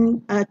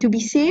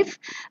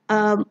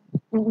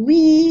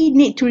 we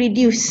need to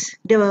reduce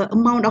the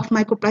amount of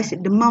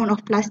microplastic, the amount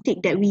of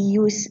plastic that we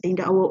use in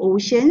our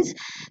oceans,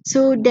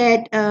 so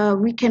that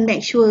we can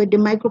make sure the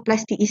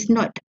microplastic is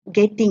not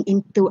getting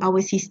into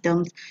our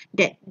systems.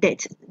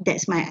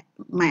 That's my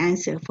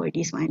answer for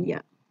this one.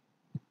 Yeah.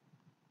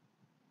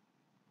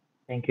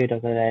 Thank you,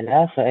 Dr.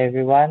 Laila. So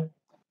everyone,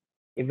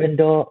 even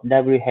though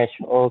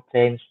WHO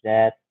claims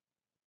that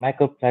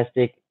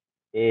microplastic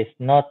is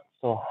not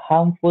so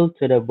harmful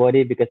to the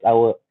body because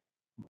our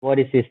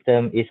body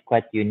system is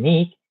quite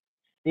unique,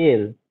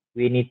 still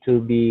we need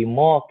to be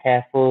more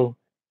careful,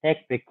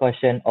 take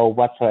precaution or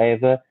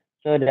whatsoever,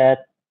 so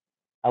that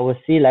our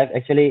sea life,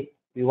 actually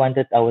we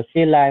wanted our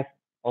sea life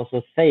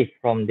also safe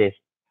from this.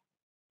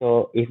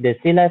 So if the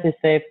sea life is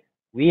safe,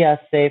 we are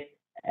safe,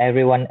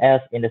 everyone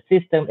else in the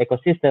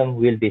ecosystem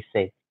will be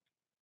safe.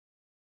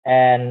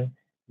 And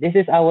this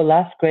is our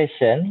last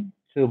question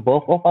to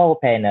both of our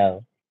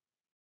panel.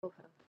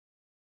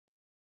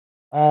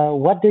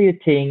 What do you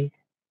think?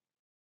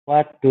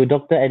 What do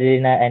Dr.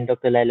 Adelina and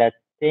Dr. Laila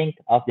think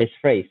of this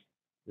phrase,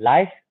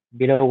 life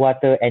below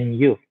water and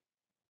youth,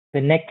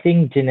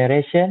 connecting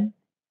generation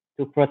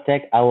to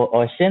protect our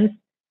oceans,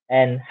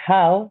 and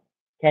how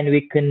can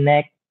we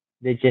connect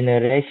the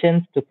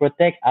generations to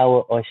protect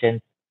our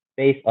oceans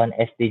based on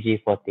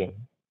SDG 14?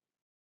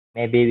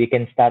 Maybe we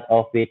can start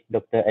off with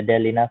Dr.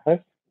 Adelina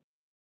first.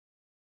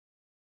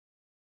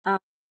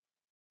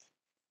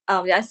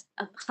 Yes,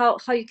 how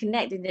you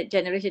connect the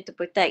generation to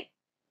protect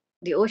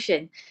the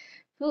ocean.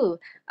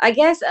 I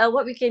guess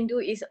what we can do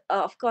is,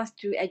 of course,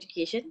 through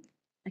education,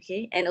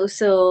 okay, and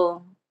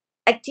also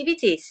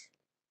activities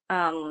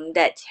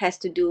that has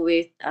to do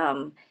with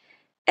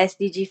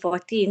SDG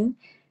 14,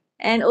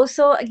 and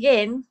also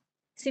again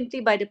simply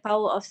by the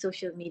power of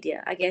social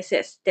media. I guess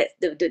that's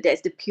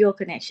the pure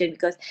connection,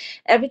 because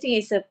everything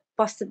is a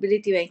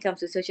possibility when it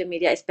comes to social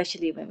media,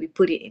 especially when we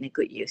put it in a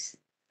good use.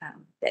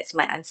 That's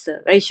my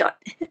answer. Very short.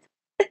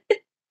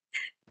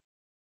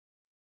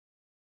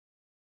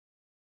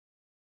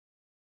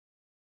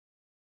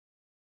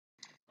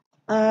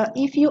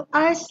 If you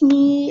ask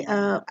me,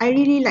 I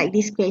really like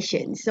this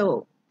question.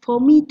 So for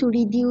me to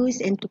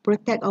reduce and to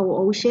protect our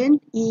ocean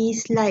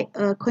is like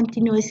a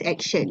continuous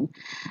action.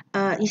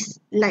 It's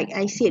like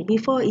I said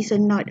before, it's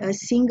not a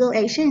single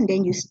action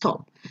then you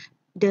stop.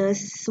 The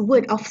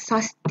word of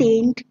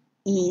sustained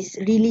is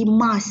really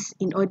must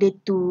in order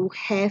to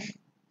have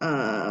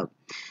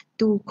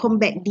to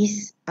combat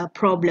this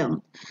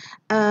problem.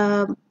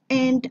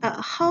 And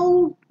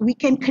how we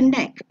can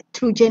connect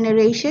through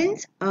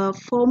generations,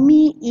 for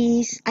me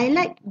is, I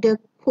like the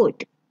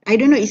quote. I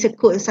don't know, it's a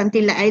quote or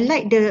something like, I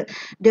like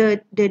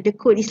the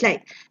quote is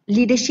like,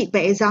 leadership by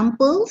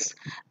examples,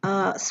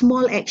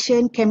 small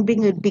action can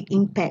bring a big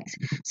impact.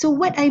 So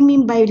what I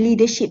mean by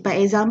leadership by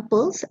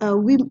examples,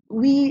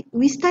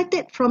 we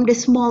started from the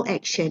small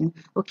action,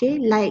 okay,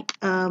 like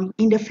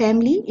in the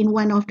family, in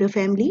one of the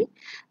family.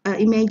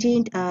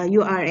 Imagine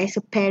you are as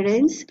a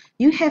parents,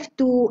 you have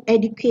to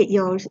educate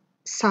your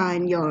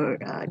son, your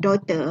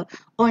daughter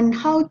on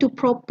how to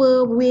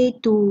proper way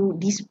to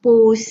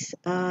dispose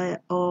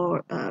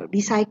or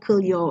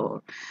recycle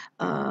your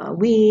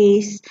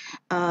waste.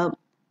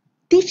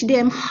 Teach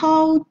them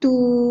how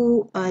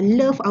to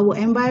love our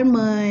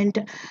environment,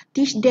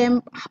 teach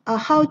them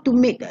how to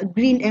make a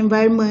green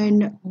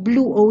environment,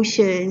 blue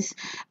oceans.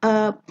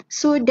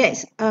 So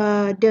that's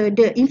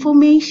the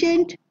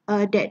information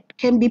that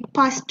can be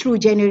passed through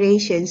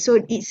generations. So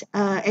it's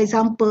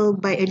example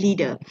by a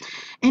leader.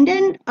 And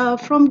then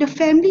from the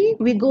family,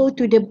 we go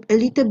to the a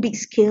little big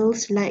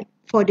scales, like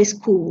for the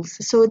schools.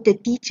 So the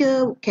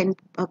teacher can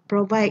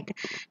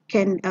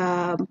can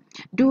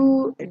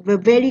do a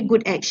very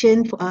good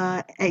action,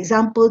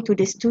 example to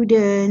the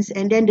students,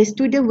 and then the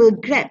student will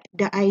grab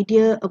the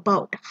idea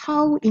about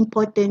how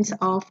important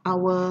of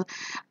our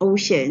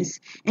oceans.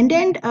 And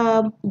then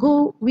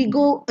we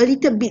go a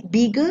little bit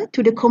bigger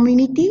to the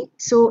community.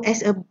 So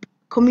as a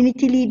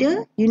community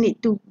leader, you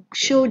need to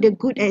show the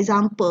good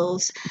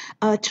examples,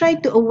 try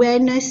to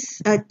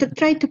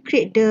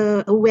create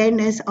the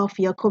awareness of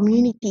your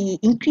community,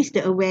 increase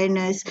the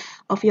awareness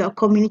of your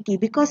community,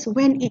 because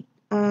when it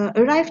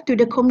arrive to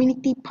the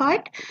community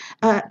part,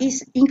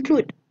 is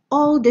include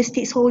all the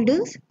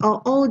stakeholders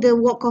or all the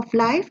walk of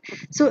life.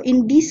 So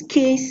in this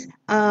case,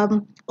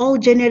 all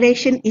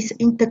generation is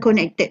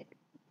interconnected.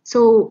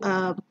 So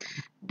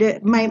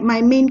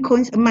my main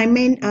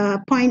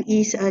point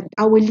is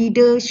our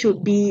leader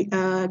should be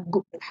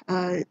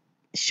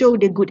show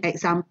the good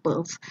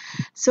examples.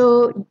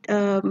 So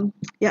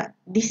yeah,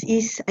 this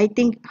is, I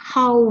think,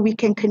 how we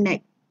can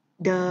connect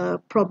the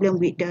problem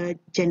with the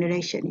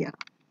generation. Yeah.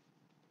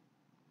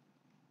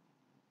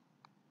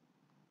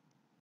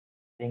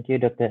 Thank you,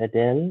 Dr.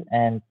 Adele,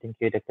 and thank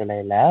you, Dr.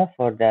 Laila,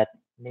 for that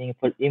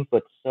meaningful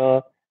input.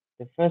 So,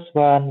 the first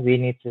one, we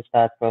need to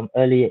start from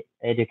early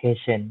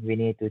education. We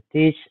need to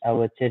teach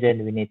our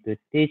children, we need to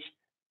teach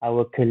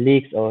our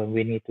colleagues, or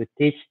we need to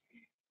teach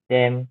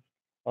them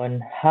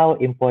on how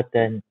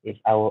important is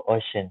our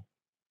ocean.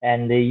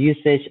 And the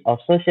usage of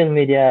social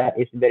media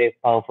is very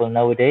powerful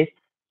nowadays,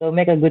 so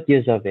make a good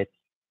use of it.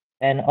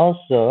 And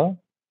also,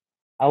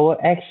 our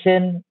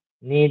action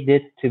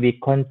needed to be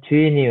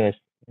continuous,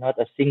 not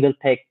a single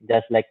take,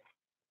 just like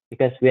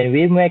because when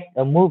we make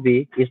a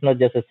movie, it's not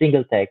just a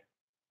single take.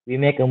 We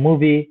make a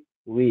movie,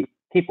 we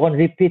keep on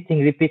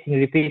repeating,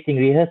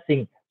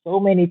 rehearsing so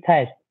many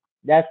times.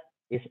 That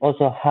is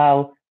also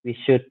how we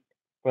should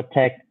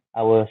protect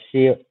our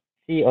sea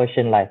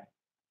ocean life.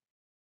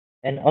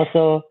 And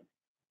also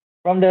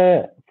from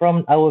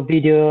our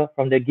video,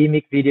 from the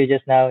gimmick video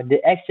just now,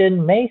 the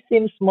action may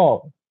seem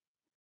small,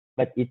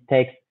 but it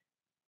takes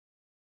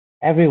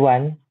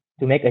everyone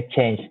to make a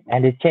change,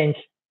 and the change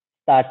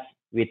starts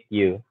with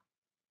you.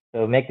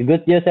 So make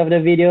good use of the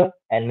video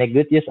and make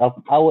good use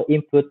of our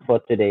input for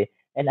today.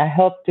 And I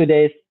hope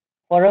today's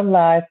forum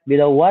live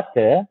below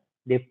water,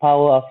 the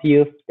power of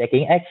youth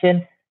taking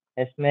action,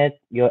 has met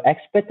your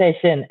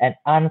expectation and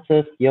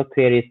answers your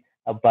queries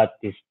about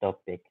this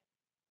topic.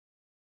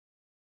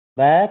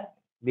 But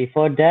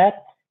before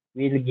that,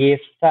 we'll give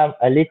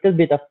a little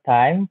bit of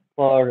time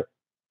for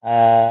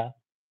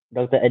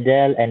Dr.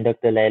 Adele and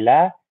Dr.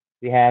 Laila.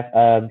 We have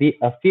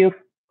a few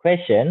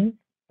questions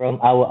from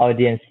our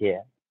audience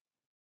here.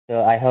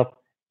 So I hope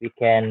we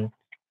can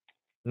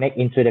make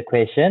into the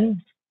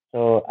question.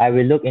 So I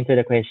will look into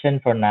the question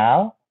for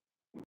now.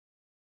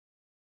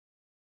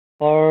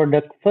 For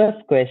the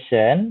first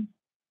question,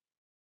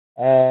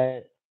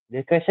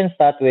 the question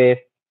starts with,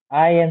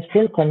 I am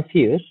still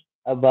confused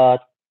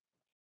about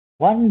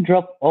one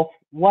drop of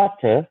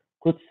water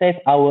could save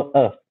our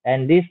earth.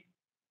 And this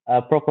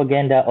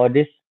propaganda or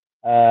this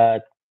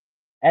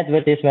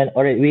advertisement,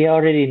 we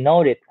already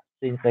know it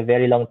since a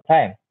very long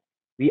time.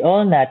 We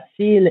all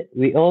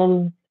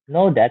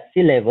know that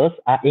sea levels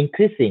are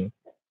increasing.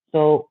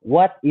 So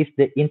what is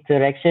the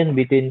interaction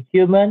between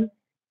human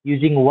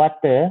using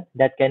water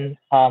that can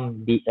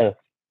harm the earth?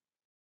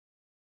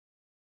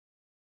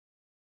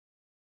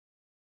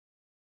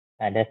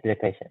 And that's the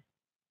question.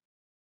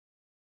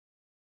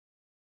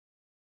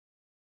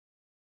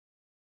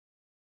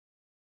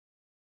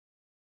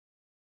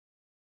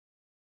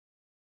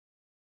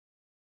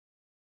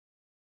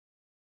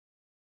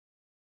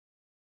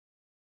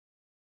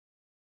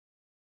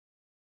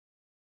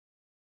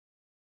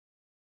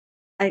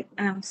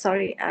 I'm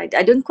sorry, I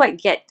don't quite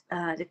get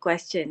the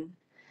question.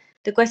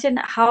 The question,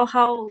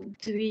 how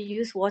do we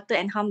use water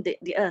and harm the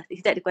earth?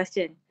 Is that the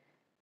question?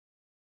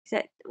 Is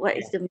that what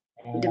is the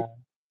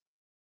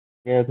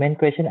The main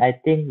question, I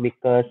think,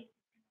 because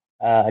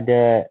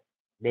they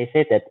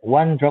say that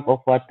one drop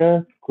of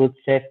water could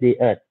save the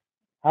earth.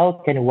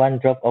 How can one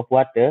drop of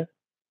water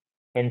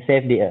can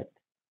save the earth?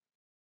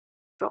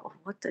 drop of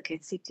water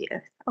can save the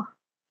earth? Oh,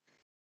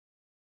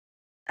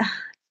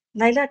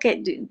 Laila,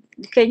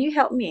 can you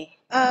help me?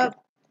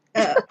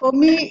 For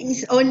me,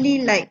 it's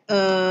only like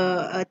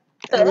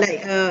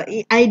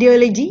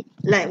ideology.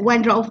 Like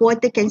one drop of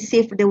water can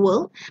save the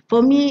world.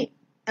 For me,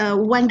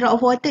 one drop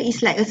of water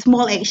is like a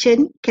small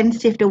action can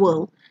save the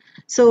world.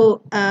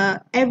 So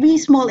every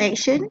small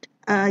action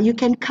you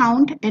can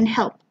count and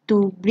help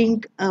to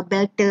bring a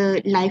better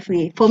life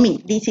way. For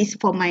me, this is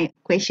for my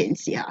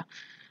questions. Yeah,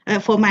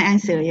 for my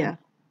answer. Yeah.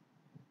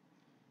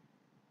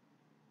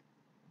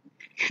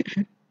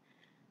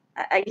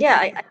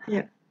 Yeah.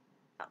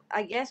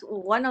 I guess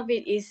one of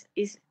it is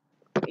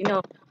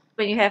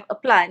when you have a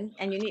plant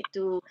and you need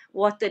to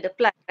water the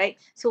plant, right?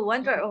 So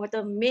one drop of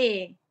water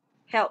may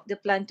help the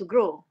plant to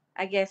grow.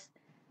 I guess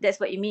that's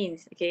what it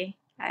means. Okay,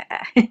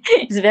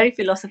 it's very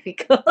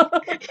philosophical.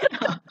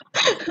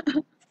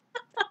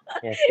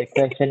 Yes, the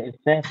question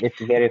itself is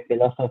very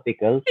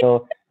philosophical.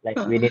 So like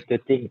we need to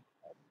think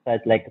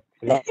such like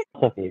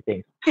philosophy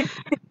things.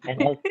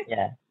 And also,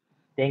 yeah,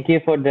 thank you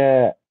for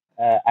the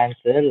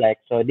answer. Like,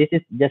 so this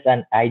is just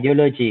an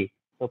ideology.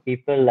 So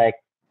people like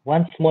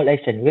one small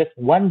action with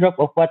one drop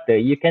of water,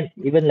 you can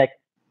even like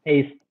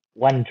taste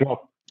one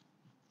drop,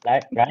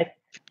 right?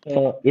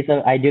 So it's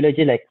an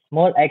ideology like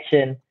small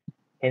action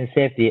can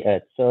save the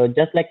earth. So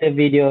just like the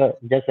video,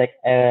 just like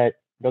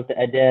Dr.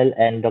 Adele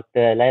and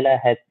Dr. Laila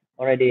had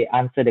already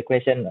answered the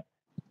question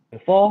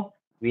before,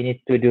 we need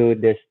to do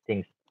these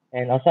things.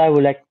 And also I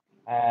would like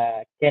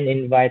can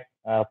invite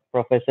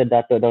Professor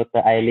Dr.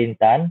 Eileen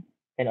Tan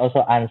can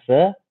also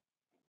answer.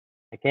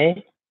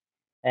 Okay.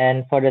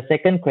 And for the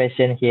second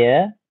question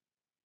here,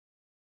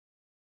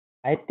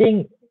 I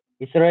think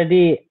it's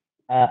already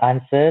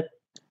answered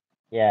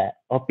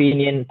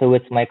opinion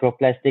towards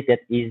microplastic that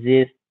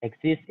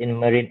exists in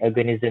marine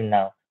organism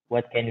now.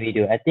 What can we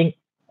do? I think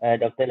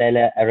Dr.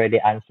 Laila already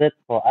answered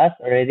for us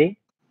already.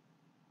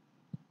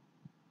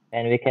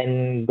 And we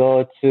can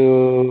go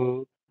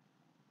to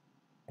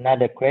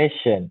another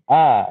question.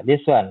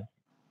 This one.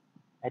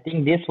 I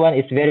think this one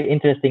is very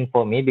interesting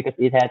for me because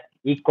it has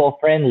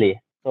eco-friendly.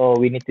 So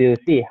we need to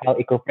see how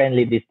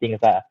eco-friendly these things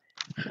are.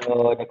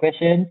 So the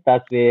question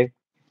starts with,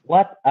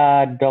 what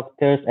are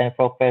doctors and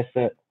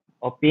professors'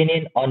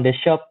 opinion on the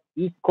shop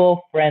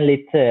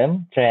eco-friendly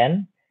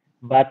trend,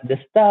 but the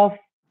stuff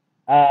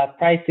are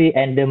pricey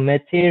and the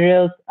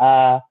materials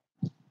are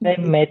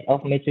same made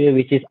of material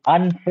which is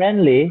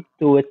unfriendly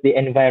towards the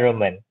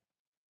environment.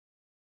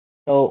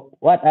 So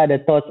what are the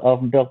thoughts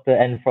of doctor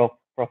and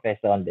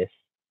professor on this?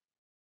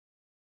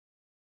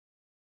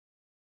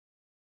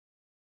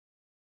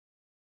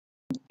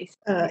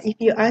 If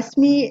you ask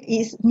me,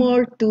 it's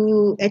more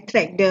to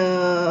attract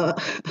the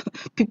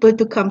people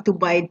to come to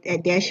buy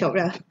at their shop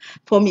lah,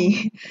 for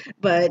me.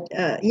 But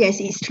yes,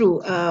 it's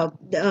true.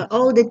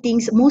 All the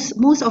things,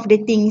 most of the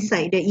things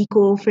like the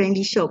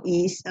eco-friendly shop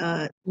is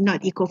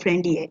not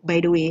eco-friendly.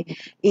 By the way,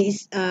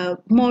 it's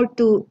more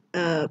to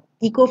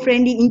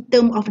eco-friendly in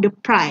terms of the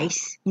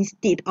price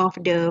instead of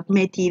the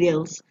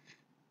materials.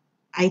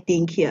 I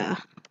think here.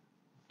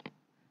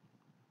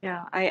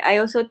 Yeah, I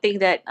also think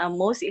that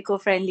most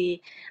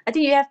eco-friendly, I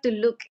think you have to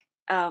look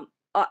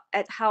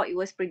at how it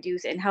was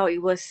produced and how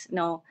it was,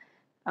 how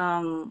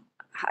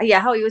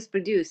it was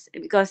produced,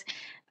 because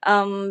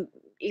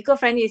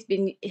eco-friendly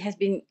has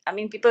been, I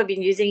mean, people have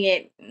been using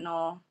it,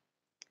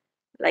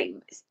 like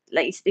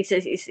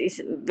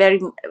it's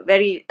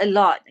very a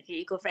lot. Okay,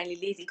 eco-friendly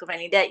this,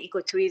 eco-friendly that,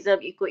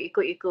 eco-tourism, eco,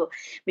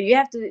 but you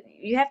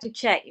have to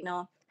check,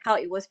 how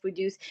it was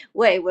produced,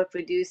 where it was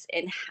produced,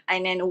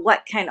 and then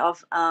what kind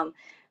of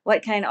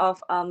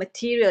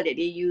material that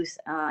they use,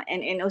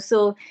 and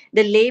also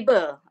the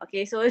labor.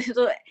 Okay, so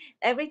so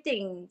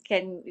everything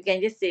you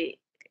can just say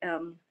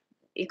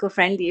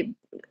eco-friendly.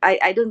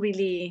 I don't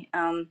really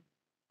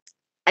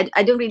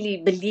I don't really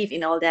believe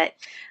in all that,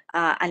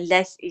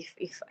 unless if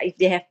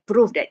they have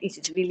proof that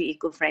it's really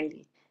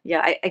eco-friendly.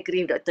 Yeah, I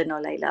agree with Dr.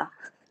 Nolaila.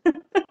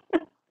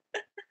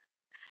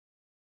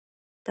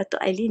 Dato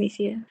Eileen is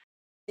here.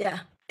 Yeah.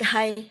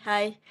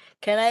 Hi.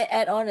 Can I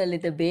add on a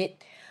little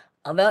bit?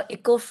 Well,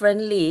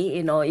 eco-friendly,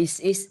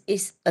 is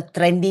a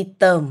trendy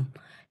term,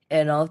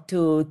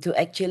 to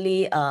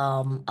actually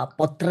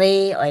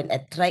portray and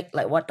attract,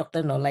 like what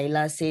Dr.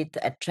 Nolaila said,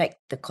 to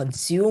attract the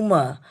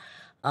consumer.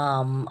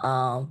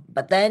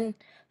 But then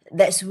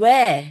that's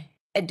where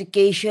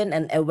education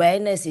and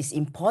awareness is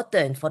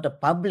important for the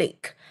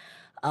public,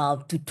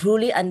 to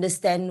truly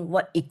understand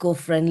what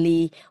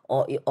eco-friendly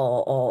or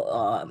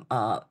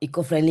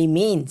eco-friendly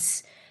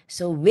means.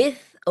 So with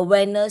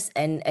awareness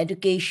and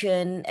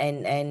education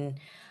and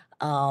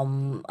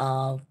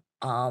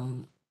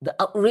the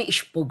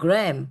outreach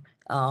program,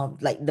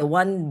 like the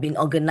one being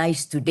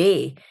organized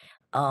today,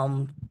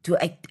 to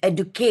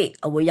educate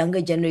our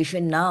younger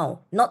generation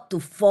now, not to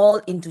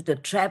fall into the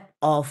trap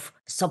of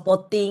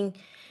supporting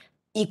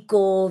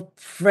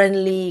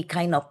eco-friendly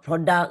kind of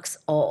products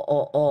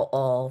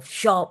or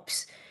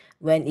shops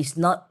when it's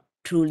not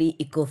truly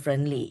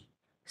eco-friendly.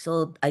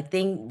 So I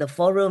think the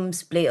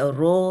forums play a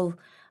role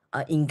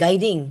in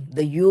guiding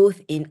the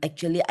youth in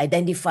actually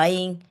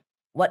identifying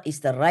what is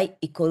the right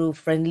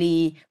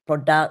eco-friendly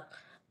product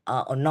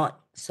or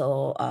not.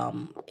 So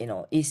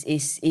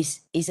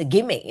is a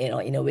gimmick,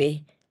 in a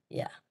way.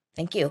 Yeah.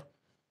 Thank you.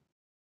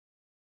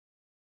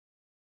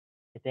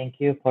 Thank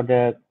you for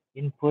the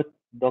input,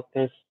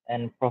 doctors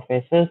and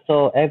professors.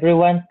 So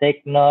everyone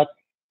take note,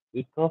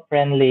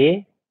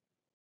 eco-friendly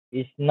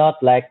is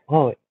not like,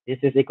 oh, this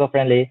is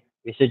eco-friendly,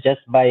 we should just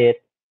buy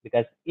it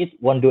because it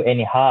won't do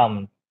any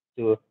harm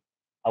to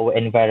our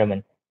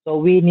environment. So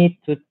we need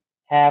to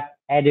have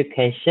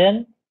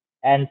education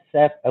and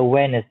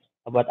self-awareness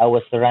about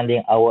our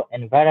surrounding, our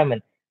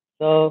environment.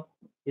 So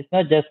it's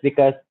not just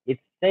because it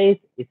says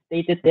it's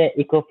stated there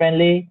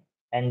eco-friendly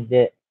and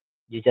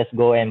you just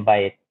go and buy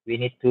it. We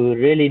need to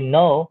really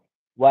know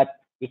what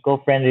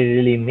eco-friendly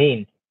really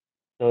means.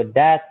 So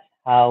that's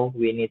how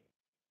we need.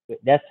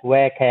 That's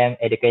where came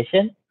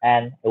education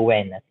and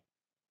awareness.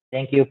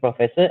 Thank you,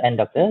 professor and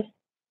doctors.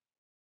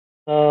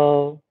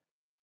 So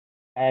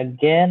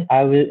again,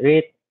 I will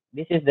read.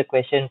 This is the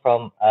question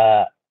from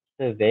a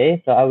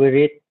survey. So I will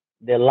read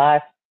the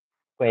last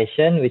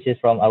question, which is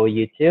from our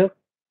YouTube.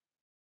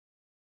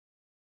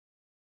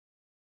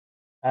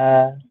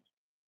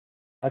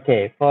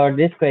 Okay, for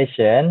this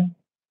question,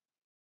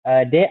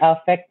 there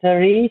are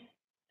factories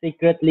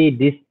secretly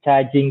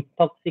discharging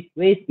toxic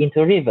waste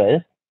into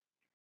rivers.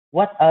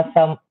 What are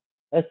some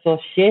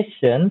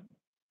associations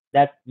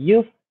that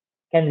you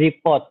can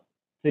report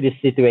to this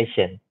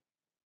situation?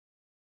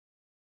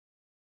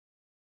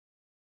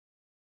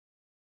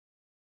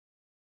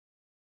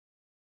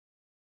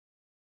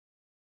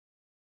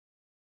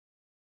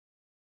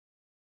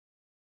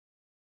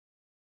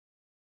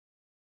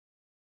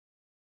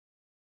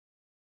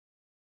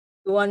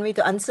 You want me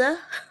to answer?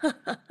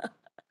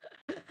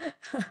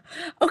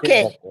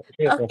 Okay.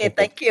 Sure, Okay, Professor.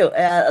 thank you.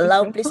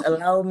 Please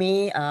allow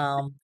me,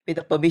 with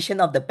the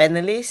permission of the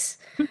panelists,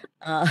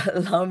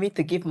 allow me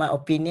to give my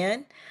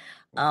opinion.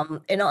 A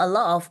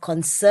lot of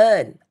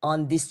concern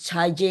on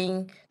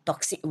discharging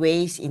toxic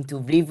waste into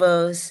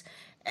rivers,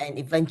 and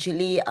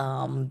eventually,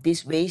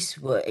 this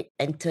waste will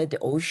enter the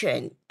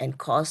ocean and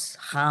cause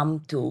harm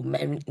to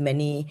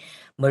many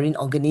marine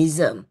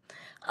organisms.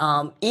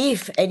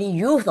 If any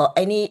youth or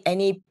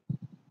any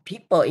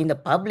people in the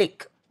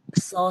public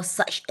saw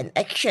such an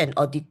action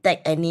or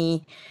detect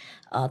any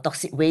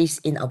toxic waste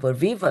in our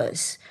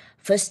rivers,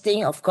 first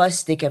thing, of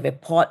course, they can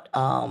report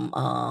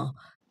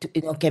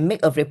can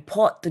make a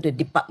report to the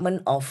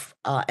Department of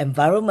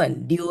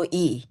Environment,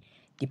 DOE,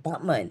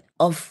 department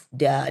of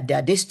their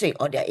district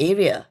or their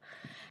area.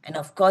 And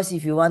of course,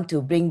 if you want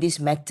to bring this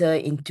matter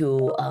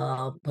into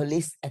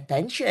police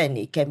attention,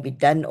 it can be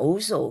done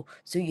also.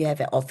 So you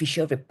have an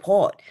official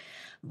report.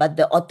 But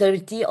the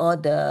authority or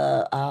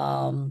the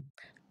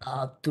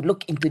to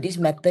look into this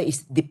matter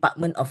is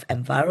Department of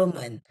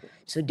Environment.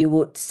 So they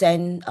would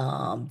send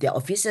their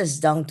officers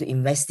down to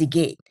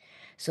investigate.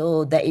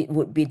 So that it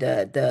would be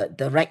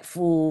the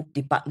rightful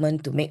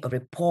department to make a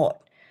report.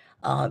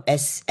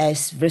 As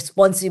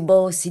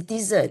responsible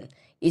citizen,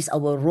 is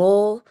our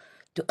role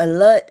to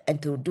alert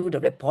and to do the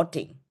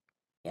reporting.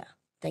 Yeah,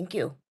 thank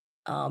you.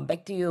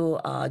 Back to you,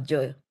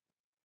 Joe.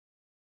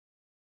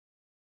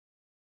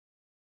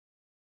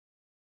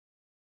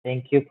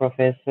 Thank you,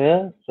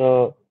 Professor.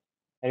 So,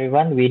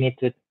 everyone, we need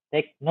to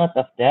take note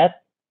of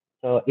that.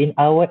 So, in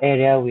our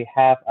area, we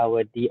have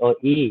our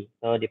DOE,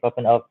 so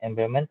Department of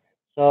Environment.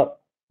 So,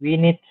 we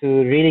need to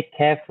really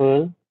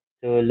careful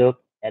to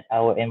look at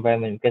our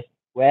environment because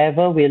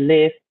wherever we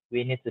live,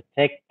 we need to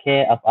take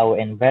care of our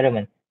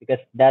environment because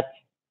that's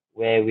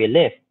where we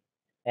live,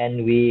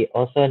 and we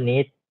also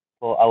need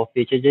for our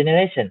future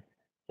generation.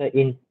 So,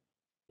 in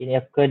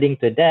according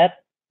to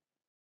that,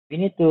 we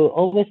need to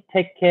always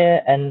take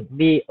care and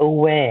be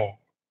aware.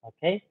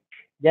 Okay,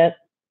 just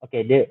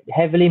okay. They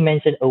heavily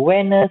mentioned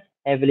awareness,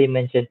 heavily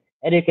mentioned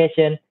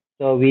education.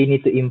 So we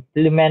need to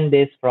implement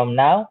this from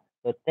now.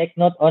 So take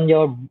note on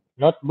your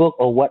notebook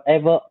or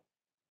whatever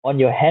on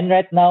your hand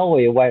right now, or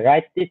you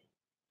write it.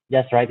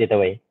 Just write it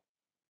away.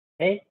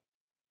 Okay,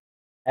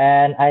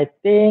 and I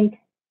think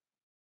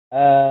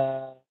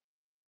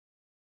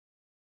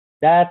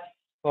that's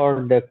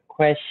for the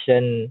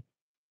question.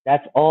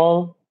 That's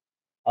all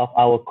of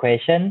our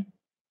question,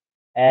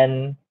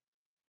 and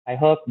I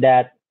hope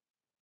that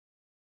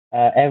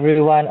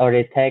everyone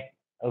already take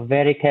a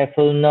very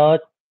careful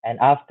note, and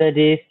after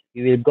this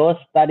you will go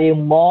study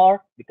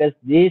more because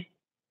this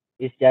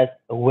is just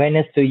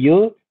awareness to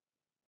you.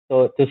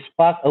 So to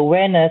spark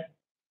awareness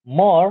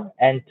more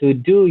and to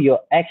do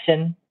your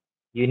action,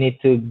 you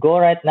need to go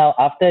right now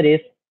after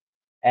this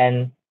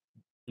and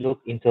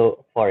look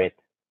into for it.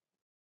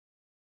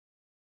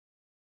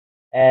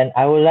 And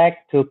I would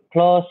like to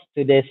close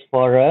today's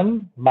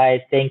forum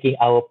by thanking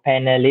our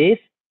panelists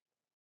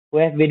who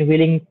have been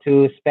willing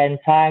to spend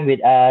time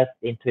with us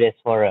in today's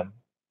forum.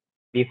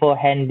 Before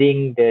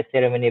handing the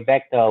ceremony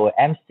back to our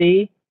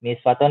MC, Ms.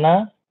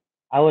 Fatona,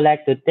 I would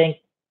like to thank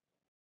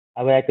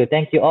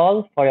you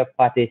all for your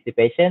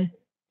participation,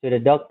 to the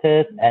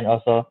doctors and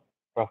also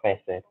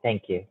professor.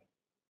 Thank you.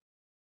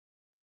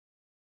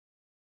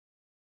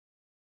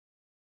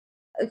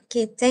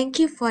 Okay, thank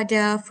you for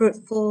the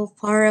fruitful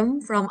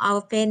forum from our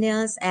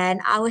panels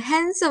and our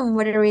handsome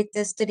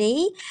moderators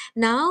today.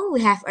 Now we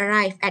have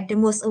arrived at the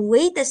most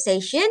awaited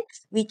session,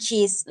 which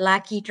is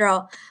Lucky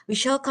Draw. We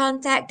shall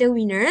contact the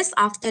winners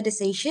after the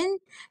session.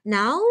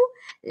 Now,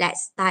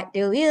 let's start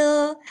the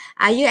wheel.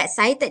 Are you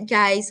excited,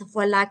 guys,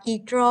 for Lucky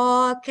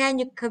Draw? Can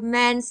you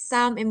comment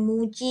some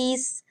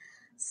emojis,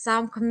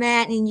 some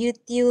comment in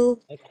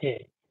YouTube?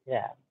 Okay,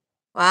 yeah.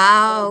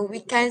 Wow, we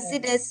can see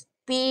the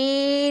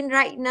spin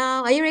right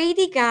now. Are you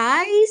ready,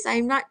 guys?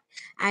 I'm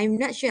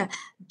not sure.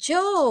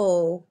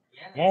 Joe,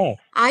 Yes.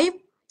 are you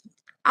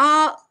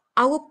are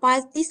our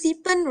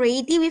participant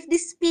ready with the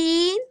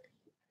spin?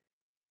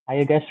 Are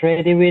you guys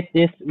ready with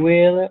this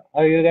wheel?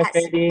 Are you guys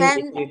Let's ready? If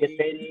spam you guys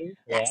ready,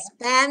 yeah. let's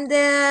spam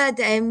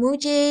the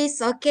emojis.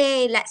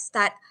 Okay, let's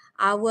start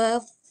our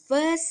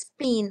first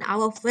spin,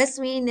 our first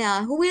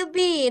winner. Who will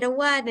be the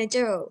one,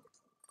 Joe?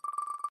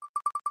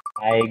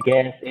 I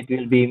guess it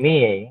will be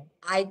me.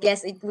 I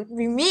guess it would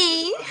be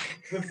me.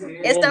 Really?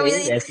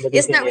 Let's look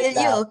It's into not it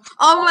with you. now.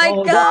 Oh my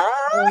Oh, god.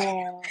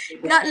 it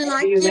is Not Eddie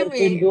lucky Wilson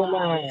me.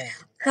 Duma.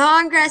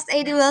 Congrats,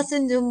 Eddie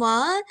Wilson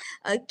Duma.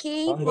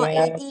 Okay, for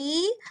Congrats.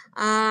 Eddie,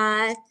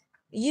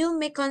 you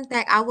may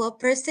contact our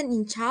person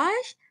in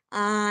charge.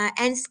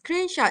 And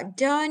screenshot.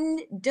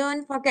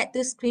 Don't forget to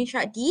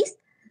screenshot this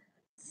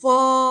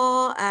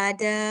for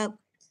the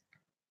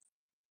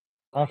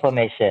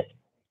Confirmation.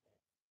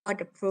 for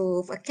the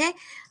proof. Okay.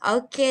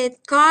 Okay.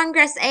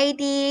 Congrats,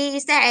 Eddie.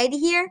 Is there Eddie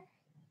here?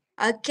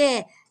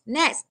 Okay.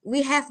 Next,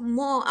 we have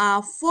more.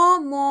 Four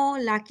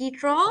more lucky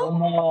draw. One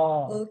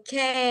more.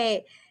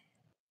 Okay.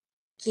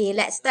 Okay,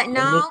 let's start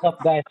Don't lose now. hope,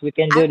 guys. We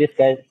can do I this,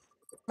 guys.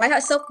 My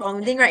heart's so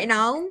pounding right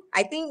now.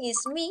 I think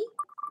it's me.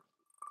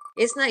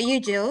 It's not you,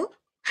 Joe.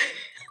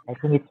 I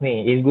think it's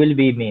me. It will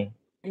be me.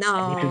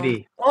 I need to No.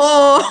 be.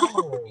 Oh.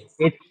 No,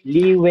 it's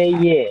Li Wei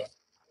Ye.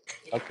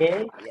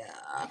 Okay?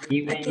 Yeah.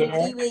 Li Wei Okay, Ye.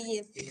 Lee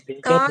Wen.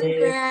 Screenshot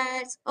this.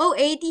 Congrats. Oh,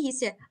 80 he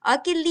said.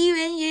 Okay, Lee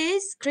Wen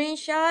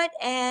screenshot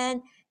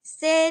and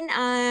send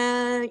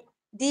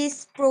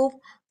this proof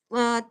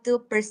to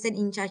person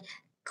in charge.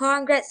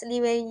 Congrats,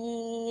 Lee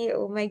Wen.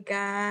 Oh my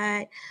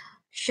god.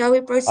 Shall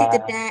we proceed to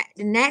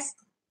the next?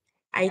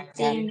 I Try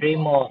think three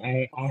more.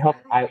 I hope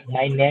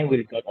my name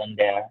will got on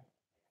there.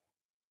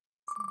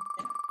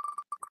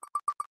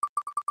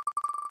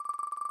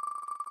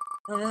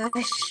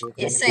 gosh, Who's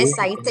it's gonna so be? Who's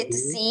gonna excited to be?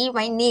 see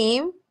my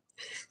name.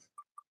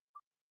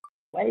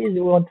 Why is it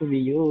want to be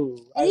you?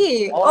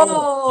 Yeah.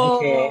 Oh,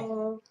 okay.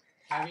 Oh.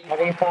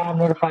 Sharifah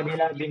Nur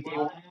Fadila binti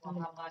Wan.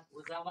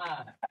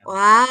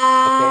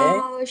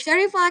 Okay. Wow.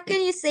 Sharifah,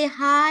 can you say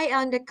hi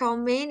on the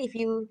comment if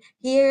you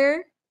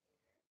hear?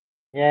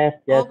 Yes,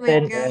 Oh just my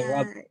send a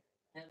rub god.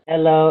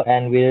 hello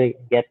and we'll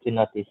get to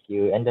notice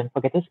you. And don't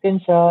forget to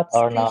screenshot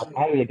or not, Screenshot.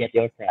 I will get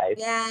your prize.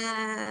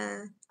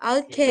 Yeah.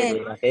 Keep Okay.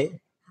 reading, okay?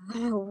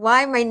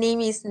 Why my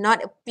name is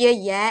not appear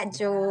yet,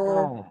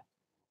 Joe? Ah,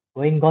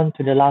 going on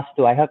to the last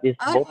two. I hope it's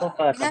Oh, both of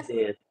us we of have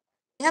this.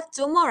 we have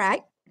two more,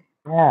 right?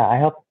 Yeah, I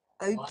hope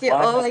Okay.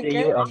 one Oh my after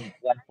you god. and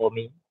one for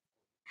me.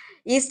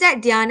 Is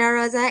that Diana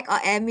Rozak or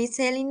Amy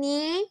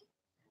Selini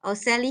or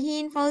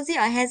Salihin Fauzi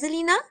or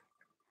Hazelina?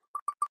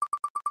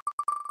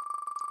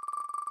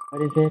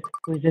 What is it?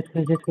 Who is it? Who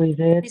is it? Who is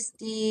it? Is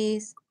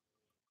this?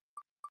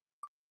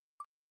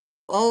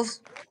 Oh,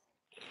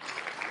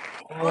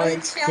 Oh, Paul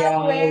it's Chauer.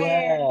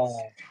 Kiawe.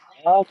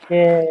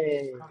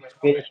 Okay.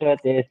 Screenshot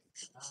is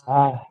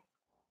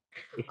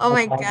it's Oh not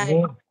my my god.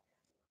 name.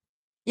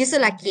 You're so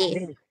lucky.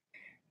 Please.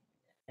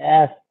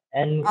 Yes,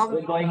 and we're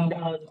Um, going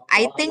down to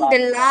I our think the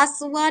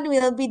last one. last one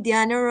will be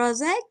Diana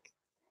Rozak.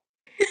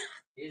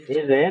 Is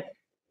it?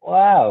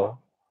 Wow.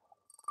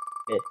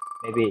 Okay,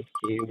 maybe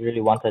she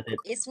really wanted it.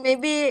 It's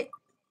maybe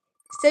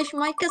Sage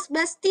Michael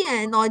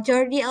Sebastian or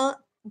Jordan.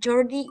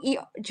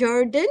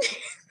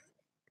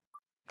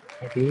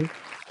 Maybe.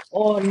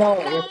 Oh no,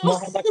 it's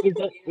Muhammad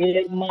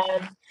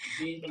Ilman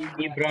bin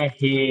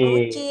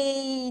Ibrahim.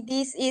 Okay,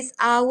 this is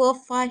our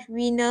five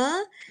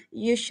winner.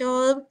 You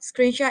should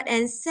screenshot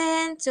and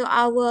send to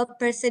our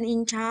person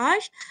in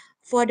charge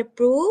for the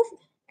proof.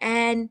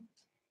 And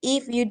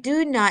if you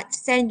do not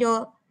send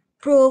your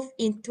proof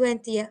in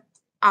 20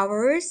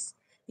 hours,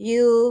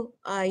 you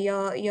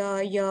your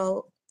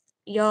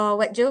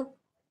what Joe?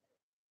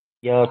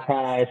 Your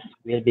prize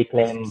will be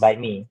claimed by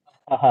me.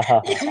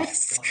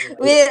 Yes,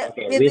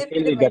 Okay, will we be still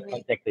paid will by get me.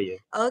 contact to you.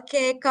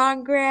 Okay,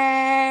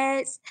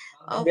 congrats.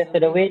 Oh, Congrats to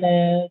the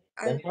winners.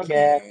 Don't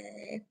forget.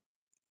 okay.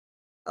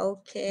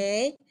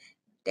 Okay,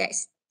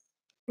 that's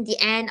the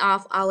end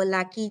of our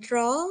lucky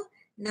draw.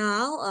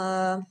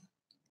 Now,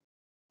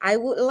 I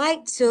would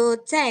like to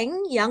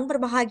thank Yang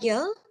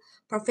Berbahagia,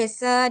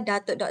 Professor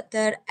Datuk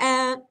Dr.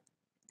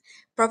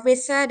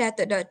 Professor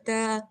Datuk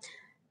Dr.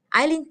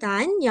 Aileen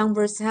Tan, Yang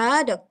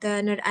Berusaha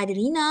Dr. Nur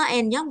Adelina,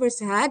 and Yang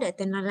Berusaha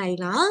Dr.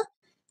 Naraila,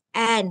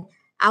 and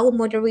our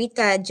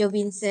moderator Joe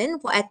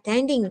Vincent for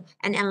attending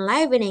and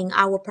enlivening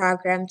our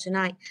program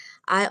tonight.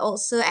 I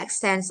also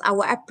extend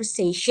our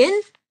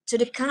appreciation to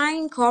the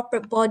kind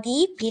corporate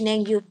body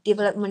Penang Youth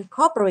Development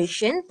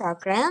Corporation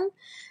program.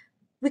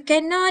 We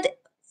cannot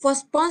for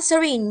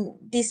sponsoring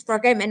this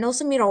program and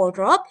also Mirror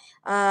Drop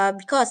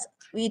because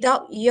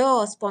without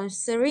your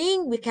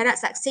sponsoring we cannot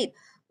succeed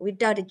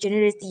without the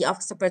generosity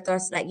of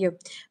supporters like you.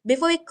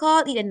 Before we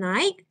call it a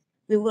night,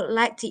 we would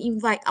like to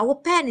invite our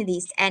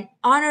panelists and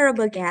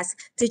honorable guests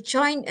to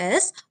join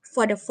us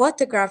for the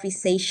photography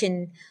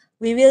session.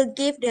 We will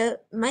give the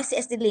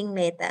message link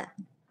later.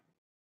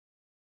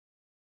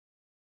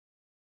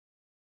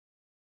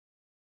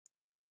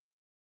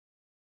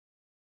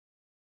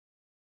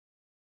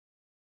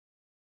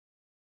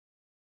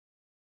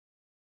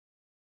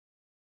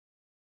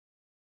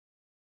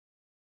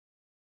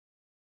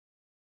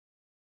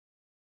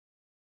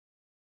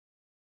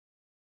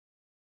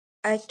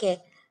 Okay,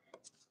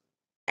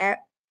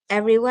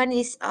 everyone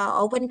is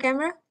open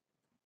camera.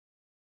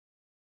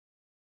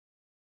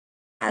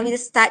 I will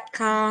start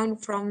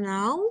count from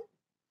now.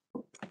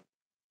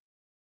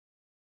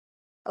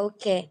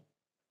 Okay.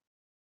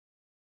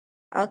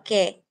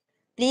 Okay.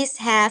 Please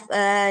have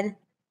a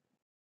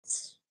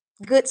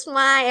good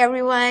smile,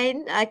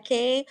 everyone.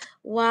 Okay.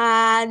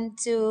 One,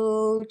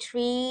 two,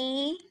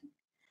 three.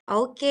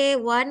 Okay.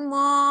 One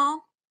more.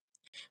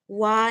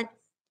 One,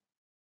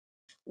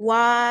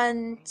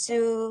 one,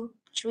 two,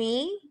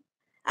 three.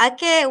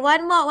 Okay.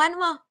 One more. One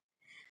more.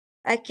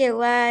 Okay.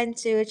 One,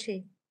 two,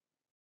 three.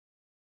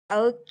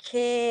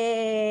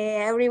 Okay.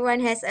 Everyone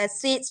has a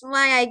sweet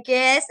smile, I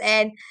guess,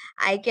 and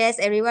I guess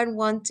everyone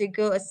want to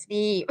go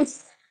asleep.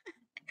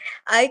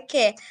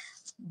 Okay.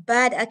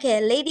 But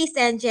okay, ladies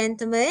and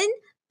gentlemen,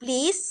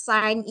 please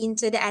sign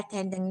into the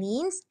attending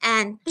links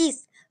and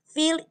please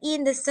fill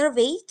in the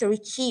survey to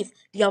retrieve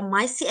your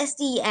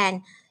MyCSD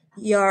and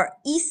your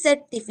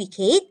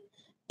e-certificate.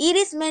 It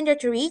is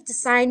mandatory to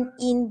sign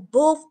in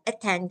both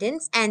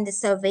attendance and the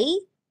survey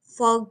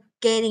for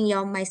getting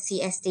your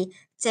MyCST.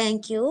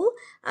 Thank you.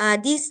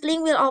 This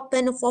link will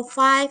open for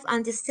 5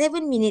 until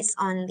 7 minutes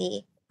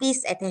only.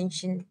 Please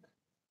attention.